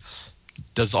say,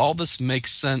 does all this make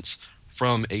sense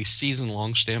from a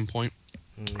season-long standpoint?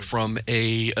 From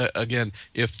again,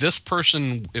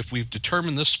 if we've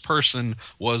determined this person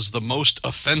was the most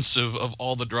offensive of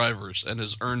all the drivers and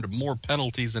has earned more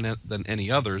penalties than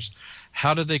any others,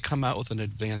 how do they come out with an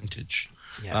advantage?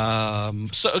 Yeah.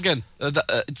 So again,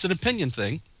 it's an opinion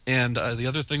thing, and the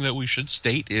other thing that we should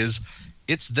state is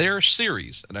it's their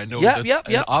series, and I know that's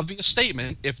an obvious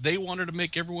statement. If they wanted to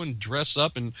make everyone dress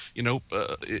up in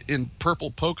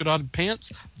purple polka dotted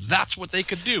pants, that's what they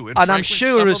could do. And frankly, I'm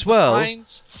sure as well,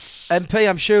 MP,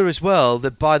 I'm sure as well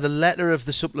that by the letter of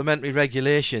the supplementary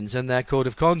regulations and their code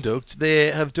of conduct, they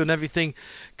have done everything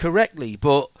correctly.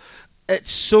 But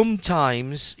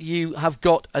sometimes you have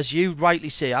got, as you rightly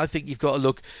say, I think you've got to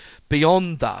look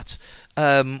beyond that.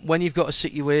 When you've got a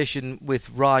situation with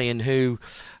Ryan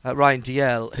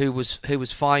Dalziel, who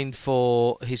was fined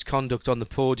for his conduct on the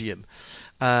podium.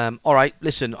 All right,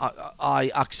 listen, I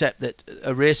accept that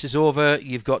a race is over.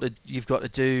 You've got to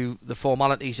do the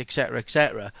formalities, etc.,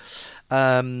 etc.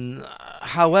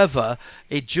 However,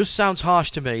 it just sounds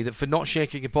harsh to me that for not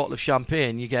shaking a bottle of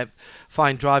champagne, you get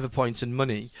fined driver points and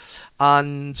money,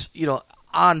 and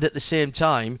at the same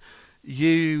time,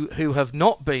 you who have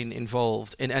not been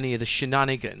involved in any of the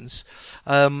shenanigans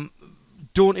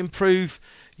don't improve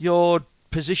your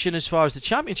position as far as the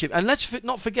championship. And let's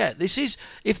not forget,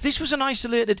 if this was an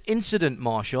isolated incident,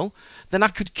 Marshall, then I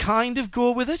could kind of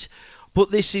go with it. But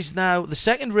this is now the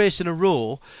second race in a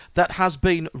row that has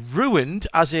been ruined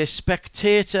as a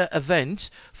spectator event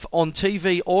on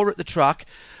TV or at the track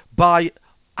by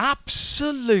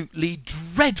absolutely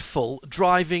dreadful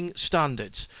driving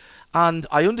standards. And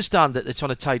I understand that it's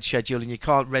on a tight schedule and you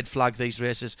can't red flag these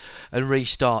races and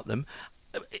restart them.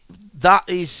 That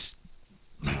is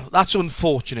that's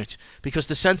unfortunate, because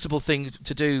the sensible thing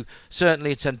to do,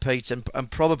 certainly at St. Pete's and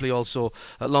probably also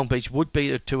at Long Beach, would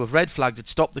be to have red flagged it,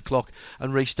 stopped the clock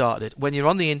and restarted it. When you're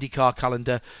on the IndyCar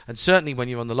calendar, and certainly when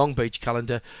you're on the Long Beach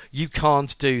calendar, you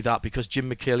can't do that because Jim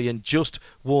McKillian just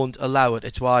won't allow it.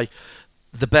 It's why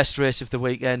the best race of the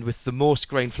weekend with the most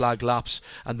green flag laps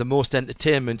and the most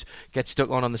entertainment gets stuck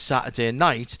on the Saturday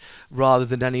night rather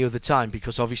than any other time,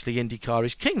 because obviously IndyCar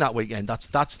is king that weekend.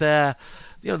 That's their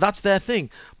thing.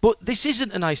 But this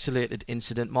isn't an isolated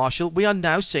incident, Marshall. We are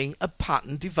now seeing a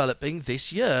pattern developing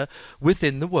this year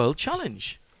within the World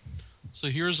Challenge. So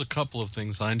here's a couple of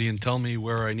things, Andy, and tell me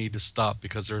where I need to stop,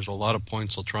 because there's a lot of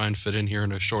points I'll try and fit in here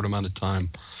in a short amount of time.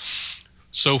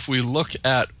 So if we look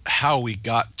at how we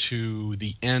got to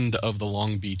the end of the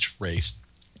Long Beach race,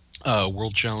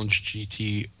 World Challenge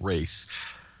GT race,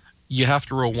 you have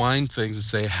to rewind things and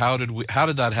say, how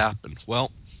did that happen?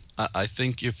 Well, I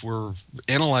think if we're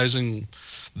analyzing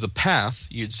the path,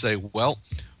 you'd say, well,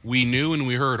 we knew and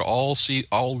we heard all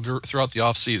throughout the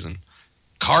off season,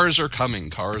 cars are coming.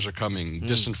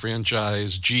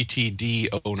 Disenfranchised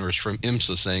GTD owners from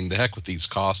IMSA saying, the heck with these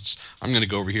costs. I'm going to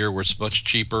go over here where it's much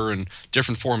cheaper and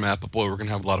different format, but boy, we're going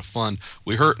to have a lot of fun.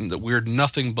 We heard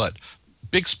nothing but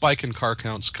big spike in car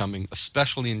counts coming,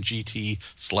 especially in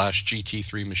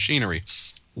GT/GT3 machinery.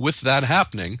 With that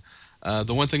happening,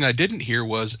 the one thing I didn't hear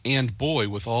was, and boy,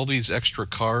 with all these extra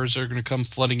cars that are going to come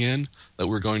flooding in that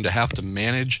we're going to have to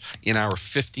manage in our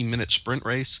 50-minute sprint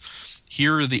race,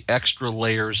 here are the extra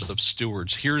layers of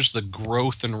stewards. Here's the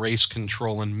growth and race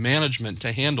control and management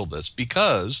to handle this,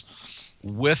 because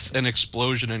with an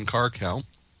explosion in car count,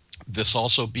 this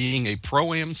also being a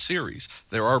Pro-Am series,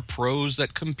 there are pros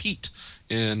that compete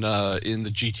in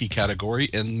the GT category,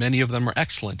 and many of them are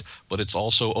excellent, but it's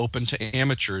also open to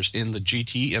amateurs in the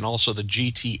GT and also the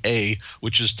GTA,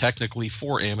 which is technically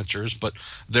for amateurs, but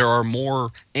there are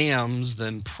more AMs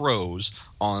than pros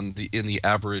in the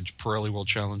average Pirelli World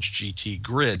Challenge GT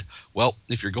grid. Well,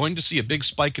 if you're going to see a big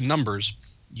spike in numbers,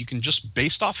 you can just,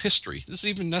 based off history, this isn't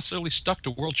even necessarily stuck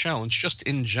to World Challenge, just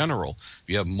in general, if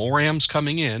you have more AMs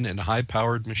coming in and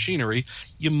high-powered machinery,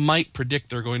 you might predict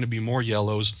there are going to be more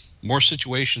yellows, more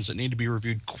situations that need to be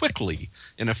reviewed quickly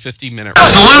in a 50-minute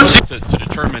race to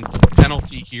determine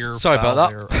penalty here, Sorry foul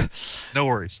about there. that. No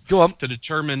worries. Go on. To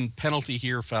determine penalty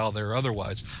here, foul there,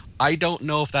 otherwise. I don't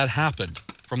know if that happened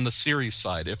from the series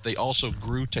side, if they also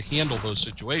grew to handle those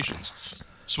situations.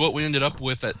 So what we ended up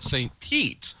with at St.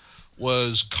 Pete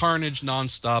was carnage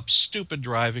nonstop, stupid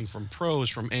driving from pros,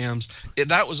 from AMs.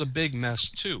 That was a big mess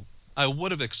too. I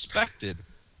would have expected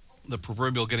the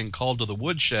proverbial getting called to the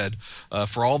woodshed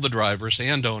for all the drivers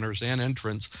and owners and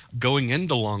entrants going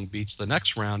into Long Beach the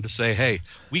next round to say, hey,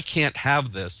 we can't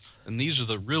have this, and these are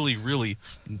the really, really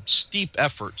steep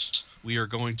efforts we are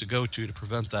going to go to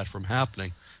prevent that from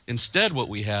happening. Instead, what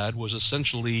we had was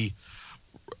essentially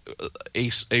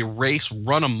a race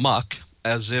run amok,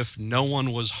 as if no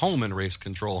one was home in race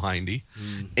control, Hindy.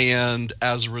 And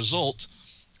as a result,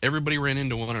 everybody ran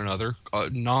into one another.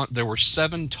 There were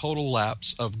 7 total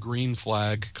laps of green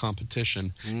flag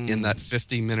competition in that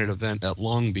 50-minute event at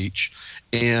Long Beach.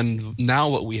 And now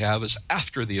what we have is,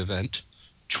 after the event,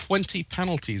 20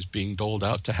 penalties being doled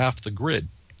out to half the grid.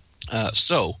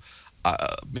 So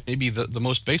maybe the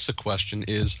most basic question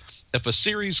is, if a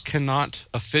series cannot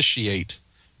officiate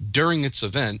during its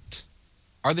event,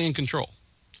 are they in control?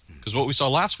 Because what we saw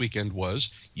last weekend was,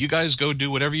 you guys go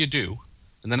do whatever you do,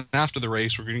 and then after the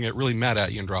race, we're going to get really mad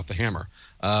at you and drop the hammer.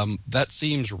 That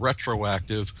seems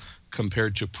retroactive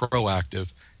compared to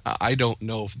proactive. I don't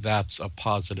know if that's a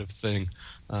positive thing,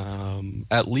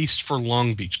 at least for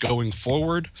Long Beach. Going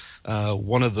forward,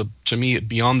 to me,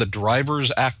 beyond the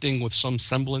drivers acting with some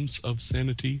semblance of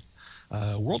sanity,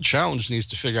 World Challenge needs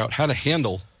to figure out how to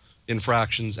handle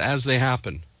infractions as they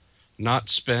happen.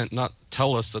 Not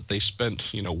tell us that they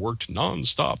worked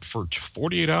nonstop for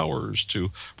 48 hours to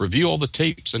review all the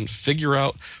tapes and figure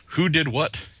out who did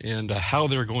what and how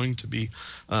they're going to be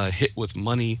hit with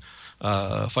money,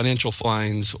 financial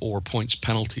fines, or points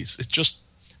penalties. It's just,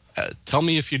 tell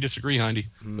me if you disagree, Hindy.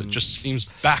 It just seems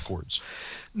backwards.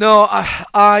 No,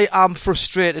 I am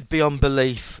frustrated beyond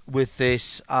belief with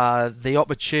this. The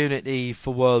opportunity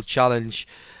for World Challenge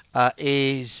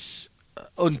is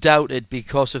undoubted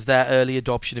because of their early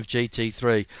adoption of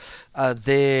GT3.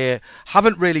 They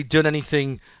haven't really done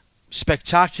anything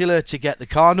spectacular to get the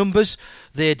car numbers.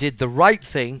 They did the right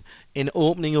thing in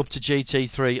opening up to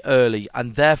GT3 early,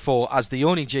 and therefore, as the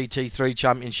only GT3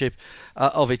 championship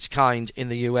of its kind in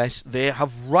the US, they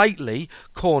have rightly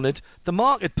cornered the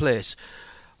marketplace.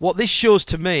 What this shows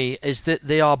to me is that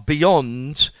they are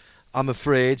beyond I'm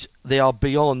afraid they are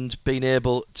beyond being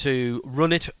able to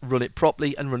run it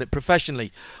properly and run it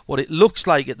professionally. What it looks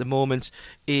like at the moment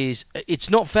is, it's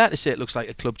not fair to say it looks like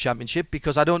a club championship,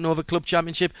 because I don't know of a club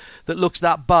championship that looks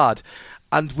that bad.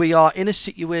 And we are in a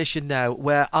situation now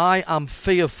where I am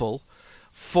fearful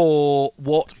for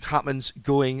what happens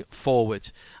going forward.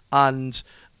 And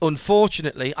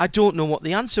unfortunately, I don't know what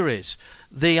the answer is.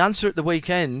 The answer at the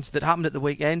weekend, that happened at the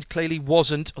weekend, clearly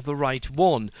wasn't the right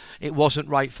one. It wasn't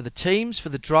right for the teams, for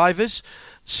the drivers,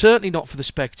 certainly not for the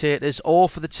spectators or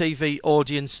for the TV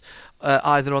audience,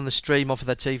 either on the stream or for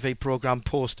their TV programme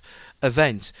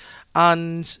post-event.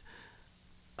 And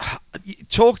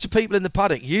talk to people in the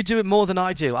paddock. You do it more than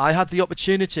I do. I had the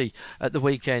opportunity at the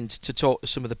weekend to talk to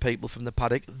some of the people from the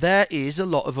paddock. There is a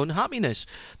lot of unhappiness.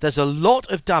 There's a lot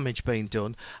of damage being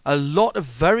done. A lot of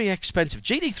very expensive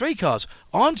GT3 cars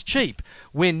aren't cheap.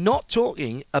 We're not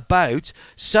talking about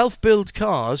self-build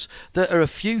cars that are a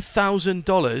few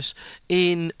 $1,000s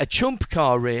in a chump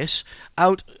car race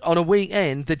out on a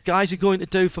weekend that guys are going to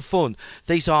do for fun.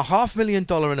 These are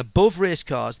 $500,000 and above race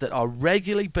cars that are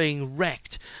regularly being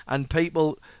wrecked, and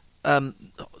people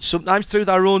sometimes through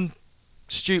their own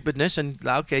stupidness, and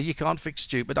okay, you can't fix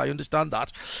stupid, I understand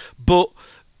that, but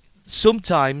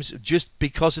sometimes just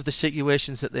because of the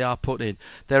situations that they are put in.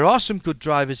 There are some good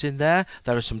drivers in there.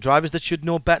 There are some drivers that should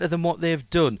know better than what they've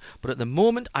done. But at the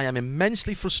moment, I am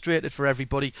immensely frustrated for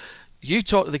everybody. You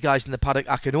talk to the guys in the paddock.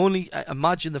 I can only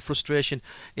imagine the frustration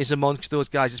is amongst those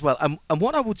guys as well. And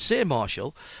what I would say,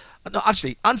 Marshall, no,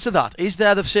 actually, answer that. Is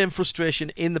there the same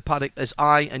frustration in the paddock as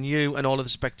I and you and all of the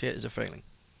spectators are feeling?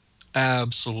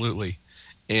 Absolutely.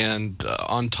 And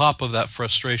on top of that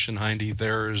frustration, Hindy,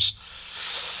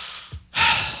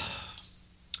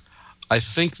 I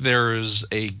think there's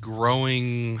a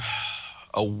growing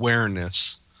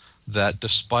awareness that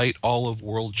despite all of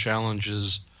World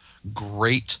Challenge's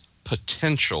great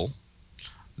potential,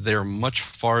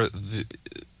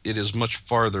 it is much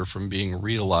farther from being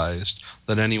realized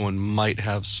than anyone might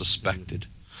have suspected.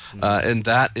 And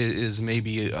that is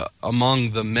maybe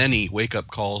among the many wake-up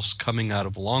calls coming out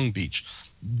of Long Beach.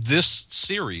 This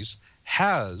series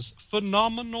has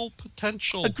phenomenal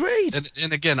potential. Agreed.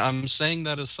 And again, I'm saying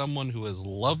that as someone who has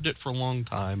loved it for a long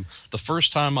time. The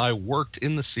first time I worked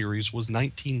in the series was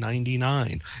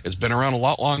 1999. It's been around a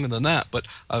lot longer than that, but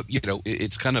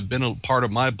it's kind of been a part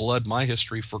of my blood, my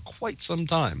history for quite some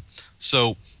time.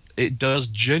 So it does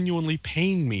genuinely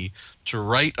pain me to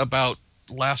write about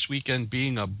last weekend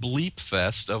being a bleep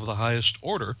fest of the highest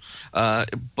order.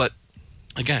 But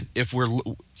again,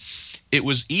 it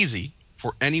was easy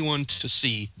for anyone to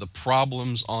see the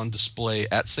problems on display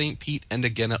at St. Pete and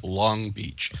again at Long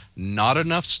Beach. Not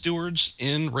enough stewards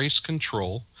in race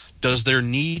control. Does there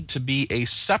need to be a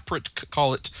separate,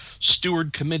 call it,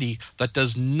 steward committee that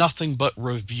does nothing but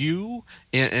review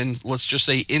and let's just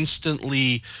say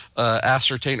instantly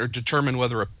ascertain or determine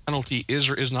whether a penalty is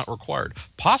or is not required?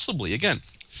 Possibly, again,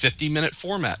 50-minute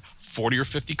format. 40 or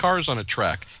 50 cars on a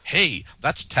track. Hey,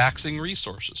 that's taxing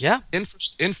resources. Yeah.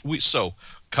 So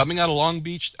coming out of Long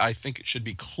Beach, I think it should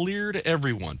be clear to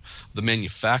everyone, the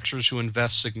manufacturers who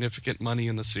invest significant money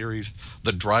in the series,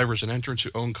 the drivers and entrants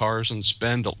who own cars and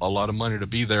spend a lot of money to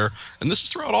be there, and this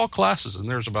is throughout all classes, and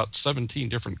there's about 17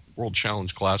 different World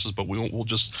Challenge classes, but we'll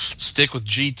just stick with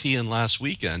GT and last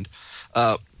weekend.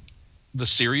 The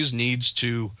series needs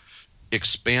to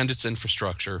expand its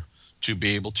infrastructure to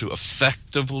be able to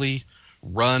effectively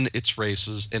run its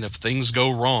races, and if things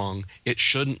go wrong, it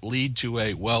shouldn't lead to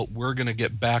we're going to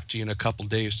get back to you in a couple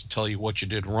days to tell you what you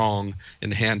did wrong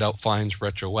and hand out fines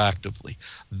retroactively.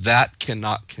 That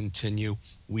cannot continue.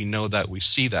 We know that. We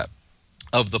see that.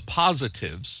 Of the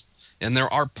positives, and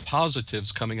there are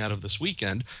positives coming out of this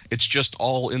weekend, it's just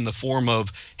all in the form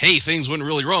of, hey, things went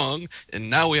really wrong,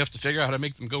 and now we have to figure out how to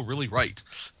make them go really right.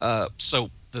 So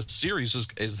the series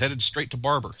is headed straight to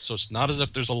Barber, so it's not as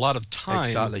if there's a lot of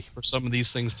time for some of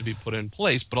these things to be put in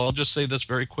place. But I'll just say this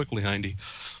very quickly, Hindy.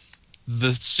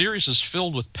 The series is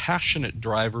filled with passionate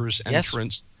drivers,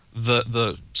 entrants,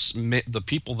 the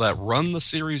people that run the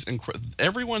series, and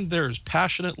everyone there is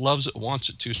passionate, loves it, wants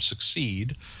it to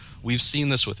succeed. We've seen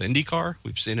this with IndyCar.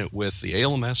 We've seen it with the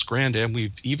ALMS Grand Am.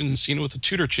 We've even seen it with the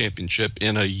Tudor Championship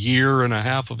in a year and a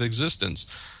half of existence.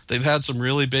 They've had some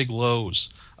really big lows.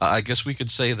 I guess we could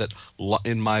say that,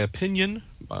 in my opinion,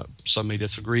 some may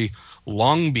disagree,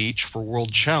 Long Beach for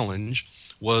World Challenge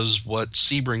was what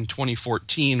Sebring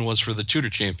 2014 was for the Tudor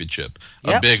Championship.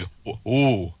 Yep. A big,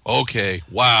 ooh, okay,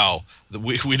 wow,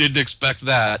 We didn't expect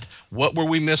that. What were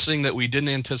we missing that we didn't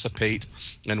anticipate?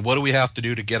 And what do we have to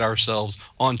do to get ourselves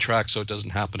on track so it doesn't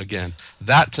happen again?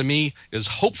 That, to me, is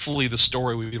hopefully the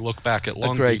story we look back at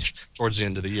Long Beach towards the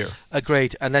end of the year.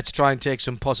 Agreed. And let's try and take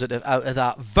some positive out of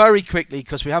that very quickly,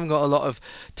 because we haven't got a lot of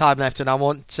time left, and I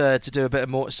want to do a bit of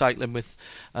motorcycling with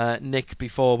Nick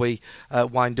before we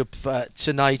wind up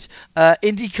tonight.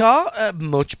 IndyCar,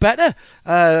 much better.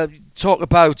 Talk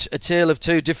about a tale of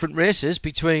two different races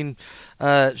between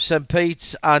St.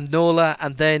 Pete's and NOLA,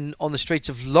 and then on the streets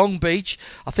of Long Beach.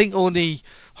 I think only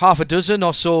half a dozen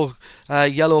or so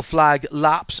yellow flag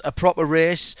laps, a proper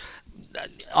race.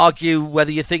 Argue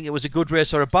whether you think it was a good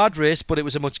race or a bad race, but it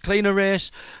was a much cleaner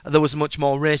race. There was much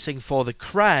more racing for the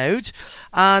crowd,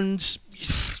 and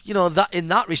that in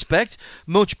that respect,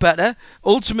 much better.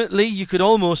 Ultimately, you could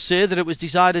almost say that it was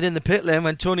decided in the pit lane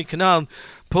when Tony Kanaan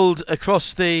pulled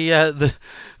across the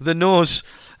nose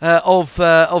of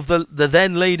the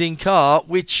then leading car,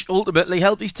 which ultimately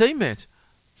helped his teammate.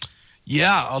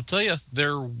 Yeah, I'll tell you,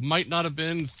 there might not have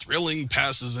been thrilling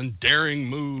passes and daring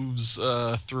moves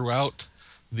throughout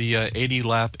the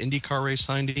 80-lap IndyCar race,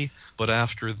 Hindy, but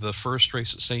after the first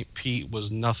race at St. Pete was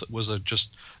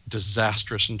just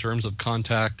disastrous in terms of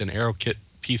contact and aero kit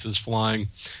pieces flying.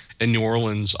 And New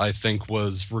Orleans, I think,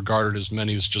 was regarded as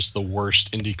many as just the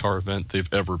worst IndyCar event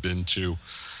they've ever been to.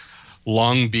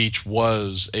 Long Beach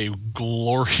was a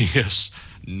glorious,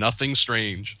 nothing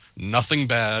strange, nothing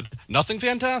bad, nothing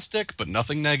fantastic, but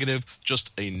nothing negative,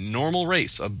 just a normal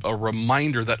race, a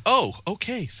reminder that,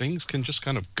 okay, things can just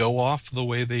kind of go off the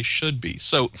way they should be.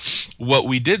 So what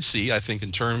we did see, I think,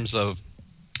 in terms of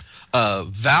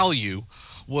value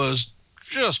was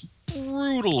just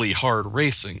brutally hard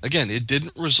racing. Again, it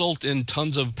didn't result in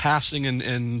tons of passing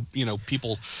and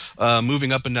people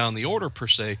moving up and down the order per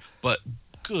se, but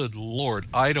good Lord,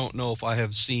 I don't know if I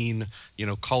have seen,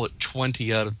 call it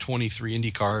 20 out of 23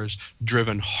 Indy cars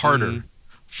driven harder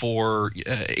for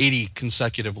 80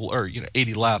 consecutive or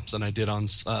 80 laps than I did on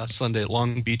Sunday at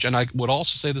Long Beach. And I would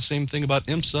also say the same thing about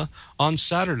IMSA on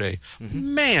Saturday.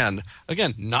 Man,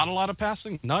 again, not a lot of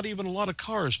passing, not even a lot of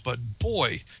cars, but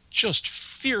boy, just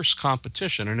fierce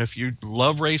competition. And if you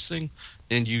love racing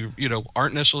and you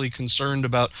aren't necessarily concerned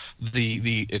about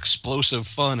the explosive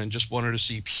fun and just wanted to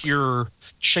see pure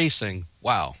chasing,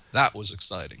 wow, that was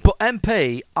exciting. But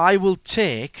MP, I will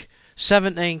take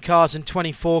 17 cars and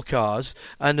 24 cars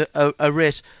and a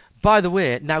race. By the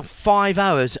way, now 5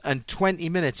 hours and 20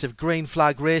 minutes of green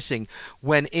flag racing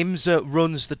when IMSA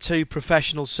runs the two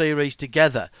professional series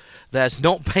together. There's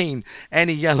not been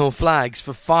any yellow flags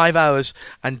for 5 hours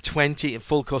and 20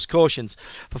 full course cautions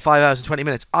for 5 hours and 20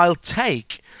 minutes. I'll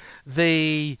take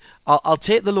the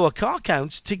lower car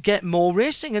counts to get more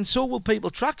racing, and so will people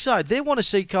trackside. They want to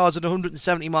see cars at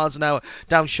 170 miles an hour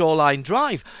down Shoreline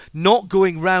Drive, not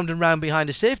going round and round behind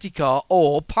a safety car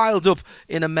or piled up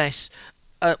in a mess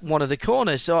at one of the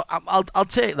corners. So I'll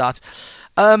take that.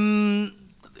 I'm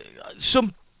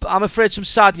afraid some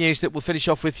sad news that we'll finish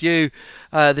off with you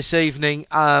this evening.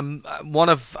 One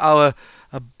of our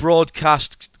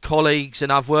broadcast colleagues,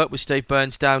 and I've worked with Steve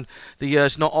Burns down the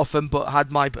years, not often, but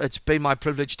it's been my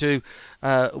privilege to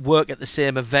work at the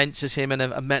same events as him, and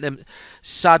I've met him,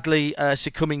 sadly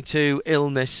succumbing to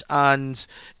illness. And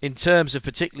in terms of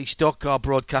particularly stock car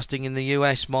broadcasting in the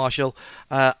US, Marshall,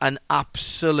 an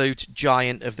absolute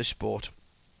giant of the sport.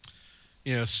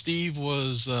 Yeah, Steve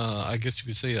was, I guess you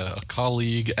could say, a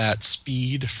colleague at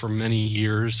Speed for many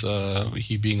years,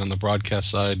 he being on the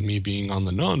broadcast side, me being on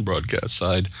the non-broadcast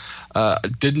side. I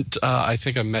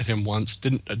think I met him once,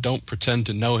 don't pretend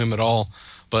to know him at all,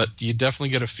 but you definitely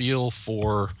get a feel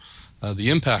for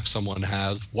the impact someone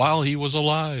has while he was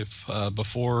alive,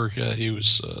 before he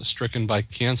was stricken by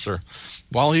cancer.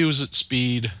 While he was at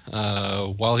Speed,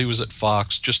 while he was at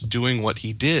Fox, just doing what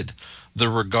he did. The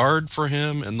regard for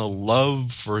him and the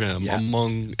love for him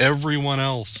among everyone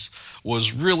else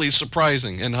was really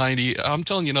surprising. And Heidi, I'm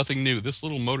telling you nothing new. This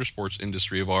little motorsports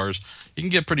industry of ours, you can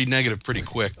get pretty negative pretty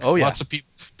quick. Oh, yeah. Lots of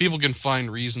people can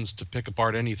find reasons to pick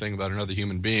apart anything about another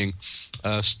human being.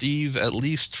 Steve, at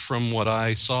least from what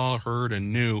I saw, heard,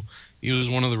 and knew, he was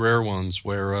one of the rare ones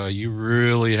where you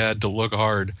really had to look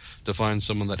hard to find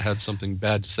someone that had something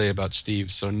bad to say about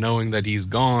Steve. So knowing that he's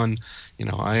gone,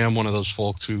 I am one of those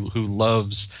folks who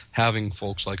loves having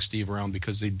folks like Steve around,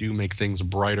 because they do make things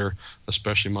brighter,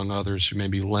 especially among others who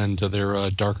maybe lend to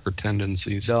their darker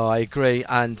tendencies. No, I agree.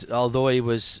 And although he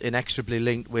was inextricably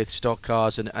linked with stock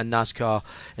cars and NASCAR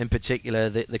in particular,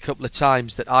 the couple of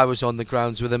times that I was on the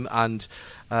grounds with him and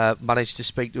managed to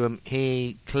speak to him.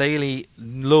 He clearly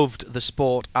loved the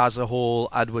sport as a whole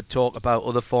and would talk about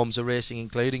other forms of racing,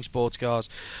 including sports cars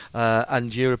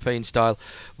and European-style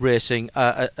racing.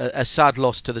 A sad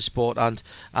loss to the sport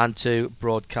and to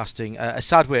broadcasting. A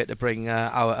sad way to bring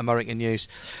our American news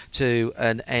to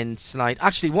an end tonight.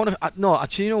 Actually,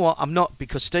 you know what? I'm not,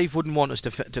 because Steve wouldn't want us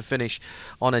to finish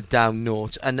on a down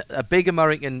note. And a big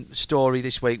American story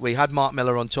this week. We had Mark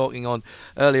Miller on talking on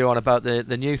earlier on about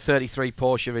the new 33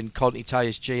 Porsche in Conti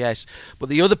Tyres GS. But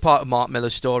the other part of Mark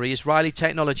Miller's story is Riley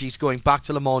Technologies going back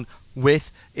to Le Mans with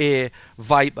a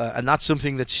Viper, and that's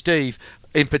something that Steve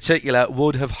in particular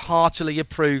would have heartily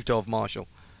approved of, Marshall.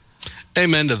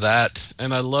 Amen to that.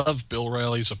 And I love Bill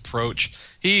Riley's approach.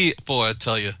 I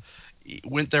tell you, he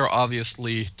went there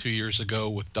obviously 2 years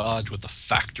ago with Dodge with the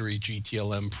factory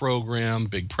GTLM program,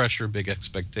 big pressure, big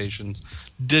expectations.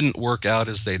 Didn't work out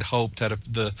as they'd hoped. Had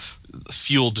the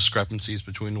fuel discrepancies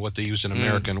between what they used in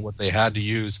America and what they had to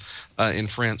use in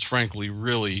France, frankly,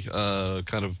 really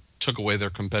kind of took away their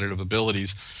competitive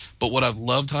abilities. But what I've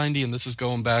loved, Hindy, and this is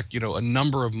going back, a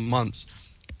number of months,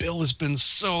 Bill has been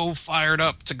so fired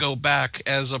up to go back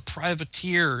as a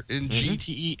privateer in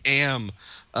GTE AM,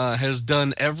 has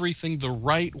done everything the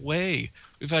right way.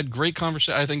 We've had great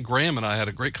conversation. I think Graham and I had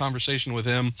a great conversation with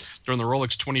him during the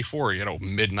Rolex 24,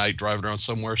 midnight driving around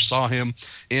somewhere, saw him,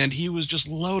 and he was just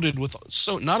loaded with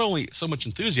not only so much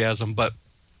enthusiasm, but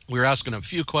we were asking him a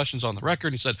few questions on the record,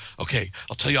 and he said, "Okay,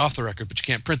 I'll tell you off the record, but you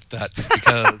can't print that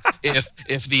because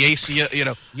if the ACO,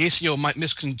 the ACO might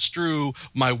misconstrue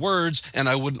my words, and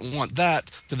I wouldn't want that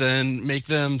to then make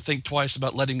them think twice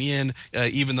about letting me in,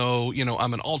 even though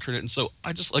I'm an alternate." And so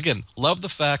I just again love the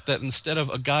fact that instead of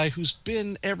a guy who's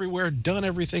been everywhere, done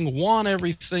everything, won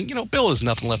everything, Bill has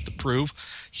nothing left to prove.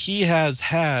 He has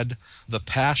had the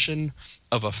passion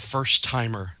of a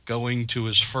first-timer going to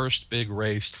his first big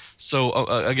race. So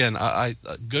again, I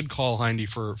good call, Hindy,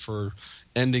 for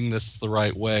ending this the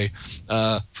right way.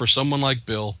 For someone like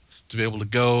Bill to be able to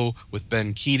go with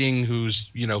Ben Keating, who's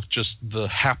just the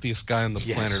happiest guy on the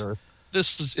planet Earth.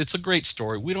 It's a great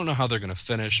story. We don't know how they're going to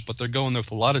finish, but they're going there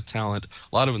with a lot of talent,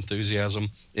 a lot of enthusiasm.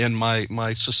 And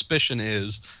my suspicion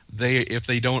is if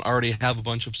they don't already have a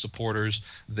bunch of supporters,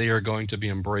 they are going to be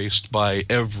embraced by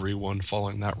everyone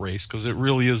following that race, because it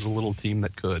really is a little team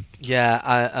that could.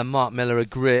 Yeah, and Mark Miller, a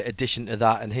great addition to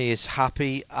that, and he is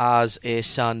happy as a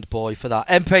sand boy for that.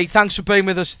 MP, thanks for being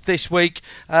with us this week.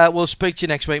 We'll speak to you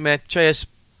next week, mate. Cheers.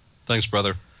 Thanks,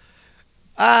 brother.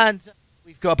 And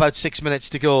we've got about 6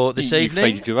 minutes to go this evening.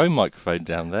 You faded your own microphone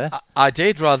down there. I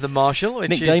did, rather than Marshall.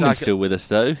 Nick Damon's still with us,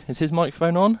 though. Is his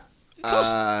microphone on?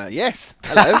 Yes.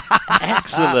 Hello.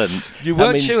 Excellent. You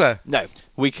weren't sure? No.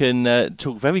 We can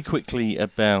talk very quickly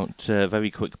about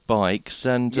very quick bikes,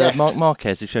 and yes. Marc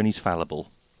Marquez has shown he's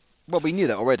fallible. Well, we knew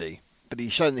that already. But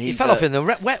he's shown that he fell off in the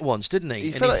wet once, didn't he?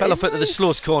 He fell off at the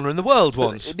slowest corner in the world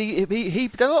once. He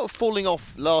did a lot of falling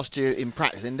off last year in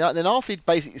practice, and then after he'd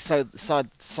basically sowed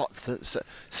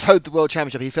the World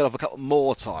Championship, he fell off a couple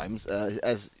more times,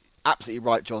 as absolutely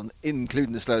right, John,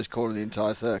 including the slowest corner in the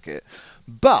entire circuit.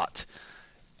 But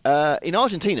in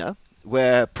Argentina,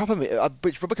 where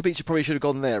Rebecca Beach probably should have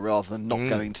gone there rather than not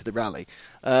going to the rally.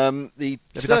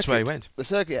 That's where he went. The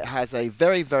circuit has a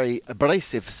very, very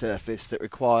abrasive surface that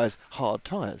requires hard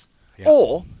tyres,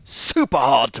 or super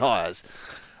hard tyres.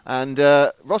 And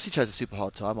Rossi chose a super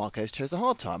hard tyre, Marquez chose a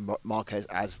hard tyre. Marquez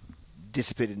has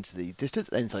disappeared into the distance,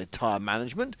 then started tyre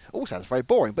management. All sounds very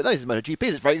boring, but no, this is MotoGP,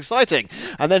 it's very exciting.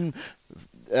 And then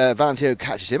Valentino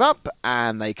catches him up,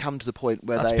 and they come to the point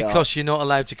where That's because you're not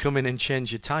allowed to come in and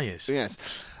change your tyres. Yes.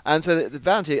 And so the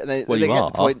Valentino, they get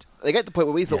to the point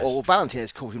where we thought, well,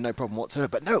 Valentino's caused him no problem whatsoever.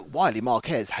 But no, Wiley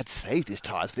Marquez had saved his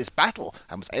tyres for this battle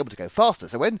and was able to go faster.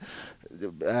 So when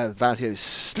Valentino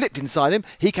slipped inside him,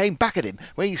 he came back at him.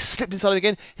 When he slipped inside him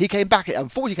again, he came back at him.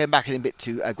 Unfortunately, he came back at him a bit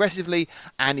too aggressively,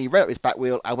 and he revved up his back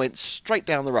wheel and went straight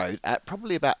down the road at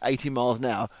probably about 80 miles an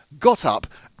hour, got up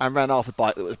and ran off the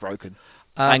bike that was broken.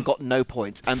 And got no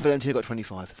points, and Valentino got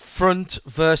 25. Front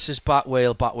versus back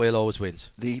wheel always wins.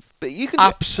 But you can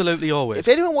absolutely always. If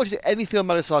anyone watches anything on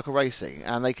motorcycle racing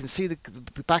and they can see the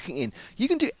backing in, you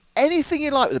can do anything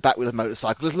you like with the back wheel of a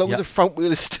motorcycle as long as the front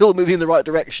wheel is still moving in the right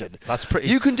direction. That's pretty.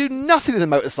 You can do nothing with a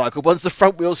motorcycle once the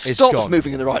front wheel stops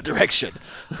moving in the right direction.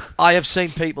 I have seen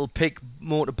people pick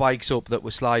motorbikes up that were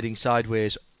sliding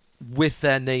sideways with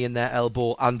their knee and their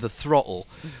elbow and the throttle,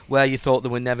 where you thought they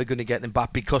were never going to get them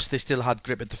back because they still had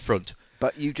grip at the front.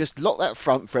 But you just lock that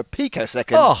front for a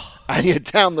picosecond and you're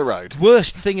down the road.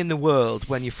 Worst thing in the world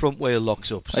when your front wheel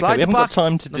locks up. Okay, we haven't got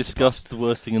time to discuss the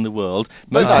worst thing in the world.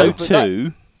 Moto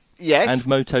 2 Yes. and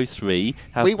Moto3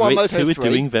 have we won Brits who are Moto3.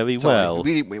 doing very well.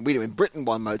 We didn't win. We didn't win. Britain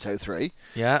won Moto3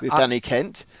 with Danny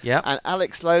Kent. Yeah. And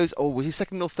Alex Lowe's, was he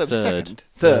second or third? Third.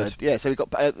 Third. Yeah, so we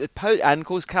got and of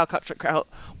course Cal Crutchfield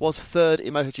was third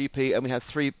in MotoGP, and we had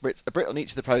 3 Brits, a Brit on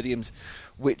each of the podiums,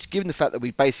 which, given the fact that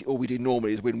we basically all we do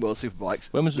normally is win World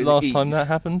Superbikes. When was the last time that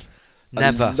happened?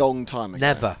 Never. A long time ago.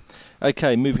 Never.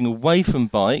 Okay, moving away from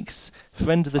bikes,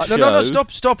 friend of the show. No,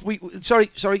 stop.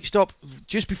 Sorry, stop.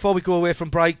 Just before we go away from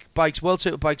bikes, World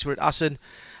Superbikes were at Assen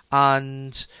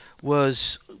and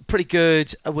was pretty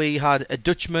good. We had a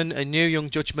Dutchman, a new young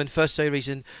Dutchman, first year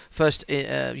in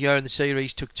the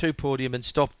series, took 2 podium and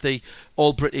stopped the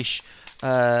all-British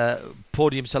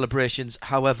podium celebrations.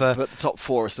 However, but the top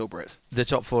 4 are still Brits. The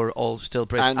top 4 are all still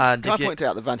Brits. And can I point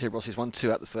out that Valtteri Rossi's won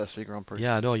 2 out of the first 3 Grand Prix?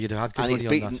 Yeah, I know, you'd have had good money on that.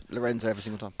 And he's beaten Lorenzo every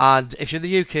single time. And if you're in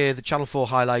the UK, the Channel 4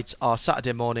 highlights are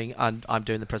Saturday morning, and I'm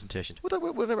doing the presentation. Would I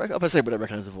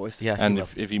recognise the voice? Yeah. And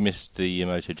if you missed the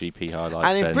MotoGP highlights,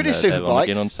 and in then British they're on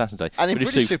again Superbikes, on Saturday. And in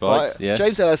British Superbikes, yes.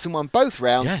 James Ellison won both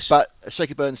rounds, but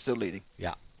Shaky Burns still leading.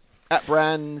 Yeah. At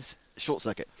Brands, short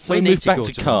circuit. So we move back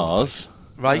to cars.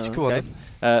 Right, go on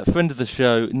then. Friend of the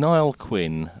show, Niall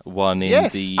Quinn, won in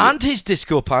the and his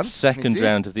disco pants. second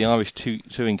round of the Irish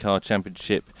Touring Car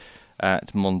Championship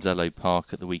at Mondello Park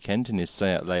at the weekend in his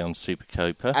Seat Leon Super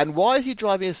Copa. And why is he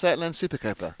driving a Seat Leon Super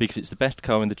Copa? Because it's the best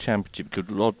car in the championship.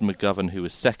 Because Rod McGovern, who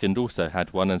was second, also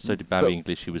had one, and so did Barry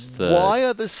English, who was third. Why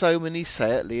are there so many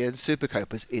Seat Leon Super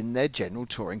Copas in their general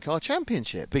touring car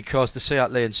championship? Because the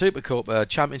Seat Leon Super Copa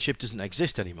championship doesn't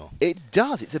exist anymore. It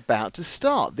does. It's about to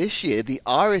start. This year, the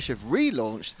Irish have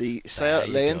relaunched the Seat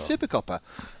Leon Super Copa,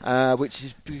 which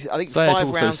is, I think, 5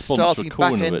 rounds starting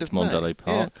back end of Mondello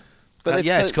Park. Yeah. But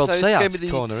it's called Seat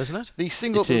Corner, isn't it?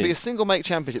 It'll be a single make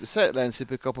championship, the Seat Leon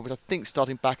Super Copa, which I think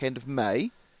starting back end of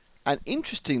May. And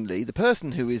interestingly, the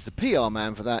person who is the PR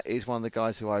man for that is one of the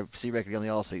guys who I see regularly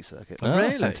on the RC circuit. Oh,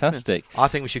 really? Fantastic. I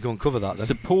think we should go and cover that then.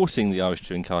 Supporting the Irish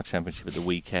Touring Car Championship at the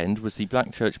weekend was the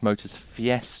Blackchurch Motors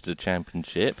Fiesta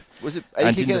Championship. Was it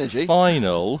and in Energy? The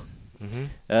final,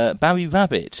 Barry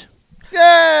Rabbit.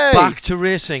 Yay! Back to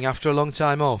racing after a long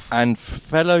time off. And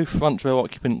fellow front row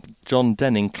occupant John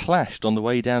Denning clashed on the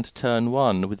way down to turn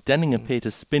 1, with Denning appear to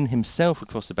spin himself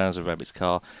across the bows of Rabbit's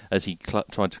car as he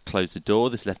tried to close the door.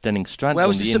 This left Denning stranded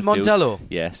on the infield. Where was this at Mondello?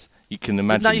 Yes. You can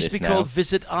imagine that used this to be now. called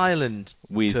Visit Island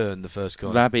with turn, the first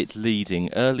corner. Rabbit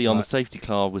leading. Early on, the safety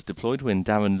car was deployed when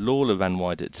Darren Lawler ran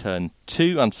wide at turn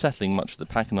 2, unsettling much of the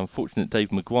pack, and unfortunate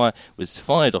Dave Maguire was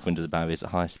fired off into the barriers at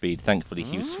high speed. Thankfully,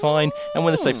 he was fine, and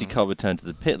when the safety car returned to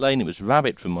the pit lane, it was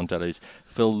Rabbit from Mondello's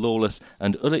Phil Lawless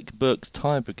and Ulrich Burke's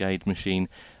Tyre Brigade machine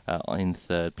in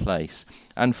third place.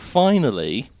 And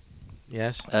finally...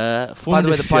 Yes. By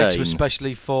the way, the bikes were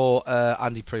especially for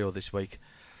Andy Prio this week.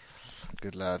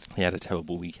 Good lad. He had a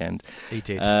terrible weekend. He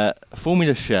did.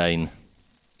 Formula Shane.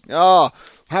 Oh,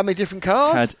 how many different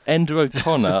cars? Had Enda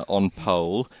O'Connor on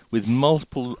pole with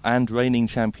multiple and reigning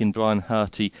champion Brian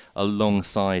Harty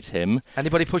alongside him.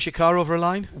 Anybody push a car over a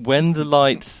line? When the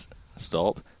lights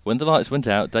went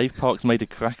out, Dave Parks made a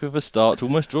cracker of a start to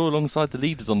almost draw alongside the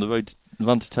leaders on the road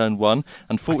run to turn 1.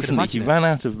 Unfortunately, he ran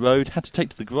out of road, had to take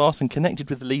to the grass and connected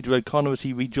with the leader O'Connor as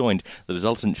he rejoined. The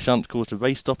resultant shunt caused a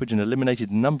race stoppage and eliminated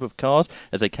a number of cars.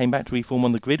 As they came back to reform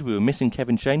on the grid, we were missing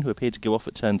Kevin Shane, who appeared to go off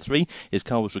at turn 3. His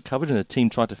car was recovered and the team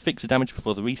tried to fix the damage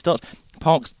before the restart.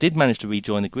 Parks did manage to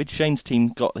rejoin the grid. Shane's team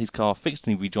got his car fixed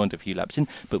and he rejoined a few laps in,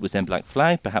 but was then black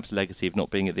flagged, perhaps a legacy of not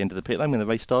being at the end of the pit lane when the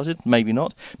race started, maybe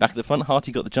not. Back at the front,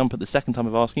 Harty got the jump at the second time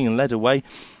of asking and led away.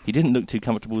 He didn't look too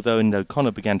comfortable though, and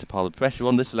O'Connor began to pile the pressure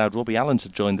on. This allowed Robbie Allen to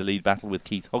join the lead battle with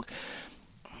Keith Hogg.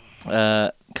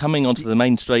 Coming onto the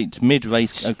main straight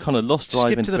mid-race, O'Connor lost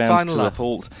drive into grounds to a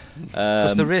halt.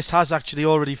 Because the race has actually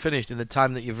already finished in the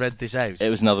time that you've read this out. It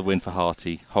was another win for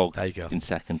Harty. Hogg in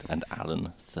second and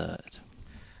Allen third.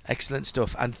 Excellent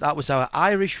stuff. And that was our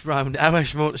Irish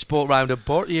Motorsport Roundup,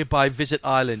 brought to you by Visit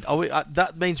Island.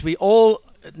 That means we all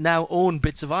now own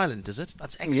bits of Ireland, does it?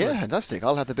 That's excellent. Yeah, fantastic.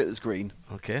 I'll have the bit that's green.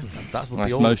 Okay, that will that's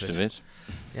be all most of it.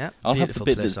 Yeah, I'll have the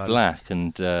bit that's black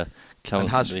and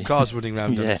has cars running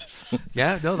around yes. on it.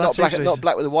 Yeah, no, that's not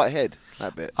black with a white head.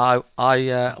 That bit. I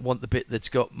want the bit that's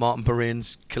got Martin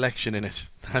Borain's collection in it.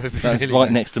 That's really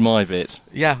right next to my bit.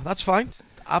 Yeah, that's fine.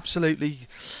 Absolutely.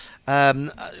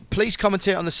 Please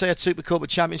commentate on the Seat Super Copa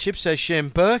Championship, says Shane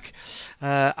Burke.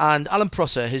 And Alan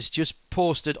Prosser has just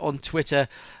posted on Twitter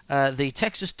the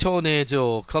Texas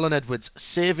Tornado, Colin Edwards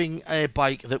saving a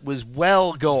bike that was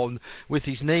well gone with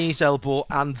his knees, elbow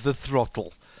and the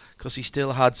throttle, because he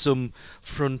still had some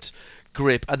front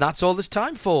grip. And that's all there's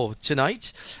time for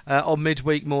tonight on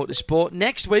Midweek Motorsport.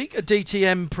 Next week, a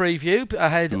DTM preview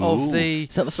ahead of the...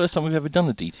 Is that the first time we've ever done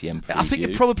a DTM preview? I think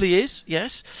it probably is,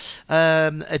 yes.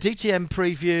 A DTM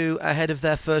preview ahead of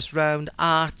their first round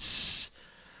at...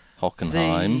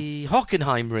 Hockenheim. The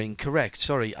Hockenheim ring, correct.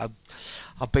 Sorry,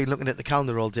 I've been looking at the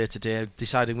calendar all day today,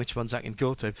 deciding which ones I can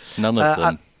go to. None of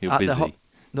them. You're busy.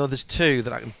 No, there's 2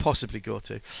 that I can possibly go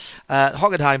to.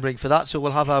 Hockenheim ring for that, so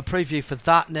we'll have our preview for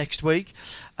that next week.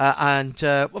 And,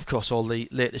 of course, all the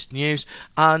latest news.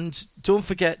 And don't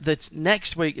forget that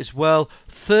next week as well,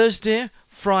 Thursday,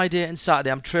 Friday and Saturday,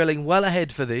 I'm trailing well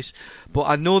ahead for this, but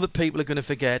I know that people are going to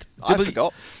forget. I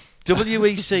forgot.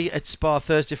 WEC at Spa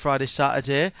Thursday, Friday,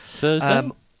 Saturday.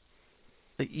 Thursday?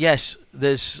 Yes,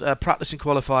 there's practice and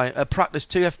qualifying. Practice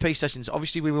 2 FP sessions.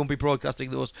 Obviously, we won't be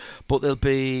broadcasting those, but there'll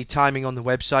be timing on the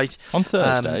website. On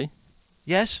Thursday?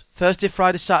 Yes, Thursday,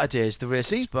 Friday, Saturday is the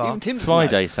race at Spa.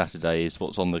 Friday, Saturday is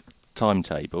what's on the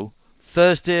timetable.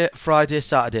 Thursday, Friday,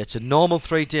 Saturday. It's a normal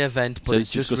 3-day event, but so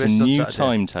it's just got a new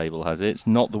timetable, has it? It's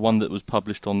not the one that was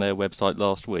published on their website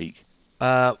last week.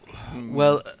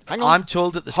 Well, I'm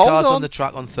told that the car's on the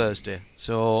track on Thursday,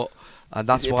 and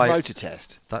that's why. Promoter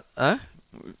test.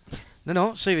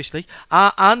 No, seriously.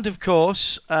 And of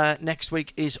course, next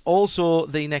week is also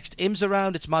the next IMSA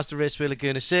round. It's Mazda Raceway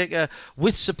Laguna Seca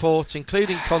with support,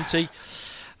 including Conti.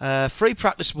 Free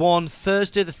practice 1,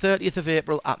 Thursday the 30th of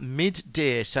April at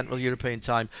midday Central European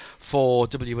time for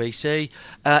WEC.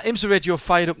 IMSA Radio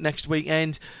fired up next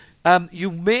weekend.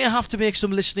 You may have to make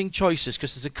some listening choices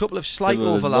because there's a couple of slight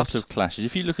overlaps. There are a lot of clashes.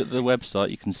 If you look at the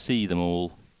website, you can see them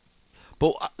all.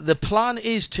 But the plan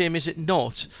is, Tim, is it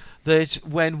not, that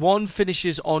when one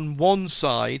finishes on one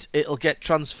side, it'll get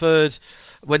transferred.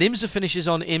 When IMSA finishes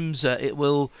on IMSA, it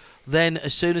will then,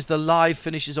 as soon as the live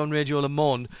finishes on Radio Le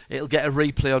Mans, it'll get a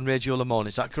replay on Radio Le Mans.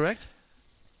 Is that correct?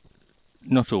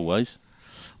 Not always.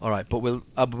 All right, but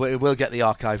we'll get the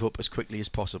archive up as quickly as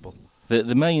possible.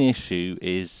 The main issue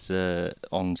is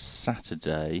on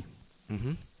Saturday.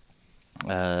 Mm-hmm.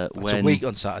 When a week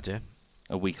on Saturday.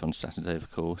 A week on Saturday, of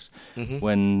course. Mm-hmm.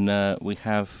 When we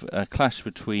have a clash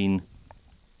between,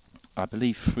 I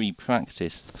believe, free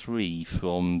practice 3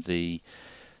 from the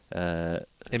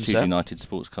United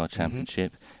Sports Car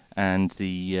Championship and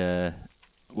the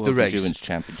World Endurance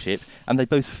Championship, and they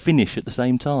both finish at the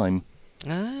same time.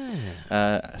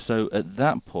 So at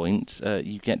that point,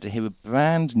 you get to hear a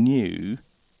brand new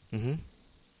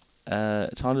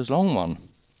Tyler's Long one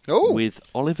with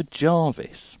Oliver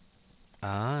Jarvis.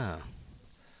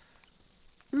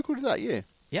 Who recorded that year?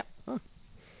 Yep. Oh.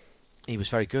 He was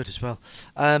very good as well.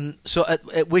 So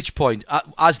at which point,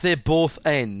 as they both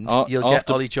end, you'll get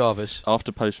Ollie Jarvis.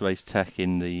 After post-race tech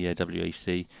in the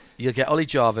WEC. You'll get Ollie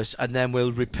Jarvis, and then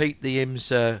we'll repeat the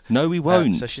IMSA No, we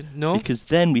won't. Session. No? Because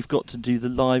then we've got to do the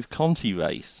live Conti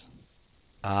race.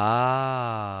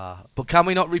 But can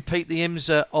we not repeat the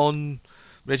IMSA on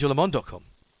RadioLeMans.com?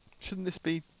 Shouldn't this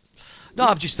be... No,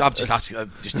 I'm just asking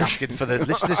for the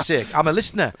listener's sake. I'm a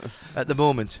listener at the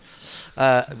moment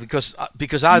because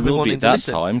I'm the one in the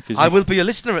listen. I will be a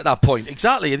listener at that point.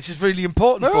 Exactly. This is really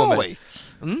important for me.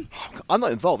 I'm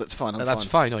not involved. It's fine. That's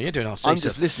fine. No, you're doing our I'm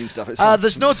just listening stuff. It's fine.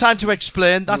 There's no time to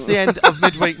explain. That's the end of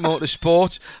Midweek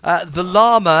Motorsport. The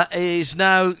llama is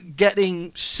now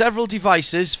getting several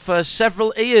devices for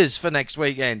several ears for next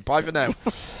weekend. Bye for now.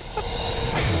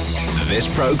 This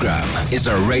programme is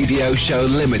a Radio Show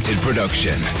Limited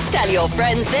production. Tell your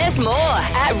friends there's more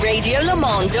at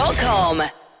radiolemans.com.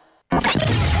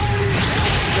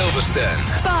 Silverstone,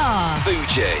 Spa,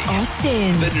 Fuji,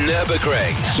 Austin, the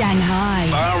Nürburgring, Shanghai,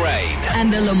 Bahrain,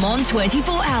 and the Le Mans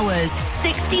 24 hours,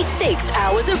 66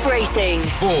 hours of racing,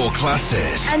 4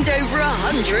 classes, and over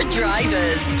 100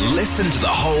 drivers. Listen to the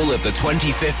whole of the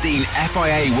 2015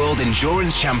 FIA World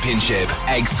Endurance Championship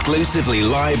exclusively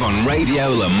live on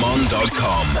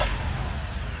RadioLeMans.com.